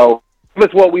money? So give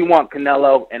us what we want,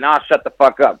 Canelo, and I'll shut the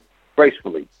fuck up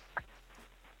gracefully.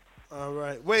 All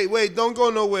right. Wait, don't go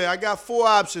nowhere. I got 4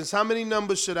 options. How many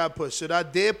numbers should I put? Should I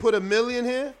dare put $1 million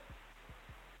here?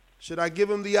 Should I give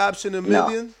him the option $1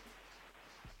 million?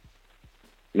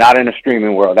 No. Not in the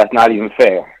streaming world. That's not even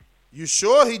fair. You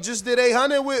sure? He just did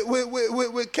 800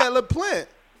 with Caleb Plant.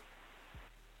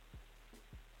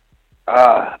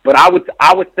 But I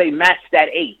would say match that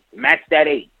 8. Match that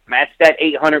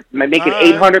 800. Make it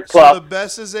 800 plus. So the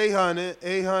best is 800.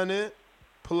 800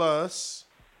 plus.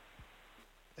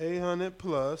 800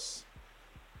 plus.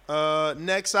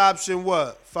 Next option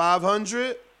what?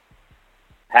 500?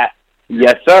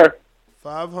 Yes, sir.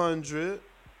 500.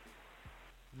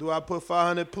 Do I put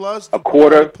 500 plus? A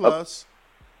quarter plus.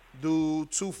 Do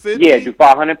 250? Yeah, do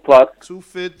 500 plus.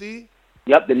 250.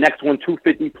 Yep, the next one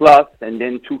 250 plus, and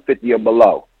then 250 or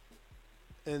below.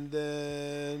 And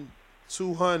then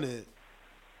 200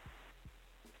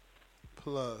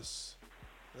 plus.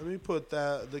 Let me put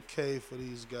the K for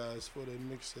these guys before they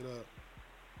mix it up.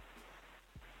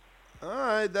 All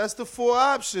right, that's the 4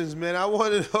 options, man. I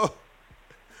want to know.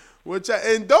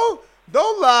 And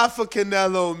don't lie for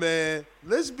Canelo, man.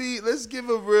 Let's give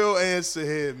a real answer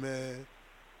here, man.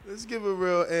 Let's give a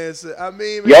real answer. I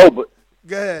mean, man, but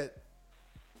go ahead.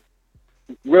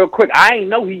 Real quick, I ain't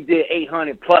know he did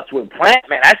 800 plus with Plant,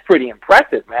 man. That's pretty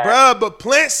impressive, man. Bruh, but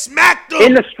Plant smacked him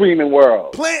in the streaming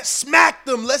world. Plant smacked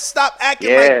him. Let's stop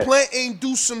acting like Plant ain't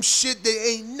do some shit that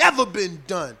ain't never been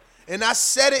done. And I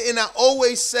said it, and I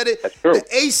always said it. That's true. The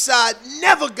A-side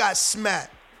never got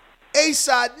smacked.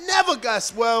 A-side never got,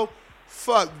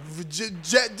 fuck.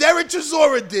 Derek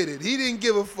Chisora did it. He didn't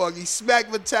give a fuck. He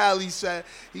smacked Vitaly.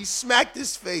 He smacked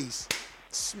his face.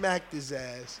 Smacked his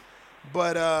ass.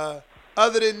 But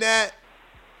other than that,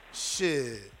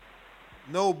 shit.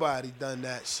 Nobody done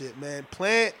that shit, man.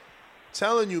 Plant,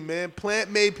 telling you, man, Plant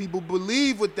made people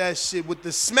believe with that shit. With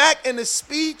the smack and the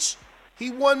speech, he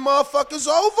won motherfuckers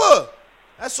over.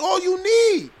 That's all you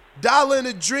need. Dollar and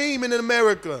a dream in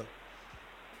America.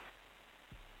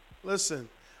 Listen,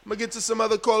 I'm going to get to some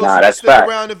other callers. That's Stick fact.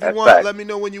 around if That's you want. fact. Let me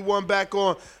know when you want back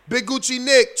on. Big Gucci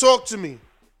Nick, talk to me.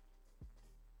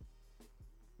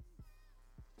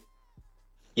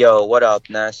 Yo, what up,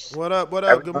 Ness? What up?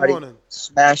 Everybody, Good morning.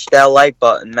 Smash that like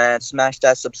button, man. Smash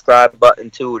that subscribe button,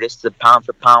 too. This is the pound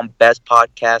for pound best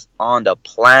podcast on the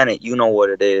planet. You know what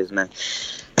it is, man.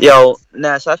 Yo,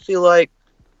 Ness, I feel like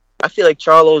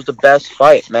Charlo's the best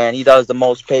fight, man. He does the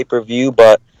most pay-per-view,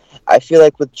 but I feel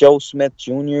like with Joe Smith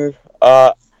Jr.,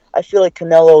 I feel like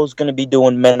Canelo's going to be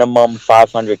doing minimum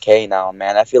 500K now,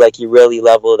 man. I feel like he really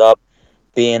leveled up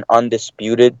being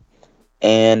undisputed,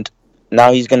 and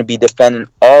now he's going to be defending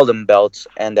all them belts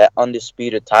and that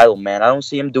undisputed title, man. I don't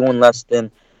see him doing less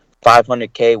than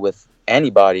 500K with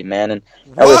anybody, man. And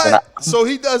listen, So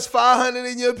he does 500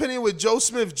 in your opinion with Joe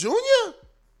Smith Jr.?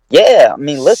 Yeah, I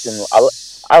mean, listen,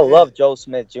 I love Joe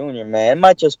Smith Jr., man. It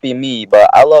might just be me, but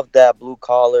I love that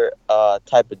blue-collar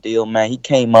type of deal, man. He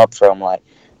came up from, like,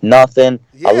 nothing.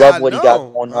 Yeah, I love what he got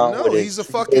going on with it. He's a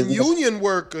fucking union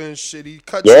worker and shit. He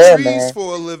cuts trees man.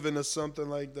 for a living or something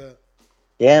like that.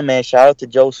 Yeah, man. Shout out to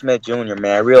Joe Smith Jr.,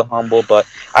 man. Real humble, but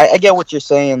I get what you're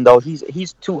saying, though.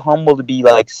 He's too humble to be,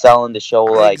 like, selling the show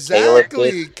like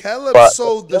exactly. Caleb Caleb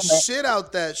sold the shit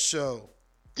out that show.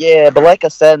 Yeah, but like I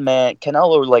said, man,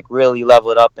 Canelo like really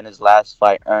leveled up in his last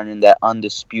fight, earning that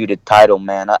undisputed title,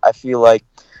 man. I feel like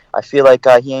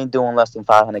he ain't doing less than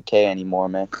 500K anymore,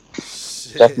 man.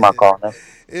 Shit. That's my call, man.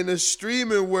 In the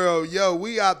streaming world, yo,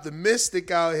 we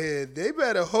optimistic out here. They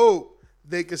better hope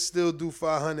they can still do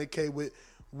 500K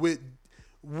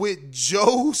with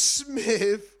Joe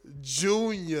Smith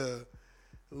Jr.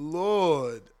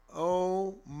 Lord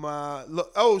Oh my!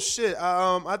 Look, oh shit!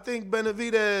 I think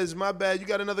Benavidez. My bad. You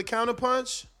got another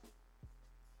counterpunch,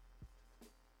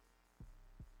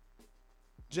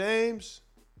 James?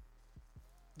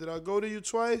 Did I go to you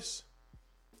twice?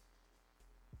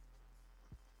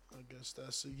 I guess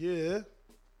that's a yeah.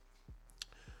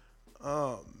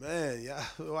 Oh man, yeah!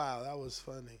 Wow, that was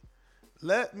funny.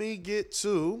 Let me get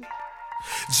to.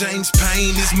 James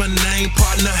Payne is my name,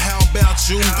 partner, how about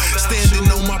you? Standing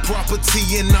on my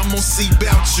property and I'm gonna see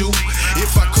about you.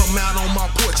 If I come out on my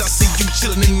porch, I see you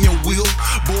chilling in your wheel.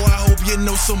 Boy, I hope you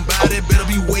know somebody better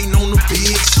be waiting on the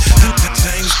bitch.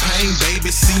 James Payne,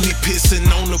 baby, see me pissing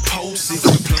on the post. If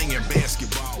you playing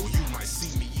basketball, you might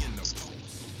see me in the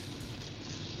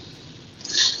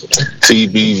post.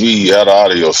 TBV, how the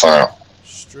audio sound?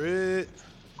 Straight.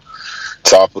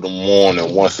 Top of the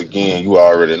morning, once again, you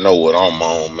already know what I'm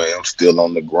on, man. I'm still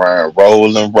on the grind,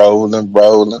 rolling.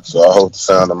 So I hope the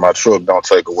sound of my truck don't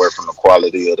take away from the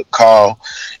quality of the call.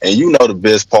 And you know the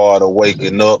best part of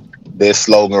waking up, that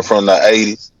slogan from the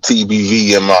 80s,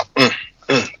 TBV in my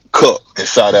cup. And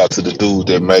shout out to the dude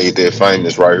that made that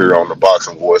famous right here on the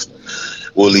Boxing Voice.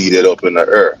 We'll leave it up in the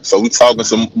air. So we talking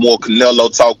some more Canelo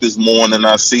talk this morning,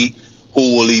 I see.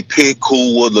 Who will he pick?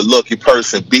 Who will the lucky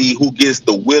person be? Who gets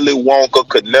the Willy Wonka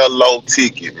Canelo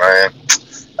ticket, man?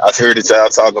 I heard that y'all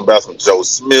talking about some Joe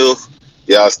Smith.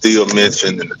 Y'all still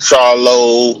mentioning the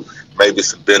Charlo, maybe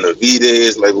some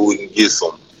Benavidez. Maybe we can get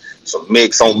some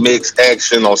mix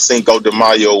action on Cinco de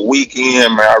Mayo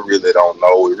weekend. Man, I really don't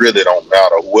know. It really don't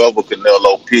matter. Whoever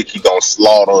Canelo pick, he gonna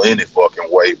slaughter any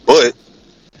fucking way. But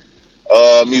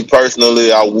me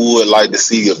personally, I would like to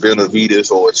see a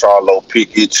Benavidez or a Charlo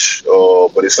Pickett,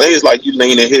 but it seems like you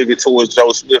leaning heavy towards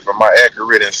Joe Smith. Am I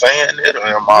accurate in saying it, or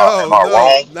am I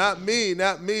wrong? Not me.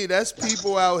 That's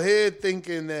people out here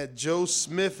thinking that Joe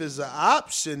Smith is an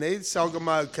option. They talking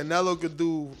about Canelo could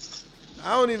do.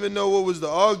 I don't even know what was the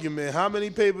argument. How many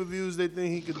pay-per-views they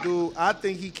think he could do? I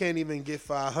think he can't even get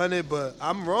 500, but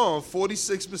I'm wrong.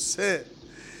 46%.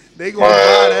 They gonna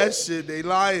buy that shit. They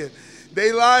lying. They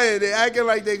acting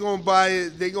like they gonna buy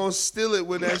it. They gonna steal it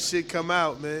when that shit come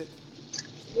out, man.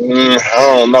 I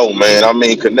don't know, man. I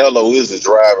mean, Canelo is a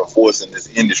driving force in this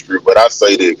industry, but I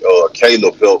say that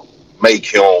Caleb helped make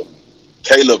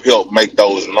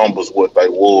those numbers what they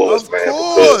was, man. Of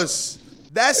course.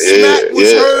 That smack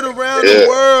was heard around the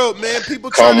world, man. People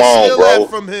trying to steal that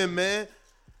from him, man.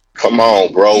 Come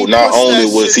on, bro. Not only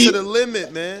was he to the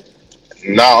limit, man.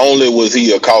 Not only was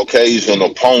he a Caucasian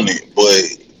opponent,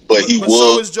 but he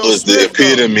was the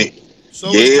epitome.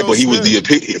 But he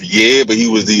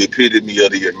was the epitome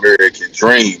of the American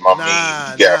dream.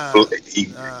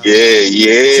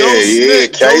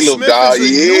 Caleb died.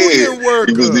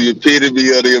 He was the epitome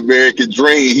of the American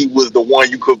dream. He was the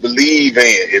one you could believe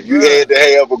in. If you had to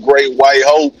have a great white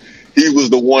hope, he was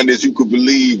the one that you could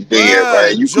believe in,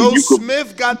 right? Joe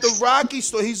Smith got the Rocky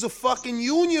story. He's a fucking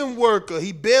union worker.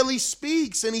 He barely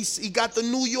speaks, and he got the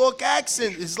New York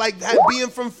accent. It's like that being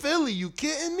from Philly. You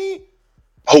kidding me?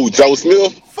 Who, Joe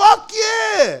Smith? Fuck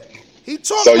yeah. He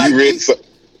talked so like you read, so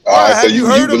you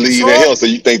believe in him, so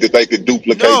you think that they could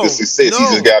duplicate the success. He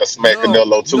just got to smack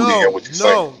Canelo too, then, what you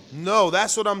saying? No,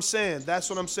 that's what I'm saying. That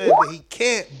he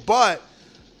can't, but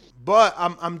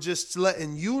I'm just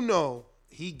letting you know.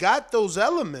 He got those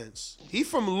elements. He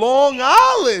from Long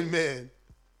Island, man.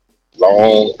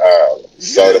 Long Island.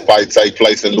 So the fight take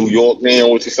place in New York, then,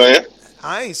 what you saying?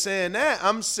 I ain't saying that.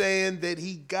 I'm saying that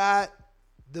he got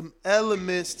the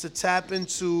elements to tap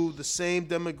into the same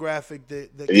demographic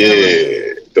that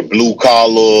the blue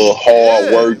collar,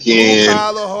 hard working,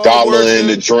 dollar in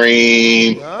the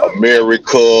dream,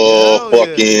 America,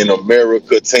 fucking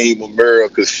America, Team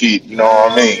America shit. You know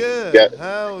what I mean?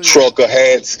 Got trucker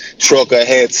hats,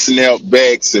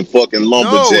 snapbacks, and fucking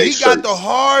lumberjack shirts. He got the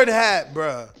hard hat,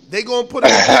 bruh. They gonna put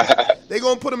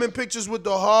him in pictures with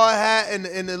the hard hat and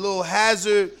the little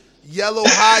hazard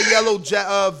high yellow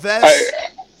vest.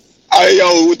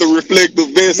 Yo, with the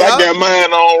reflective vest, I got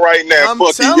mine on right now. I'm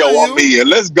in.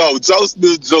 Let's go. Joe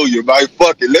Smith Jr., man.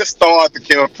 Fuck it. Let's start the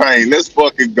campaign. Let's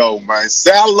fucking go, man.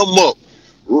 Saddle him up,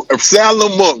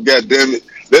 goddammit.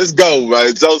 Let's go,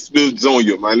 man. Joe Smith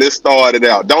Jr., man. Let's start it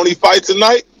out. Don't he fight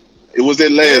tonight? It was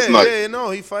it last night. Yeah,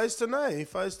 no, he fights tonight.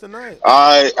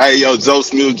 All right, hey, yo, Joe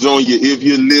Smith Jr., if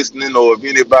you're listening or if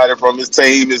anybody from his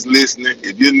team is listening,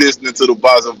 if you're listening to the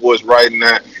Boxing Voice right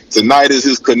now, tonight is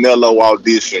his Canelo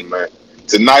audition, man.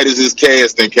 Tonight is his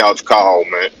casting couch call,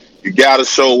 man. You got to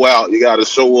show out. You got to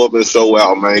show up and show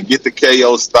out, man. Get the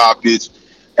KO stoppage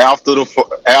after the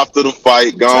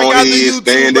fight. Go ahead,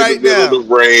 stand in the middle of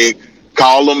the ring.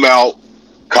 Call him out.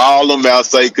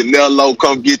 Say, Canelo,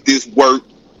 come get this work.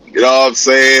 You know what I'm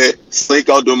saying?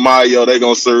 Cinco de Mayo, they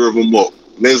gonna serve him up.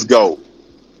 Let's go.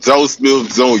 Joe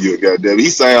Smith Jr. Goddamn, he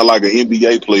sound like an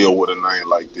NBA player with a name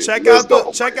like this. Check out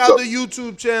the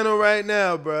YouTube channel right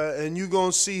now, bro, and you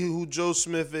gonna see who Joe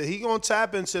Smith is. He gonna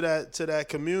tap into that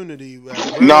community.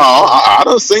 No, I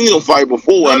done seen him fight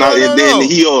before, and then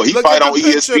he fight on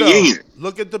ESPN.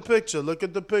 Look at the picture. Look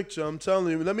at the picture. I'm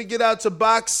telling you. Let me get out to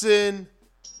boxing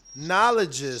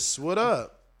knowledges. What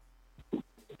up?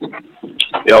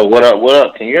 Yo, what up? What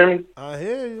up? Can you hear me? I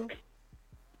hear you.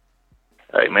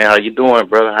 Hey man, how you doing,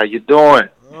 brother? How you doing?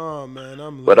 Oh man,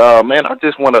 man, I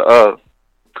just want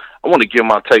to give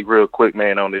my take real quick,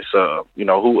 man, on this who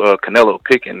Canelo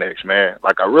picking next, man.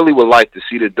 Like, I really would like to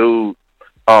see the dude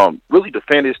really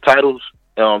defend his titles,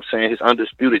 you know what I'm saying, his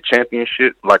undisputed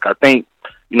championship. Like, I think,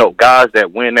 guys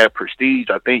that win that prestige,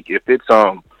 I think if it's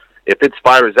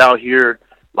fighters out here,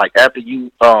 like, after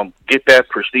you get that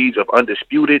prestige of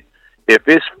undisputed, if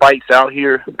it's fights out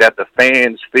here that the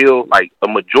fans feel like a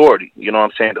majority, you know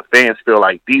what I'm saying? The fans feel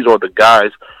like these are the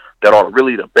guys that are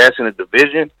really the best in the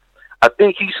division. I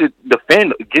think he should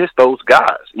defend against those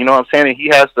guys, you know what I'm saying?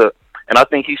 And I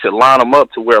think he should line them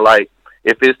up to where, like,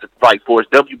 if it's to fight for his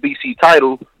WBC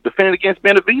title, defend against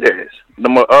Benavidez. The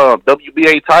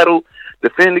WBA title,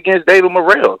 defend against David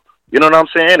Morrell. You know what I'm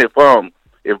saying? If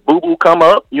Boo Boo come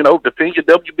up, defend your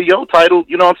WBO title,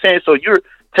 you know what I'm saying? So you're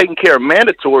taking care of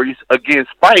mandatories against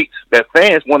fights that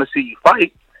fans want to see you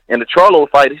fight. And the Charlo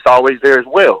fight, he's always there as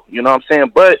well. You know what I'm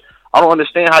saying? But I don't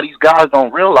understand how these guys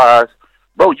don't realize,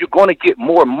 bro, you're going to get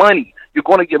more money. You're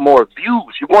going to get more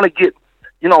views. You're going to get,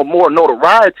 more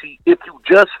notoriety if you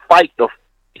just fight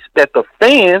that the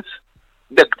fans,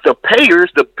 the payers,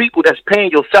 the people that's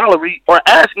paying your salary are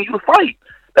asking you to fight.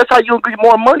 That's how you'll get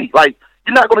more money. Like,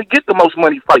 you're not going to get the most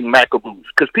money fighting Macaboos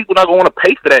because people not going to want to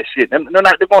pay for that shit. They're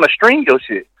going to stream your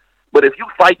shit. But if you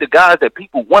fight the guys that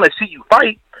people want to see you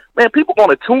fight, man, people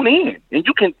going to tune in. And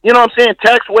you can,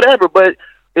 tax whatever, but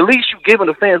at least you giving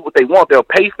the fans what they want. They'll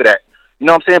pay for that. You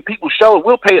know what I'm saying? People show it.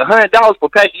 We'll pay $100 for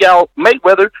Pacquiao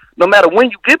Mayweather. No matter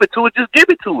when you give it to it, just give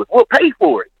it to it. We'll pay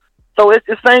for it. So it's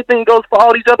the same thing goes for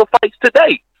all these other fights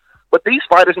today. But these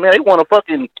fighters, man, they want to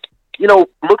fucking,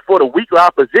 look for the weaker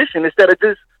opposition instead of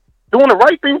just doing the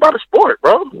right thing by the sport,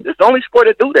 bro. It's the only sport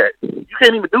that do that. You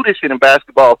can't even do this shit in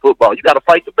basketball, football. You got to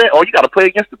fight the best, or you got to play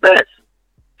against the best.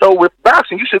 So with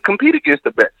boxing, you should compete against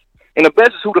the best. And the best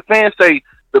is who the fans say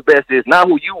the best is, not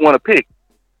who you want to pick.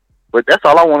 But that's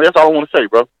all I want to say,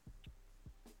 bro.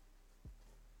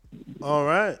 All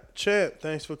right. Champ,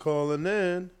 thanks for calling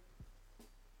in.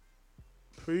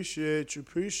 Appreciate you.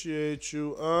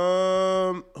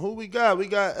 Who we got? We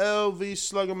got LV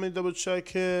Slug. Let me double check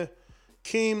here.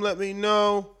 Keem, let me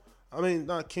know.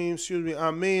 Not Keem, excuse me.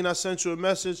 I sent you a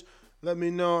message. Let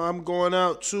me know. I'm going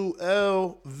out to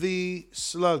LV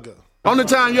Slugger. Only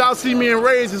time y'all see me in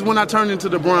Rays is when I turn into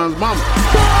the Bronze Mama.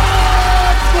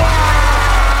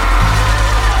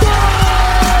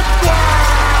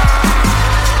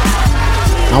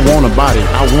 I want a body,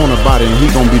 and he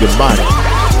gonna be the body.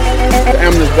 The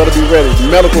ambulance better be ready. The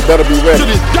medical better be ready.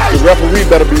 The referee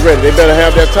better be ready. They better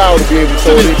have that towel to be able to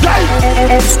throw it.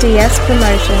 SDS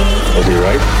Promotions. I'll be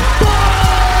right.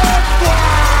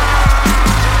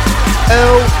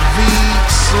 LV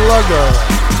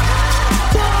Slugger.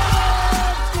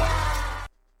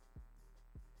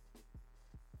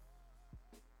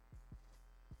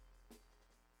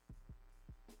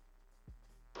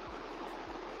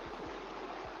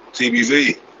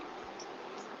 TBV.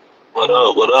 What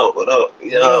up?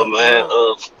 Yeah, man.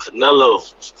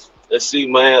 Canelo. Let's see,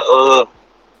 man.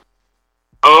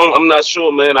 I'm not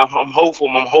sure, man. I'm hopeful.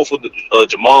 I'm hopeful that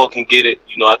Jamal can get it.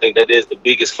 I think that is the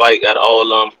biggest fight out of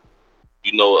all of them.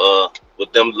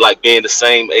 With them like being the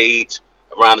same age,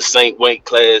 around the same weight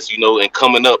class, and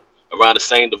coming up around the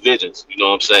same divisions. You know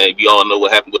what I'm saying? We all know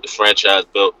what happened with the franchise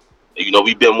belt.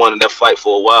 We've been wanting that fight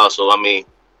for a while. So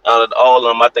out of all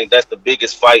of them, I think that's the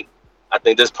biggest fight. I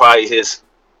think that's probably his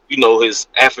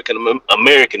African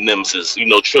American nemesis.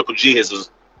 Triple G is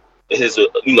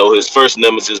his first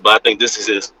nemesis, but I think this is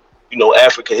his,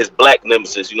 his black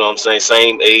nemesis. You know what I'm saying?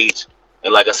 Same age,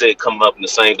 and like I said, coming up in the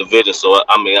same division. So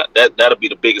that'll be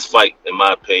the biggest fight in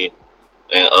my opinion.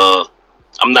 And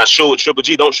I'm not sure with Triple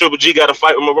G. Triple G got a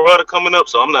fight with Murata coming up?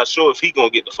 So I'm not sure if he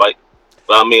gonna get the fight.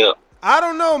 But I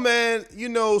don't know, man.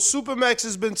 Supermax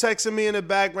has been texting me in the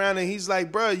background, and he's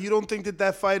like, bro, you don't think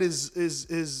that fight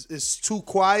is too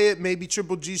quiet? Maybe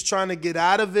Triple G's trying to get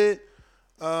out of it.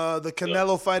 The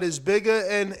Canelo fight is bigger,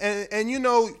 and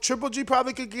Triple G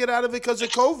probably could get out of it because of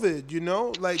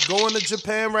COVID. Like going to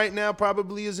Japan right now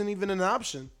probably isn't even an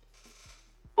option.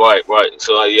 Right.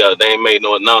 So they ain't made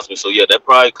no announcement. So that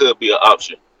probably could be an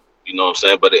option. You know what I'm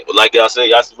saying? But like y'all said,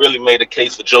 y'all really made a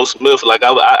case for Joe Smith. Like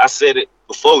I said it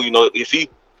before, if he,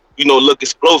 look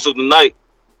explosive tonight,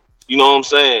 you know what I'm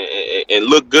saying, and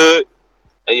look good,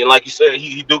 and like you said,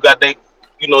 he do got that,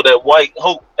 that white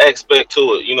hope aspect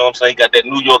to it. You know what I'm saying? He got that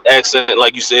New York accent,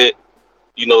 like you said,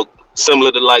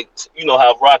 similar to like,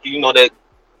 how Rocky, that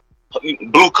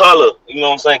blue collar, you know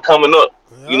what I'm saying, coming up.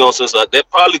 Yeah. So that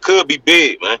probably could be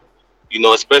big, man.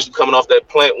 Especially coming off that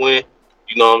Plant win.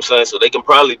 You know what I'm saying? So they can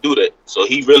probably do that. So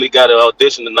he really got an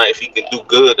audition tonight if he can do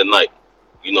good tonight.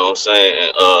 You know what I'm saying?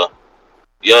 And,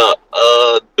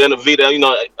 Benavidez,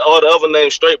 all the other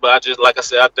names straight, but I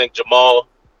said, I think Jamal,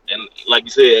 and like you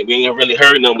said, we ain't really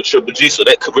heard them with Triple G, so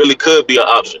that could be an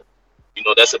option.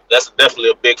 That's definitely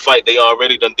a big fight. They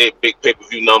already done did big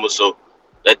pay-per-view numbers, so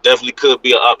that definitely could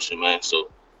be an option, man.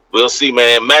 So we'll see,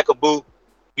 man. Makabu,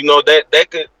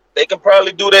 they can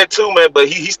probably do that too, man. But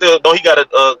he still he got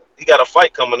a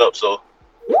fight coming up, so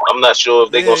I'm not sure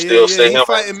if they're gonna still say him. He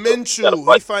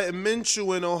fighting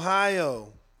Minshew in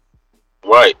Ohio.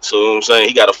 Right. So you know what I'm saying,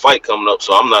 he got a fight coming up,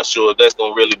 so I'm not sure if that's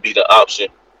gonna really be the option.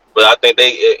 But I think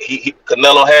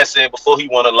Canelo has said before he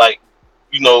wanna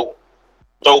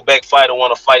throwback fighter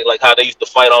want to fight like how they used to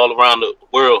fight all around the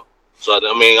world. So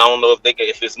I mean, I don't know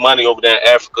if it's money over there in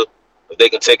Africa, if they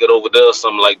can take it over there or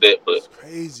something like that. But it's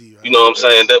crazy, right? You know what I'm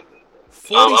saying? That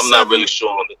I'm not really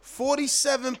sure on it.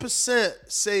 47%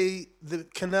 say the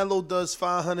Canelo does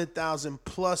 500,000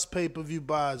 plus pay-per-view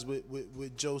buys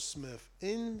with Joe Smith.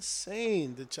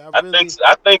 Insane. I think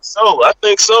so,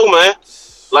 man.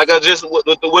 Like I just with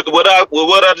what I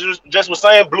just was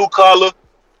saying, blue collar,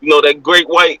 that great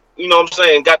white, you know what I'm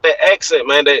saying, got that accent,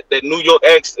 man, that New York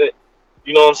accent.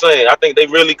 You know what I'm saying? I think they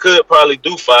really could probably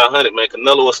do 500, man.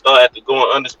 Canelo will start after going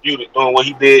undisputed, doing what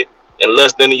he did in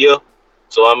less than a year.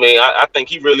 So I mean, I think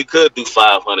he really could do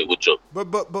 500 with Joe.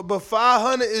 But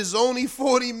 500 is only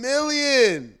 40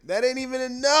 million. That ain't even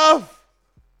enough.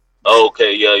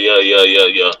 Okay, yeah.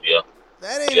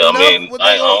 That ain't enough. I mean,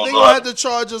 they gonna have to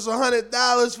charge us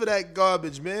 $100 for that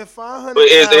garbage, man. 500. But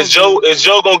is Joe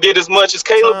gonna get as much as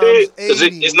Caleb did? Because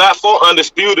it's not for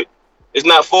undisputed. It's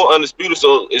not for undisputed.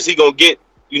 So is he gonna get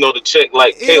the check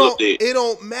like Caleb did? It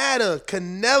don't matter.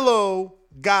 Canelo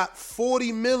got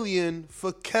 40 million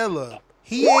for Keller.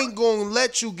 He ain't gonna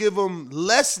let you give him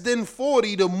less than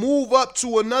 40 to move up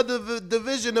to another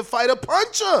division to fight a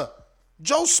puncher.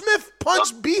 Joe Smith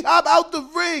punched B-Hop out the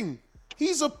ring.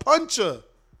 He's a puncher.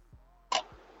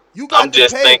 I'm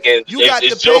just thinking,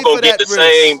 if Joe gonna get the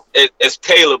same as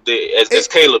Caleb did, as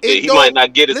Caleb did, he might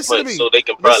not get as much, so they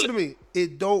can probably. Listen to me.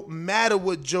 It don't matter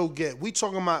what Joe get. We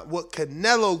talking about what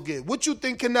Canelo get. What you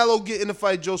think Canelo get in the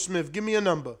fight, Joe Smith? Give me a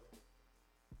number.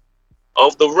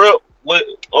 Off the rip,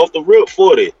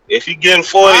 40. If he getting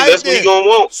 40, that's what he gonna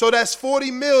want. So that's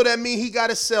 40 mil. That means he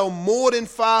got to sell more than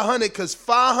 500 because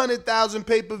 500,000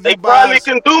 pay-per-view. They probably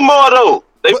can do more though.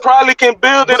 They probably can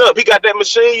build it up. He got that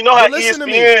machine. You know how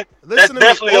ESPN, that's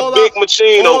definitely a big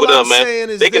machine over there, man.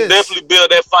 They can definitely build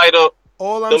that fight up.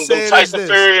 All I'm saying Tyson is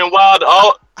Fury and Wilder,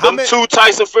 two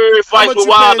Tyson Fury fights with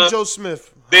Wilder. Joe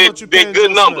Smith? Did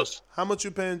good numbers. How much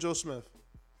you paying Joe Smith?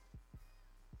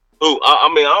 I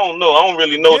mean, I don't know. I don't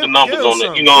really know the numbers on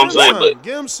it. You know what I'm saying? But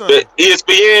give him some. The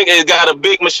ESPN has got a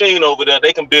big machine over there.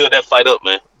 They can build that fight up,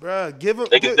 man. Bruh,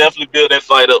 They can definitely build that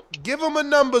fight up. Give him a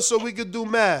number so we could do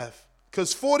math.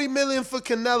 Because 40 million for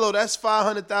Canelo, that's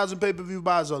 500,000 pay-per-view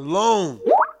buys alone.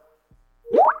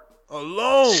 I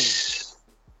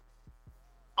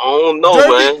don't know,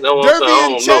 man.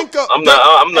 Derevyanchenko. I'm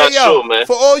not sure, man.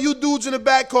 For all you dudes in the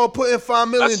back call putting $5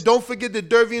 million, don't forget that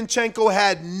Derevyanchenko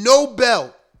had no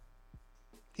belt.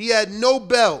 He had no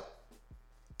belt.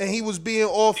 And he was being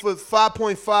offered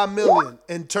 $5.5 million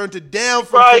and turned it down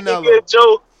from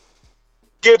Canelo.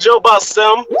 Get Joe about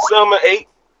 7 or 8.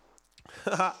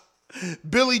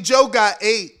 Billy Joe got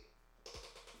 8.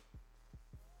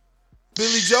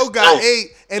 Billy Joe got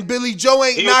 8, and Billy Joe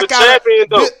ain't knock out.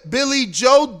 Billy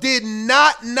Joe did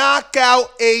not knock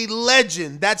out a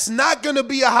legend. That's not gonna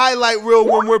be a highlight reel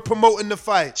when we're promoting the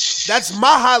fight. That's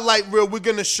my highlight reel. We're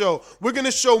gonna show. We're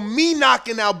gonna show me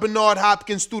knocking out Bernard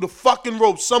Hopkins through the fucking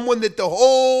rope. Someone that the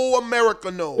whole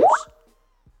America knows.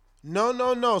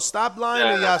 No. Stop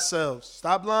lying to yourselves.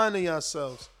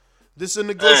 This is a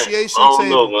negotiation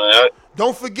table.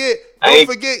 Don't forget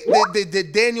that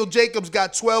Daniel Jacobs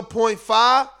got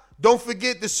 12.5. Don't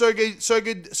forget that Sergey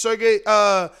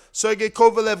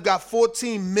Kovalev got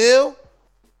 14 mil.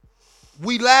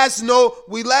 We last know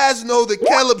that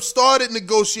Caleb started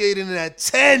negotiating at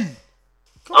 10.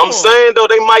 I'm saying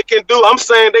they might can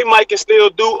still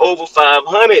do over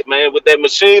 500, man, with that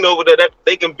machine over there. That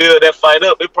they can build that fight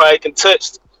up. It probably can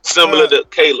touch similar to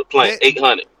Caleb playing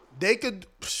 800. They could.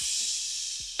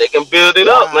 They can build it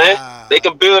up, man. They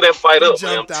can build that fight up,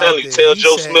 man. I'm telling you. Tell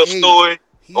Joe Smith's story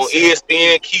on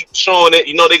ESPN. Keep showing it.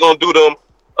 You know they're gonna do them.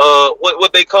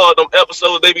 What they call them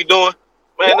episodes they be doing,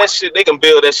 man. That shit they can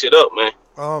build that shit up, man.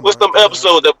 What's them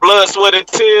episodes? The blood, sweat, and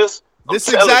tears. This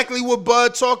is exactly what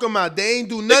Bud talking about. They ain't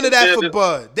do none of that for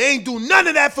Bud. They ain't do none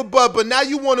of that for Bud. But now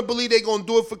you want to believe they gonna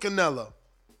do it for Canelo.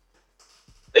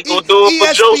 They gonna do it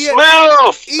for Joe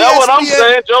Smith. That's what I'm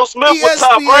saying. Joe Smith was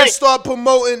top rank.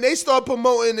 They start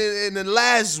promoting in the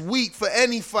last week for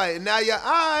any fight. And now you're all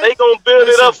right. They gonna build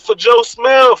it up for Joe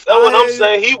Smith. That's what I'm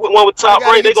saying. He went with top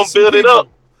rank. They gonna build it up.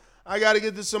 I gotta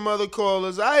get to some other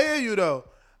callers. I hear you though.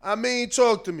 I mean,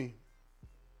 talk to me.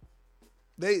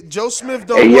 Joe Smith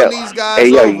don't won these guys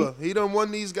over. He done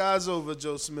won these guys over.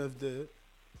 Joe Smith did.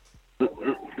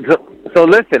 So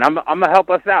listen, I'm gonna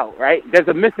help us out, right? There's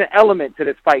a missing element to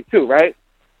this fight too, right?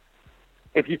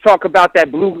 If you talk about that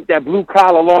blue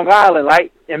collar Long Island,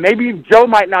 right? And maybe Joe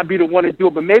might not be the one to do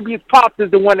it, but maybe his pops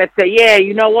is the one that say, yeah,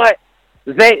 you know what?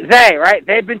 They right?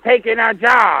 They've been taking our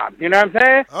jobs. You know what I'm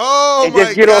saying? Oh and my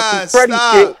just get God! Off some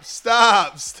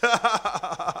Stop!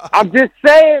 I'm just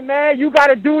saying, man. You got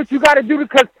to do what you got to do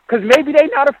because maybe they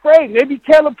not afraid. Maybe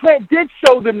Caleb Plant did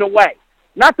show them the way,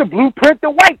 not the blueprint,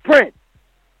 the white print.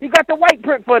 He got the white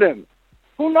print for them.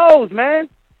 Who knows, man?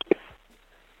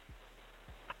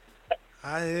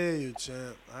 I hear you,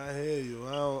 champ. I hear you.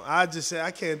 I just say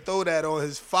I can't throw that on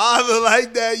his father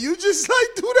like that. You just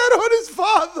threw that on his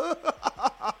father.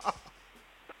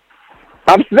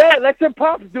 I'm saying, let your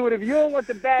pops do it. If you don't want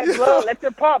the bad blood, let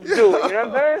your pops do it. You know what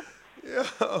I'm saying?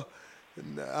 Yo,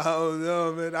 I don't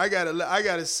know, man. I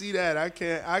gotta see that. I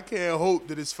can't hope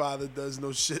that his father does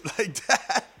no shit like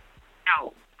that.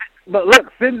 No. But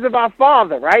look, sins of our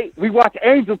father, right? We watch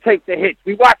Angel take the hits.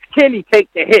 We watch Kenny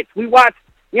take the hits. We watch,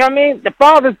 you know what I mean? The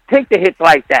fathers take the hits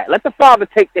like that. Let the father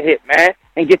take the hit, man,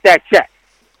 and get that check.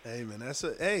 Hey, man,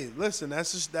 listen,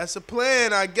 that's a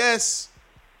plan, I guess.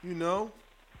 You know.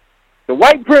 The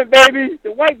white print, baby.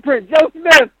 The white print. Joe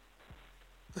Smith.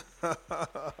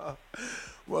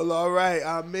 Well, all right.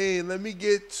 I mean, let me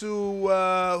get to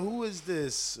who is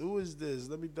this?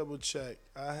 Let me double check.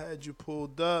 I had you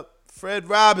pulled up. Fred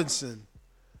Robinson,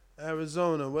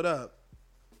 Arizona. What up?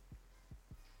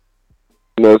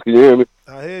 Can you hear me?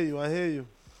 I hear you.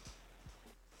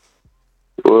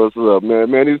 What's up,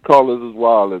 man? Man, these callers is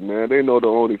wildin', man. They know the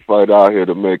only fight out here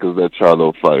to make is that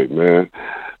Charlo fight, man.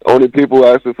 Only people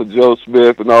asking for Joe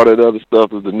Smith and all that other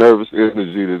stuff is the nervous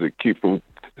energy to keep from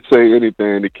say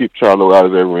anything to keep Charlo out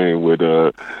of that ring with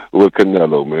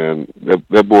Canelo, man.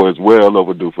 That boy is well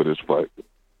overdue for this fight.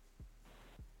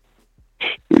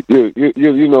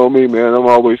 You know me, man. I'm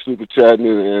always super chatting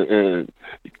and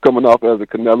coming off as a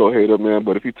Canelo hater, man.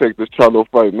 But if you take this Charlo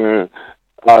fight, man,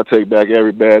 I'll take back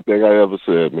every bad thing I ever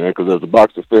said, man. Because as a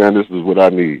boxing fan, this is what I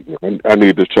need. I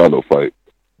need this Charlo fight.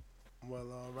 Well,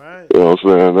 all right. You know what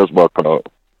I'm saying? That's my call.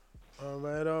 All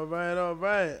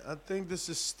right. I think this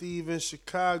is Steve in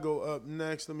Chicago up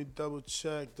next. Let me double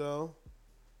check, though.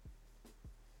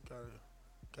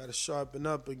 Gotta sharpen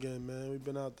up again, man. We've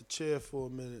been out the chair for a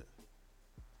minute.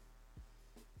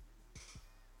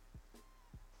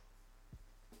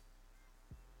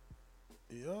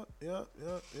 Yep.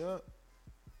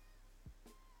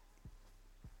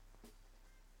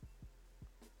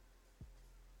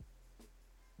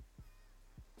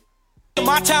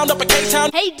 My town up in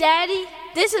K-Town. Hey, Daddy,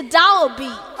 this is Dollar Beat.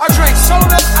 I drink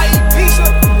soda, I eat pizza.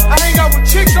 I hang out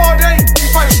with chicks all day.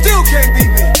 These fighters still can't beat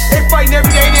me. They fighting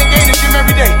every day, they in the gym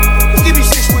every day. Just give me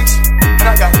 6 weeks, and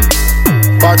I got it.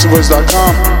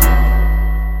 BoxingWiz.com.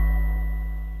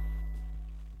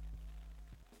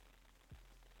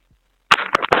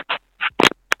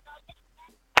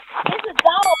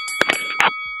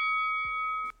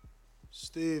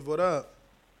 Steve, what up?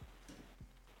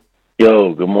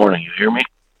 Yo, good morning. You hear me?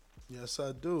 Yes,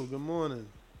 I do. Good morning.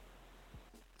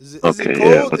 Is it Okay, cold?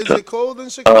 yeah, what's Is up? it cold in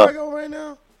Chicago right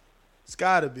now? It's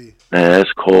gotta be. Man,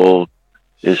 it's cold.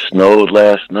 It snowed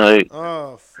last night.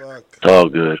 Oh, fuck. It's all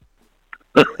good.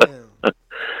 But,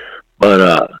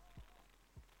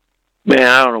 man,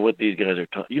 I don't know what these guys are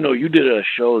talking. You know, you did a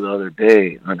show the other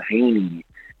day on Haney,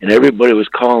 and everybody was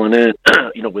calling in,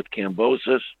 with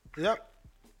Kambosos. Yep.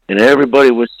 And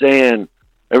everybody was saying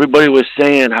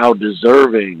how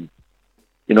deserving,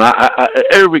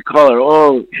 every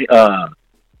caller,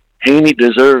 Haney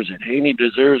deserves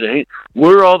it.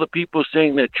 We're all the people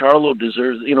saying that Charlo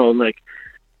deserves it, I'm like,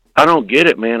 I don't get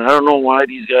it, man. I don't know why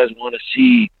these guys want to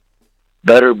see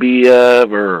Better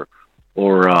Biev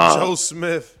or Joe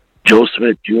Smith Jr.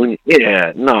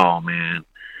 Yeah, no, man.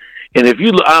 And if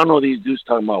I don't know, these dudes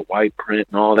talking about white print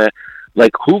and all that.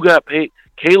 Like, who got paid?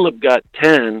 Caleb got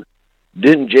 10.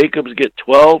 Didn't Jacobs get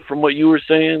 12 from what you were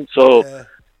saying? So Yeah.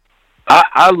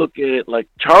 I look at it like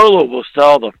Charlo will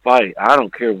sell the fight. I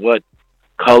don't care what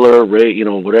color, race,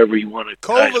 whatever you want to.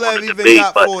 Kovalev even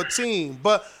got 14.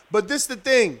 But this the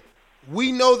thing.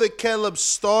 We know that Caleb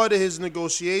started his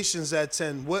negotiations at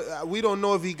 10. We don't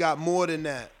know if he got more than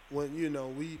that. When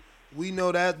we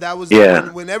know that was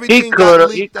when everything got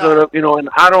leaked out. He could have, and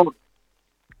I don't.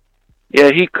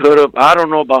 Yeah, he could have. I don't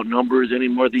know about numbers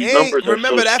anymore. These numbers are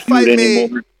remember so that skewed fight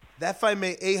anymore. That fight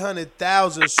made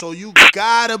 $800,000. So you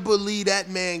gotta believe that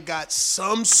man got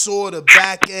some sort of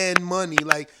back end money.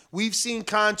 Like we've seen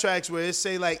contracts where it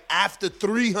say like after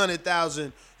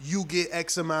 $300,000 you get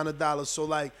X amount of dollars. So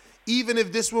like even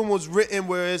if this one was written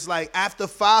where it's like after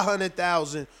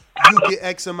 $500,000 you get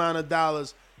X amount of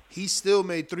dollars, he still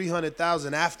made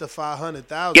 $300,000 after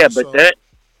 $500,000. Yeah,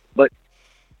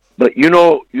 but you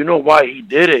know why he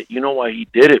did it. You know why he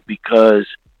did it because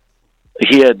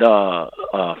he had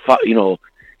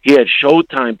he had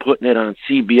Showtime putting it on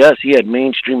CBS. He had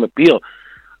mainstream appeal.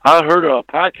 I heard a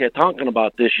podcast talking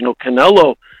about this.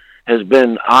 Canelo has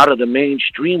been out of the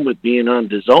mainstream with being on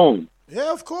DAZN.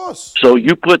 Yeah, of course. So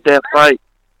you put that fight,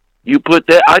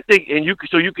 I think, and you could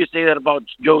say that about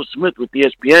Joe Smith with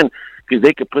ESPN because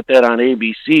they could put that on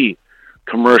ABC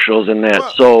commercials and that.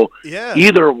 Well, so yeah.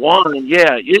 Either one,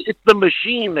 it's the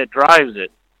machine that drives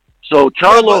it. So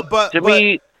Charlo, to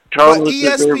me, Charlo. But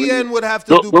ESPN would have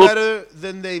to do better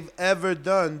than they've ever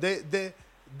done.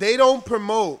 They don't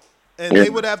promote, and they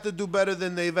would have to do better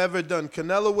than they've ever done.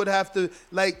 Canelo would have to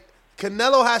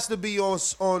Canelo has to be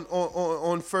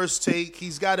on First Take.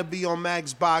 He's got to be on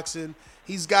Max Boxing.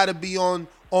 He's got to be on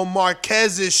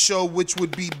Marquez's show, which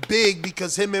would be big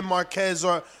because him and Marquez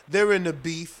they're in the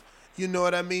beef. You know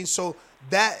what I mean? So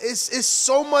that is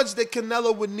so much that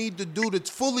Canelo would need to do to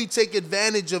fully take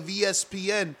advantage of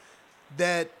ESPN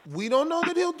that we don't know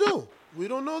that he'll do. We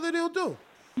don't know that he'll do.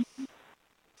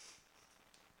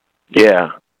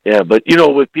 Yeah, but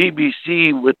with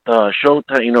BBC, with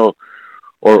Showtime,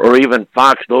 or even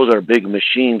Fox, those are big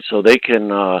machines, so they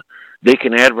can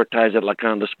advertise it like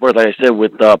on the sport. Like I said,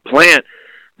 with Plant,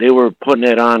 they were putting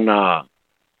it on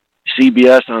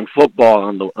CBS on football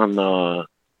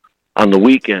on the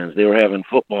weekends. They were having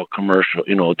football commercial,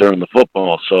 during the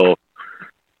football. So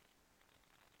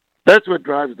that's what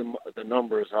drives the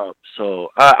numbers up. So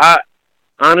I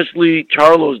honestly,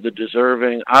 Charlo's the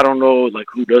deserving. I don't know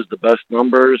who does the best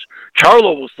numbers.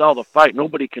 Charlo will sell the fight.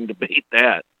 Nobody can debate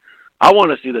that. I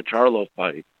want to see the Charlo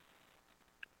fight.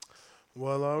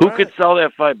 Well, who could sell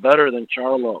that fight better than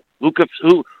Charlo? Who could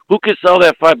sell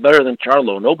that fight better than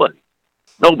Charlo? Nobody.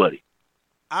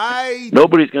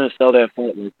 Nobody's going to sell that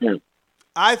fight like him.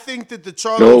 I think that the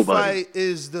Charlo fight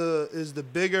is the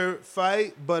bigger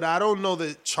fight, but I don't know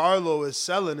that Charlo is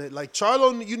selling it. Like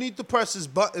Charlo, you need to press his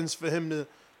buttons for him to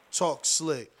talk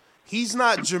slick. He's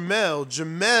not Jermell.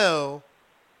 Jermell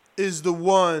is the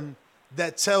one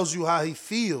that tells you how he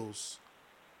feels.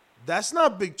 That's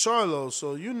not Big Charlo,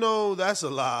 so that's a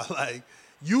lie. Like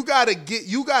you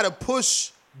gotta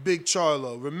push Big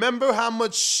Charlo. Remember how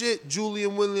much shit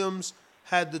Julian Williams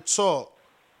had to talk.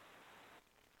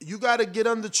 You got to get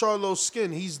under Charlo's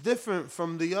skin. He's different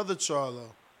from the other Charlo.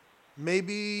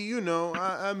 Maybe,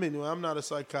 I mean, I'm not a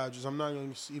psychiatrist. I'm not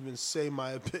going to even say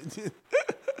my opinion.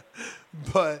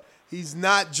 But he's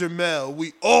not Jermell.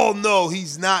 We all know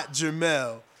he's not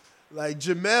Jermell. Like,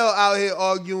 Jermell out here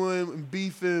arguing and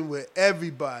beefing with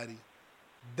everybody.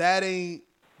 That ain't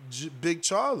Big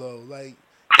Charlo. Like,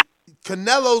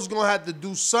 Canelo's going to have to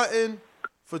do something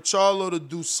for Charlo to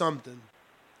do something.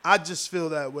 I just feel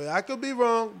that way. I could be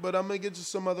wrong, but I'm going to get you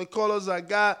some other callers I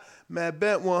got. Matt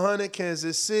Bent, 100,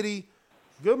 Kansas City.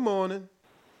 Good morning.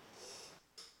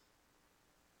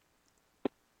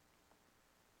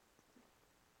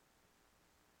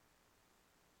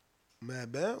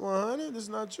 Matt Bent, 100? This is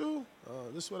not you?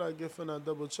 This is what I get for not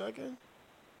double checking?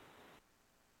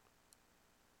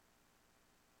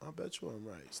 I bet you I'm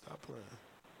right. Stop playing.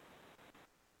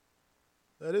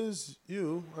 That is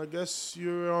you. I guess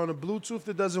you're on a Bluetooth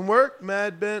that doesn't work.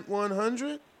 Mad Bent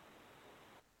 100.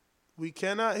 We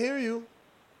cannot hear you.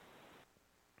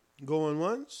 Going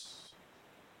once.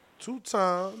 2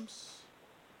 times.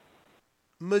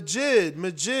 Majid.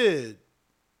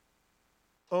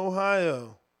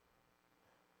 Ohio.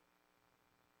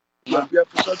 Yeah,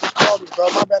 for sure. Just call me, bro.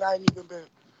 My bad, I ain't even been. You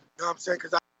know what I'm saying?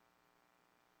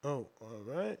 Oh, all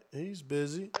right. He's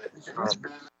busy.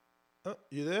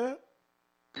 You there?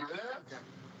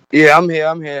 Yeah, I'm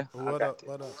here. What up?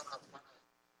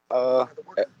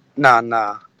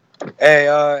 Nah. Hey,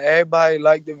 everybody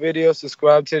like the video,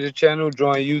 subscribe to the channel,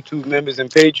 join YouTube members and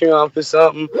Patreon for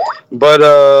something.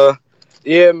 But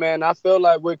yeah, man, I feel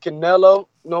like with Canelo,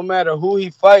 no matter who he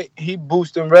fight, he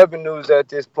boosting revenues at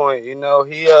this point. You know,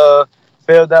 he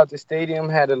filled out the stadium,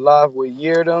 had a live with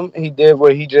Yeardom. He did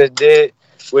what he just did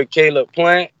with Caleb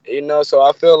Plant. You know, so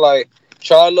I feel like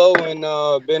Charlo and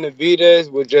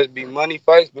Benavidez would just be money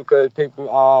fights because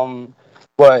people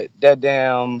but that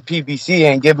damn PBC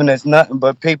ain't giving us nothing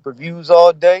but pay-per-views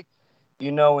all day,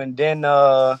 you know, and then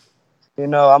you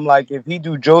know, I'm like, if he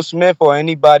do Joe Smith or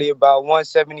anybody about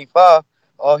 175,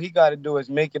 all he got to do is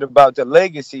make it about the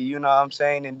legacy, you know what I'm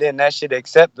saying? And then that shit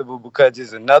acceptable because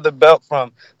it's another belt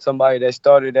from somebody that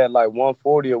started at like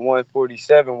 140 or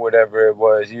 147, whatever it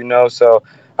was, you know? So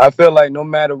I feel like no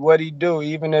matter what he do,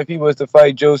 even if he was to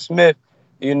fight Joe Smith,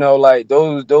 you know, like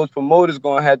those promoters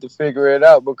gonna have to figure it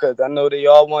out because I know they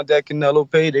all want that Canelo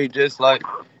payday just like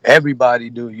everybody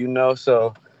do, you know?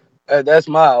 So that's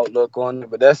my outlook on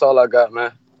it, but that's all I got,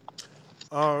 man.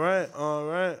 All right.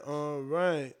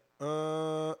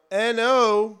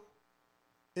 NO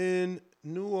in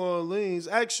New Orleans.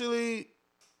 Actually,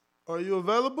 are you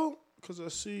available? Because I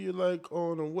see you like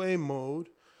on away mode.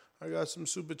 I got some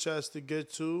super chats to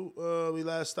get to. We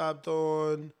last stopped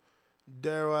on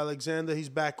Daryl Alexander. He's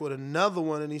back with another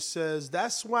one, and he says,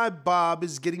 that's why Bob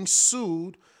is getting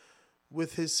sued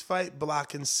with his fight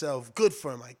blocking self. Good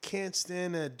for him. I can't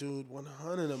stand that dude.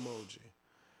 100 emoji.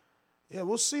 Yeah,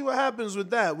 we'll see what happens with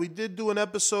that. We did do an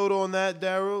episode on that,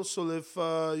 Daryl, so if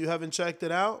you haven't checked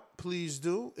it out, please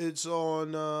do. It's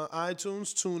on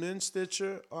iTunes, TuneIn,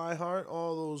 Stitcher, iHeart,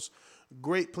 all those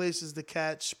great places to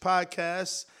catch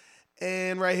podcasts.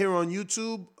 And right here on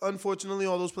YouTube, unfortunately,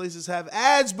 all those places have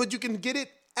ads, but you can get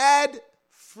it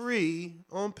ad-free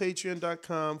on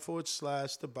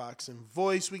patreon.com/The Boxing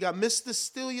Voice. We got Mr.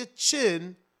 Stelia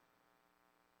Chin,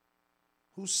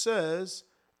 who says,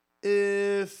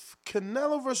 if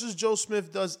Canelo versus Joe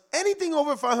Smith does anything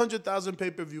over 500,000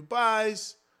 pay-per-view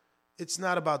buys, it's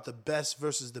not about the best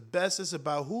versus the best. It's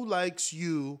about who likes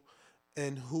you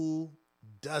and who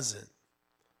doesn't.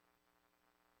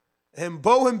 And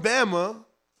Bo and Bama,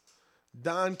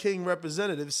 Don King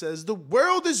representative, says, the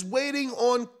world is waiting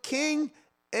on King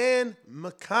and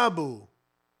Makabu.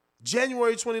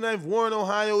 January 29th, Warren,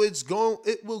 Ohio. It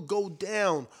will go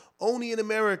down. Only in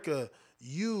America.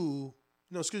 Only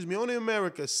in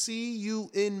America. See you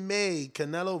in May.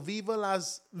 Canelo, Viva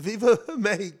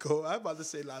Mexico. I'm about to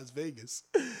say Las Vegas.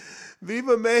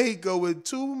 Viva Mexico with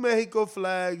 2 Mexico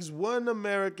flags, 1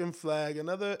 American flag,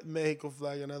 another Mexico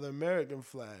flag, another American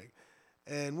flag.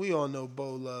 And we all know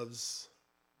Bo loves,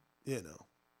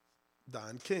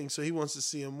 Don King. So he wants to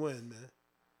see him win,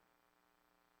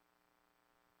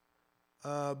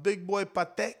 man. Big Boy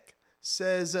Patek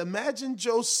says, imagine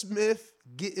Joe Smith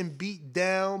getting beat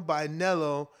down by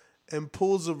Nello and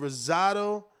pulls a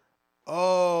Rosado.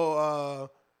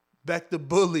 Beck the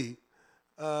Bully.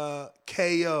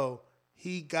 KO.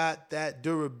 He got that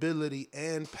durability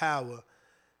and power.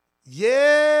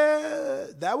 Yeah,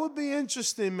 that would be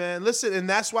interesting, man. Listen, and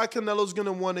that's why Canelo's going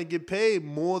to want to get paid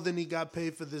more than he got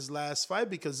paid for this last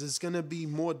fight because it's going to be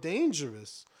more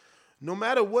dangerous. No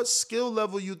matter what skill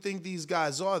level you think these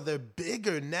guys are, they're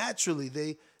bigger naturally.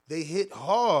 They hit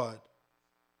hard.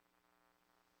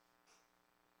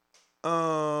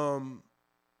 I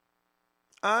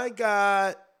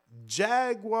got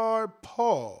Jaguar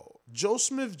Paul. Joe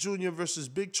Smith Jr. versus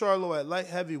Big Charlo at light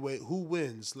heavyweight. Who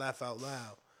wins? Laugh out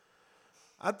loud.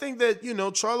 I think that,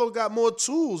 Charlo got more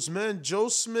tools, man. Joe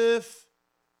Smith,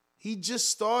 he just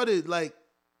started,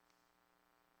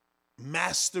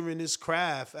 mastering his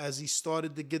craft as he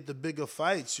started to get the bigger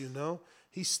fights,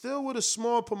 He's still with a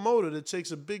small promoter that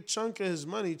takes a big chunk of his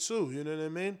money, too. You know what I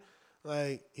mean?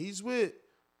 He's with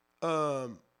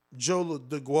Joe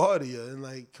DeGuardia.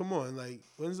 And, come on.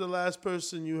 When's the last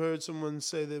person you heard someone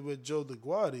say they were Joe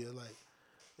DeGuardia?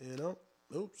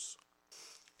 Oops.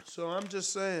 So I'm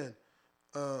just saying,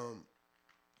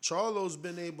 Charlo's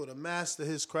been able to master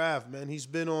his craft, man. He's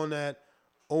been on that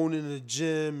owning the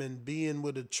gym and being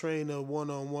with a trainer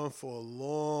one-on-one for a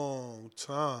long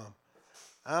time.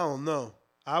 I don't know.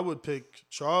 I would pick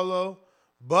Charlo,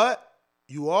 but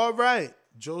you are right.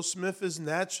 Joe Smith is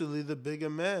naturally the bigger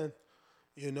man,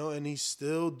 and he's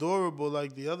still durable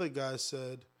like the other guy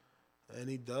said, and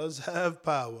he does have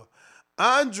power.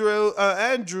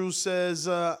 Andrew says,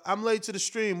 I'm late to the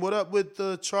stream. What up with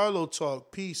the Charlo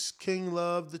talk? Peace. King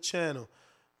love the channel.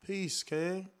 Peace,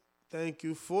 King. Thank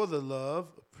you for the love.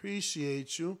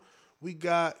 Appreciate you. We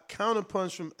got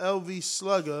Counterpunch from LV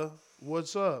Slugger.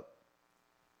 What's up?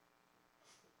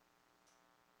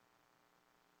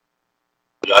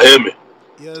 Y'all hear me?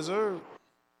 Yes, sir.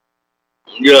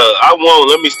 Yeah, I want.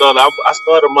 Let me start. I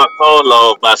started my call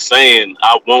off by saying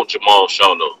I want Jamal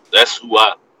Charlo. That's who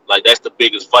I like. That's the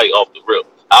biggest fight off the rip.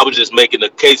 I was just making a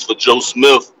case for Joe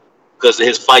Smith because of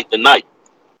his fight tonight.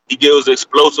 He gives an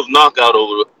explosive knockout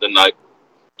over the night.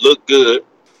 Look good.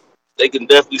 They can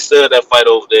definitely sell that fight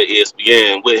over there at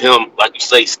ESPN with him, like you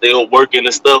say, still working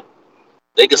and stuff.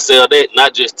 They can sell that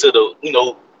not just to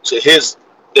the to his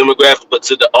demographic, but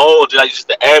to just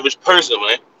the average person,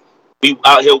 man. Be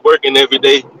out here working every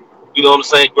day, you know what I'm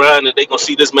saying, grinding. They gonna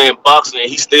see this man boxing and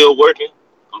he's still working.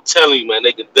 I'm telling you, man,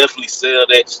 they can definitely sell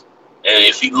that. And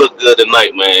if he look good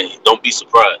tonight, man, don't be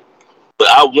surprised. But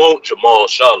I want Jamal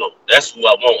Charlo. That's who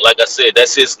I want. Like I said,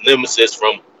 that's his nemesis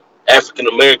from African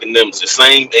American nemesis.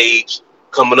 Same age,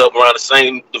 coming up around the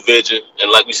same division.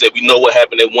 And like we said, we know what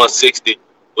happened at 160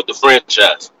 with the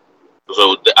franchise.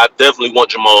 So I definitely want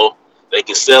Jamal. They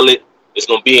can sell it. It's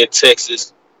gonna be in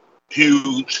Texas.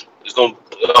 Huge.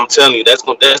 I'm telling you, that's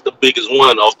the biggest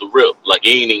one off the rip. Like,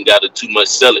 you ain't even got to too much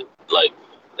sell it. Like,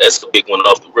 that's the big one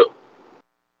off the rip.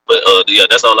 But yeah,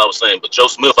 that's all I was saying. But Joe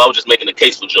Smith, I was just making a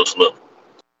case for Joe Smith.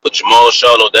 But Jamal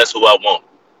Charlo, that's who I want.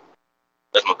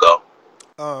 That's my call.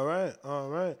 All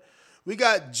right. We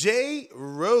got Jay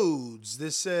Rhodes.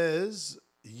 This says,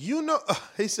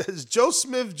 he says, Joe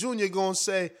Smith Jr. gonna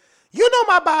say, you know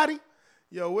my body.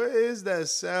 Yo, where is that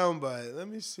soundbite? Let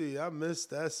me see. I missed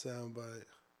that soundbite.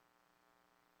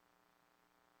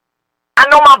 I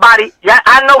know my body. Yeah,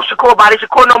 I know Shakur body.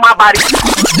 Shakur know my body.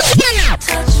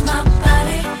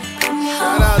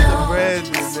 Shout out to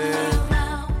Brandon,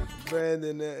 man.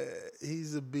 Brandon,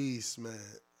 he's a beast, man.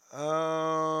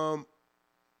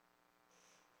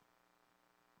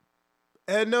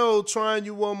 Eno, trying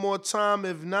you one more time.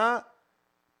 If not,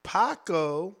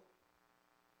 Paco.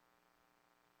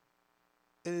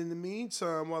 And in the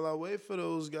meantime, while I wait for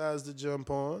those guys to jump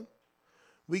on,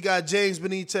 we got James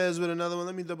Benitez with another one.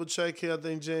 Let me double check here. I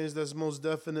think, James, that's most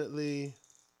definitely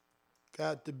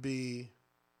got to be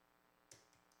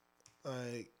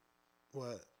like,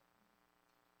 what?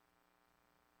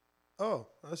 Oh,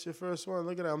 that's your first one.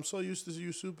 Look at that. I'm so used to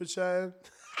you super chatting.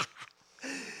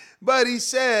 But he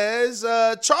says,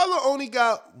 Charlo only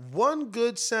got one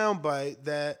good soundbite,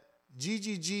 that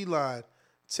GGG line.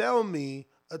 Tell me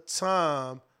a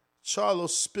time Charlo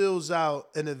spills out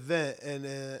an event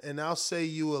and I'll say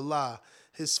you a lie.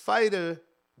 His fighter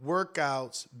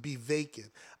workouts be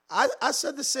vacant. I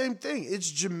said the same thing.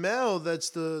 It's Jamel that's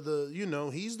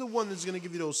the he's the one that's going to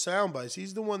give you those sound bites.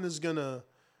 He's the one that's going to,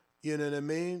 you know what I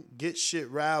mean, get shit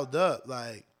riled up.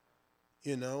 Like,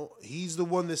 he's the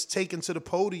one that's taken to the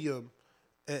podium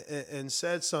and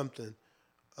said something,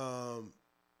 to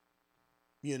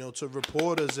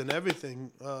reporters and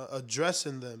everything,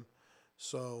 addressing them.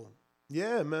 So,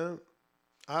 yeah, man.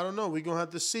 I don't know. We're going to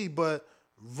have to see. But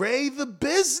Ray the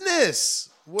Business,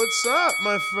 what's up,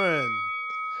 my friend?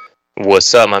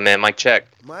 What's up, my man? Mic check.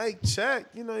 Mic check.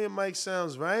 You know your mic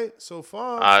sounds right so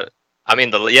far.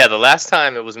 The last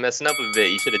time it was messing up a bit.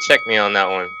 You should have checked me on that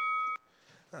one.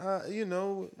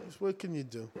 What can you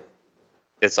do?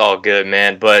 It's all good,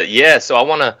 man. But yeah, so I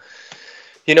want to,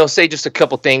 say just a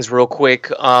couple things real quick.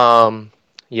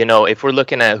 If we're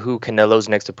looking at who Canelo's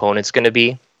next opponent's going to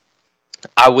be,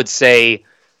 I would say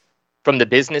from the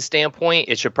business standpoint,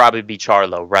 it should probably be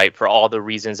Charlo, right? For all the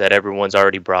reasons that everyone's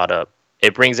already brought up.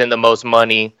 It brings in the most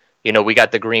money. We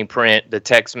got the green print, the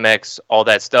Tex-Mex, all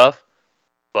that stuff.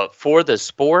 But for the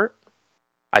sport,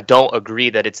 I don't agree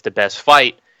that it's the best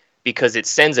fight, because it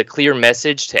sends a clear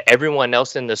message to everyone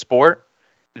else in the sport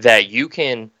that you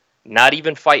can not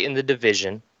even fight in the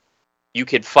division. You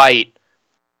could fight,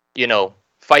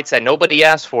 fights that nobody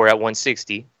asked for at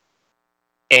 160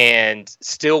 and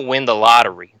still win the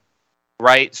lottery,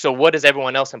 right? So what is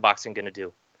everyone else in boxing going to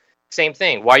do? Same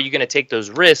thing. Why are you going to take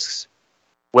those risks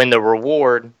when the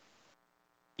reward,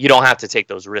 you don't have to take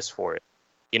those risks for it?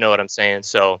 You know what I'm saying?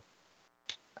 So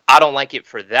I don't like it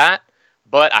for that.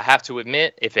 But I have to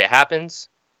admit, if it happens,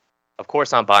 of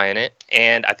course I'm buying it.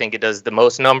 And I think it does the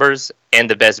most numbers and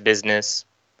the best business,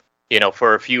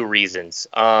 for a few reasons.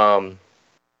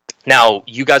 Now,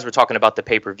 you guys were talking about the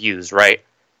pay-per-views, right?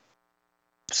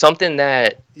 Something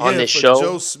that on this show... For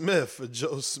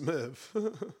Joe Smith.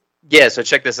 Yeah, so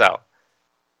check this out.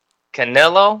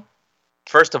 Canelo,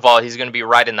 first of all, he's going to be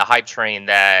riding the hype train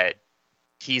that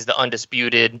he's the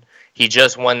undisputed. He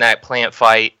just won that Plant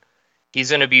fight. He's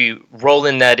going to be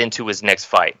rolling that into his next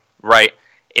fight, right?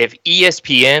 If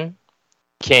ESPN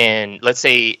can, let's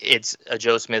say it's a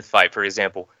Joe Smith fight, for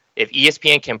example. If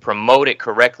ESPN can promote it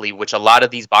correctly, which a lot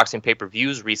of these boxing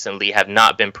pay-per-views recently have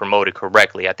not been promoted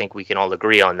correctly. I think we can all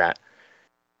agree on that.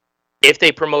 If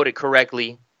they promote it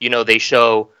correctly, they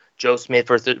show Joe Smith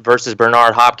versus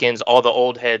Bernard Hopkins, all the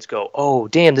old heads go, oh,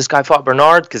 damn, this guy fought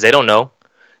Bernard? Because they don't know.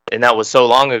 And that was so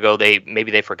long ago,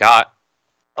 maybe they forgot.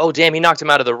 Oh, damn, he knocked him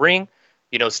out of the ring.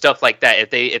 Stuff like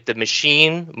that. If the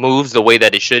machine moves the way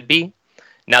that it should be.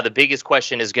 Now, the biggest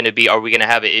question is going to be, are we going to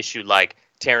have an issue like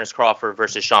Terrence Crawford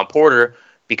versus Sean Porter?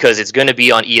 Because it's going to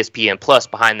be on ESPN Plus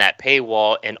behind that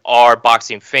paywall, and are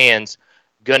boxing fans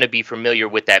going to be familiar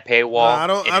with that paywall? I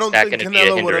don't think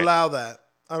Canelo would allow that.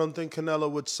 I don't think Canelo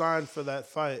would sign for that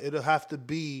fight. It'll have to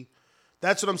be.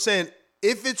 That's what I'm saying.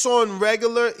 If it's on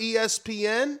regular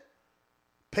ESPN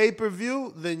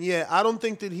pay-per-view, then yeah, I don't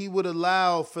think that he would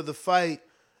allow for the fight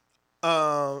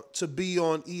to be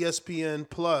on ESPN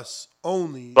Plus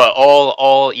only. But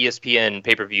all ESPN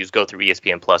pay-per-views go through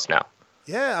ESPN Plus now.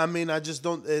 Yeah, I mean, I just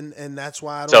don't, and that's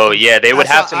why I don't. So yeah, they would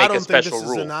have to make a special rule.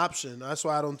 This is an option. That's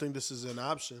why I don't think this is an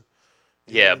option.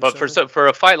 Yeah, but for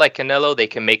a fight like Canelo, they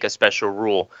can make a special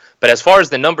rule. But as far as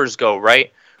the numbers go,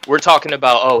 right, we're talking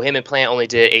about, him and Plant only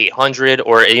did 800,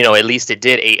 or, at least it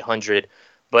did 800.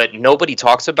 But nobody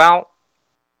talks about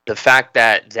the fact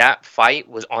that fight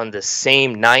was on the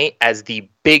same night as the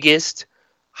biggest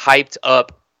hyped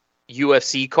up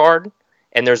UFC card.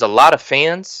 And there's a lot of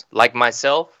fans like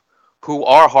myself who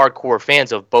are hardcore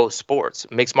fans of both sports,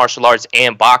 mixed martial arts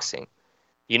and boxing.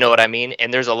 You know what I mean?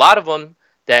 And there's a lot of them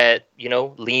that,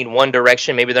 lean one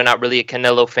direction. Maybe they're not really a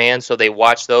Canelo fan, so they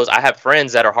watch those. I have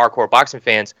friends that are hardcore boxing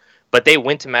fans, but they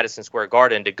went to Madison Square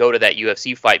Garden to go to that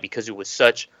UFC fight because it was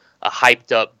such a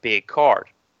hyped up big card.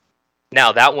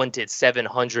 Now, that one did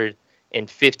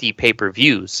 750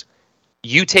 pay-per-views.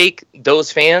 You take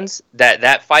those fans,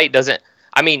 that fight doesn't...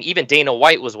 I mean, even Dana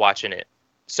White was watching it.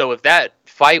 So if that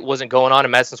fight wasn't going on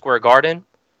in Madison Square Garden,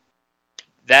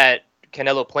 that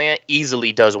Canelo Plant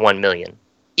easily does 1 million.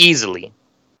 Easily.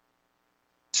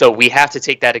 So we have to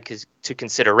take that into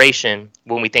consideration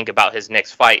when we think about his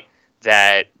next fight,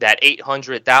 that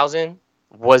 800,000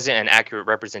 wasn't an accurate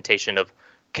representation of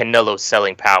Canelo's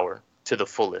selling power to the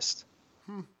fullest.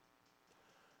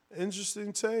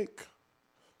 Interesting take.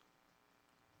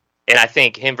 And I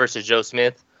think him versus Joe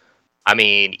Smith, I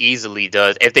mean, easily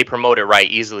does, if they promote it right,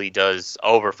 easily does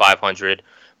over 500.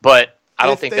 But I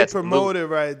don't think that's... If they promote it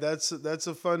right, that's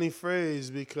a funny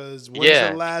phrase, because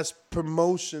when's the last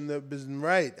promotion that been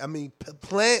right? I mean,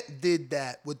 Plant did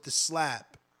that with the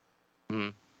slap.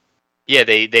 Mm-hmm. Yeah,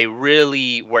 they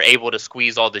really were able to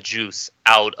squeeze all the juice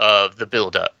out of the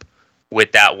build-up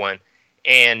with that one.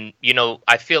 And,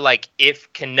 I feel like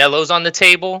if Canelo's on the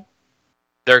table,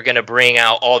 they're going to bring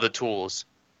out all the tools,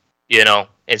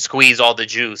 and squeeze all the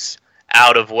juice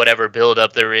out of whatever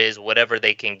build-up there is, whatever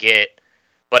they can get.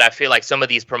 But I feel like some of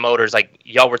these promoters, like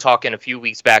y'all were talking a few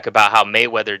weeks back about how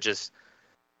Mayweather just,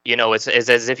 it's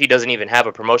as if he doesn't even have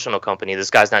a promotional company. This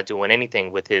guy's not doing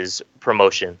anything with his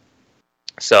promotion.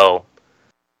 So,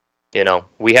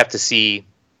 we have to see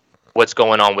what's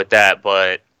going on with that.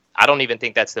 But I don't even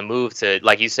think that's the move to,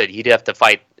 like you said, he'd have to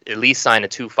fight, at least sign a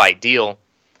 2-fight deal.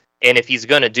 And if he's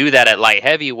going to do that at light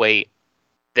heavyweight,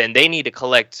 then they need to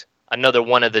collect another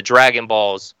one of the Dragon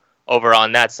Balls over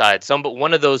on that side.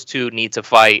 One of those two need to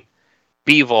fight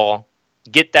Bivol,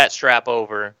 get that strap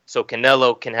over, so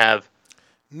Canelo can have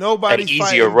an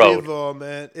easier road. Bivol,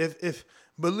 man. If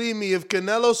believe me, if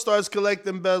Canelo starts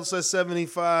collecting belts at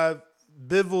 75,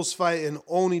 Bivol's fighting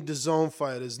only the zone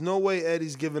fighters. No way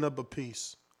Eddie's giving up a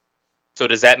piece. So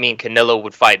does that mean Canelo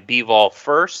would fight Bivol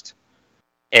first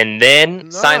and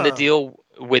then sign the deal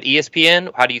with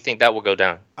ESPN? How do you think that will go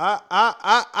down?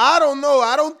 I don't know.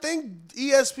 I don't think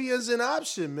ESPN's an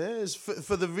option, man. It's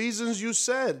for the reasons you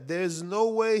said. There's no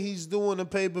way he's doing a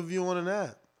pay-per-view on an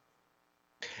app.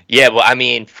 Yeah, well, I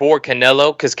mean, for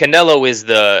Canelo, because Canelo is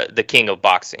the king of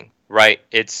boxing, right?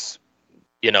 It's,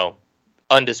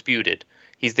 undisputed.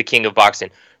 He's the king of boxing.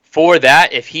 For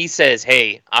that, if he says,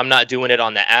 hey, I'm not doing it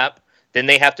on the app, then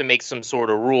they have to make some sort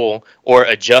of rule or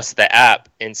adjust the app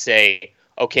and say,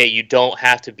 okay, you don't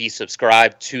have to be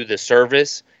subscribed to the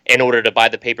service in order to buy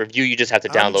the pay-per-view. You just have to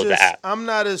download the app. I'm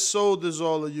not as sold as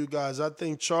all of you guys. I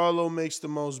think Charlo makes the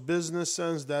most business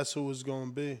sense. That's who it's going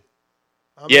to be.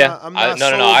 I'm not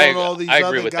sold on all these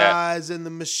other guys and the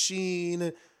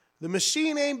machine. The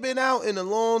machine ain't been out in a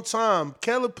long time.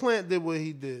 Caleb Plant did what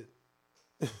he did.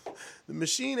 The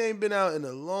machine ain't been out in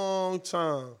a long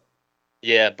time.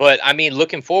 Yeah, but I mean,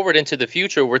 looking forward into the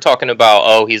future, we're talking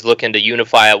about, he's looking to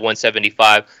unify at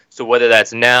 175. So whether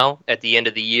that's now, at the end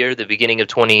of the year, the beginning of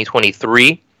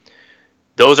 2023,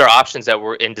 those are options that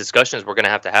we're in discussions we're going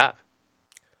to have.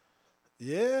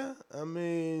 Yeah, I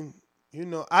mean,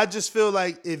 I just feel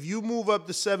like if you move up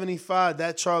to 75,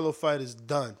 that Charlo fight is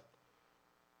done.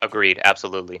 Agreed,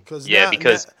 absolutely. Because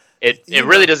It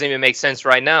really doesn't even make sense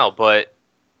right now, but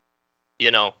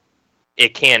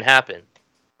it can happen.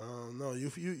 No,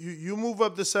 you move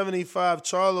up to 75,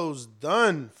 Charlo's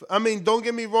done. I mean, don't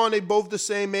get me wrong, they both the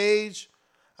same age.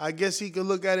 I guess he could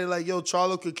look at it like, yo,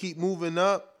 Charlo could keep moving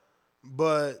up,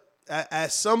 but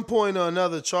at some point or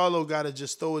another, Charlo got to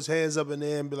just throw his hands up in the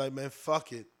air and be like, man,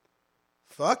 fuck it,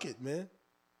 man.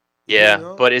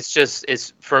 Yeah, but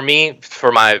it's for me,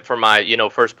 for my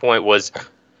first point was,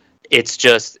 it's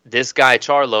just this guy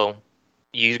Charlo.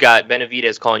 You got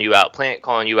Benavidez calling you out, Plant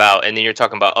calling you out, and then you're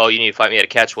talking about, oh, you need to fight me at a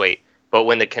catch weight. But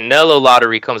when the Canelo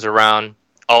lottery comes around,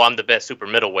 oh, I'm the best super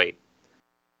middleweight.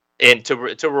 And to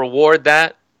reward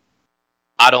that,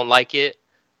 I don't like it.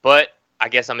 But I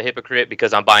guess I'm a hypocrite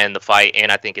because I'm buying the fight,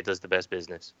 and I think it does the best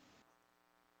business.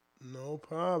 No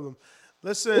problem.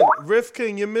 Listen, Riff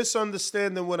King, you're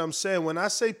misunderstanding what I'm saying. When I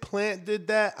say Plant did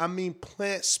that, I mean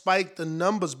Plant spiked the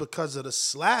numbers because of the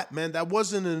slap, man. That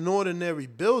wasn't an ordinary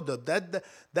buildup.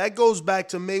 That goes back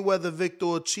to Mayweather Victor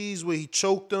Ortiz where he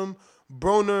choked him,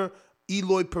 Broner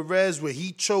Eloy Perez where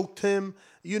he choked him.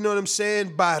 You know what I'm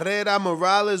saying? Barrera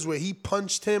Morales where he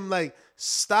punched him. Like,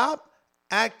 stop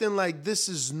acting like this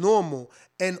is normal.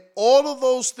 And all of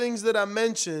those things that I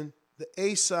mentioned, the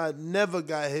A side never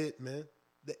got hit, man.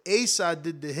 The A side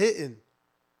did the hitting,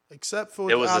 except for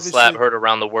it was a slap heard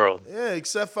around the world. Yeah,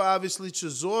 except for obviously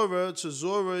Chisora.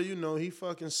 Chisora, he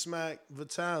fucking smacked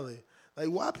Vitali. Like,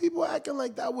 why people acting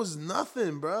like that was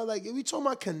nothing, bro? Like, we talking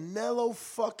about Canelo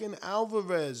fucking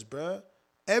Alvarez, bro.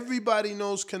 Everybody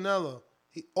knows Canelo.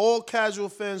 All casual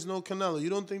fans know Canelo.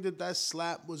 You don't think that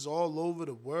slap was all over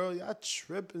the world? Y'all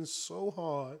tripping so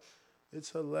hard. It's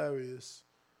hilarious.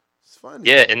 It's funny.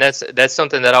 Yeah, and that's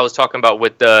something that I was talking about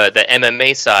with the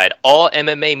MMA side. All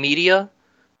MMA media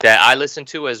that I listen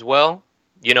to as well,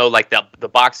 like the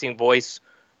boxing voice,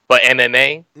 but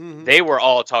MMA, they were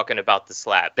all talking about the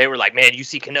slap. They were like, man, you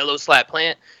see Canelo slap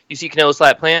Plant? You see Canelo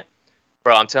slap Plant?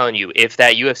 Bro, I'm telling you, if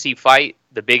that UFC fight,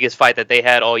 the biggest fight that they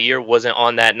had all year, wasn't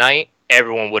on that night,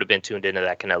 everyone would have been tuned into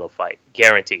that Canelo fight.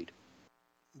 Guaranteed.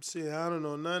 See, I don't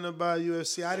know nothing about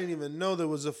UFC. I didn't even know there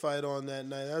was a fight on that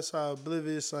night. That's how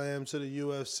oblivious I am to the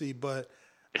UFC. But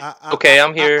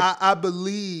I'm here. I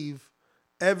believe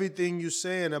everything you're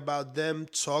saying about them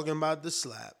talking about the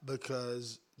slap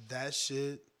because that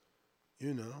shit,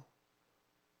 that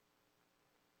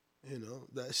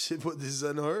shit is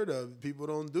unheard of. People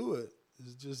don't do it.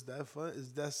 It's just that fun.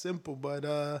 It's that simple.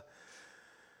 But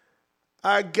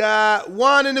I got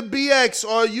Juan in the BX.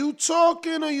 Are you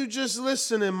talking or you just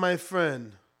listening, my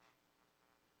friend?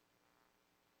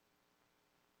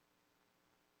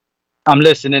 I'm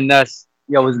listening.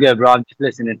 Yo, what's good, bro? I'm just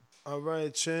listening. All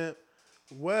right, champ.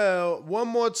 Well, one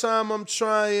more time I'm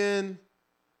trying.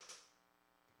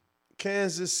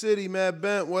 Kansas City, Matt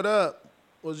Bent, what up?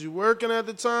 Was you working at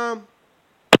the time?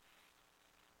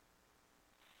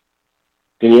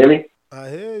 Can you hear me? I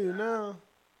hear you now.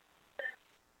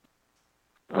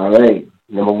 All right.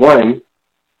 Number one,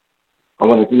 I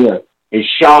want to hear. It's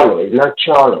Charlo. It's not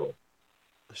Charlo.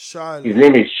 Charlo. His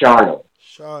name is Charlo.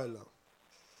 Charlo.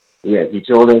 Yes, he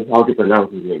told us how to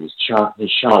pronounce his name. It's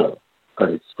Charlo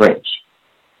because it's French.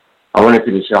 I want to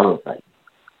see the Charlo fight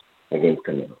against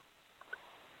Canelo.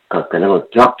 Because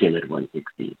Canelo dropped him at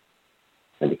 160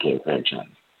 and became franchise.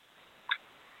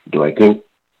 Do I think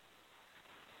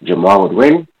Jamal would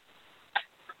win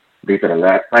based on the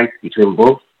last fight between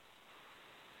both?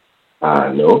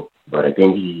 No, but I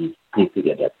think he needs to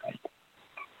get that fight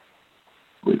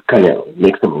with Canelo. It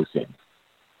makes the most sense.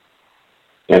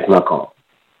 That's my call.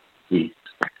 Peace.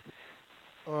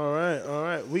 All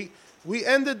right. We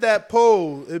ended that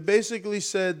poll. It basically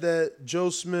said that Joe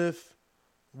Smith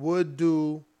would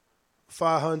do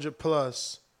 500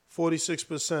 plus,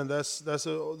 46%.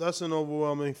 That's an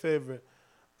overwhelming favorite.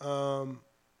 I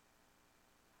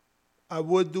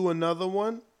would do another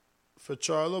one for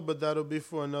Charlo, but that'll be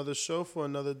for another show, for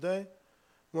another day.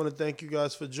 I want to thank you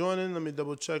guys for joining. Let me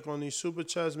double check on these super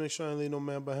chats, make sure I didn't leave no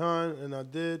man behind, and I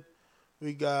did.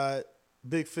 We got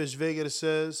Big Fish Vega that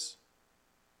says,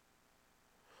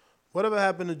 whatever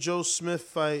happened to Joe Smith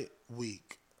fight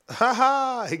week?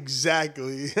 Ha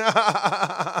exactly.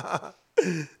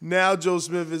 Now Joe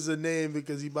Smith is a name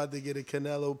because he about to get a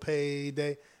Canelo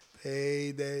payday.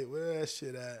 Where that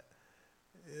shit at?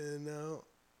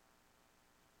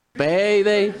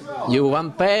 Payday. You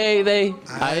want payday?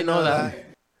 I know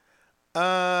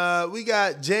that. We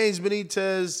got James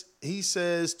Benitez. He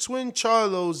says Twin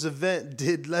Charlo's event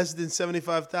did less than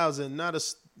 75,000. Not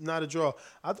a draw.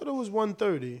 I thought it was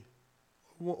 130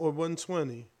 or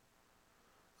 120.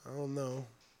 I don't know,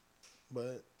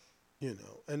 but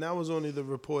and that was only the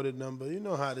reported number. You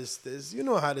know how this is. You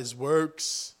know how this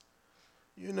works.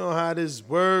 You know how this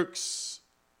works.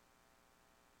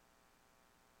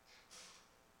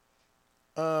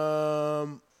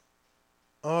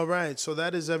 All right, so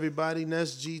that is everybody.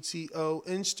 Nest GTO,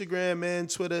 Instagram and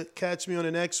Twitter. Catch me on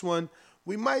the next one.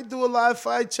 We might do a live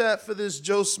fight chat for this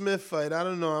Joe Smith fight. I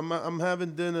don't know. I'm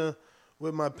having dinner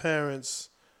with my parents,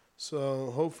 so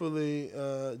hopefully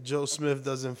Joe Smith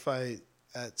doesn't fight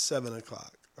at 7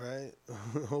 o'clock. Right?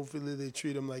 Hopefully they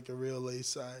treat him like a real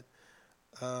A-side.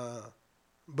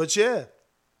 But yeah,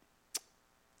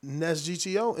 Nest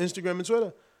GTO, Instagram and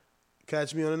Twitter.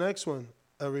 Catch me on the next one.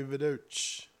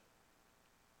 Arrivederci.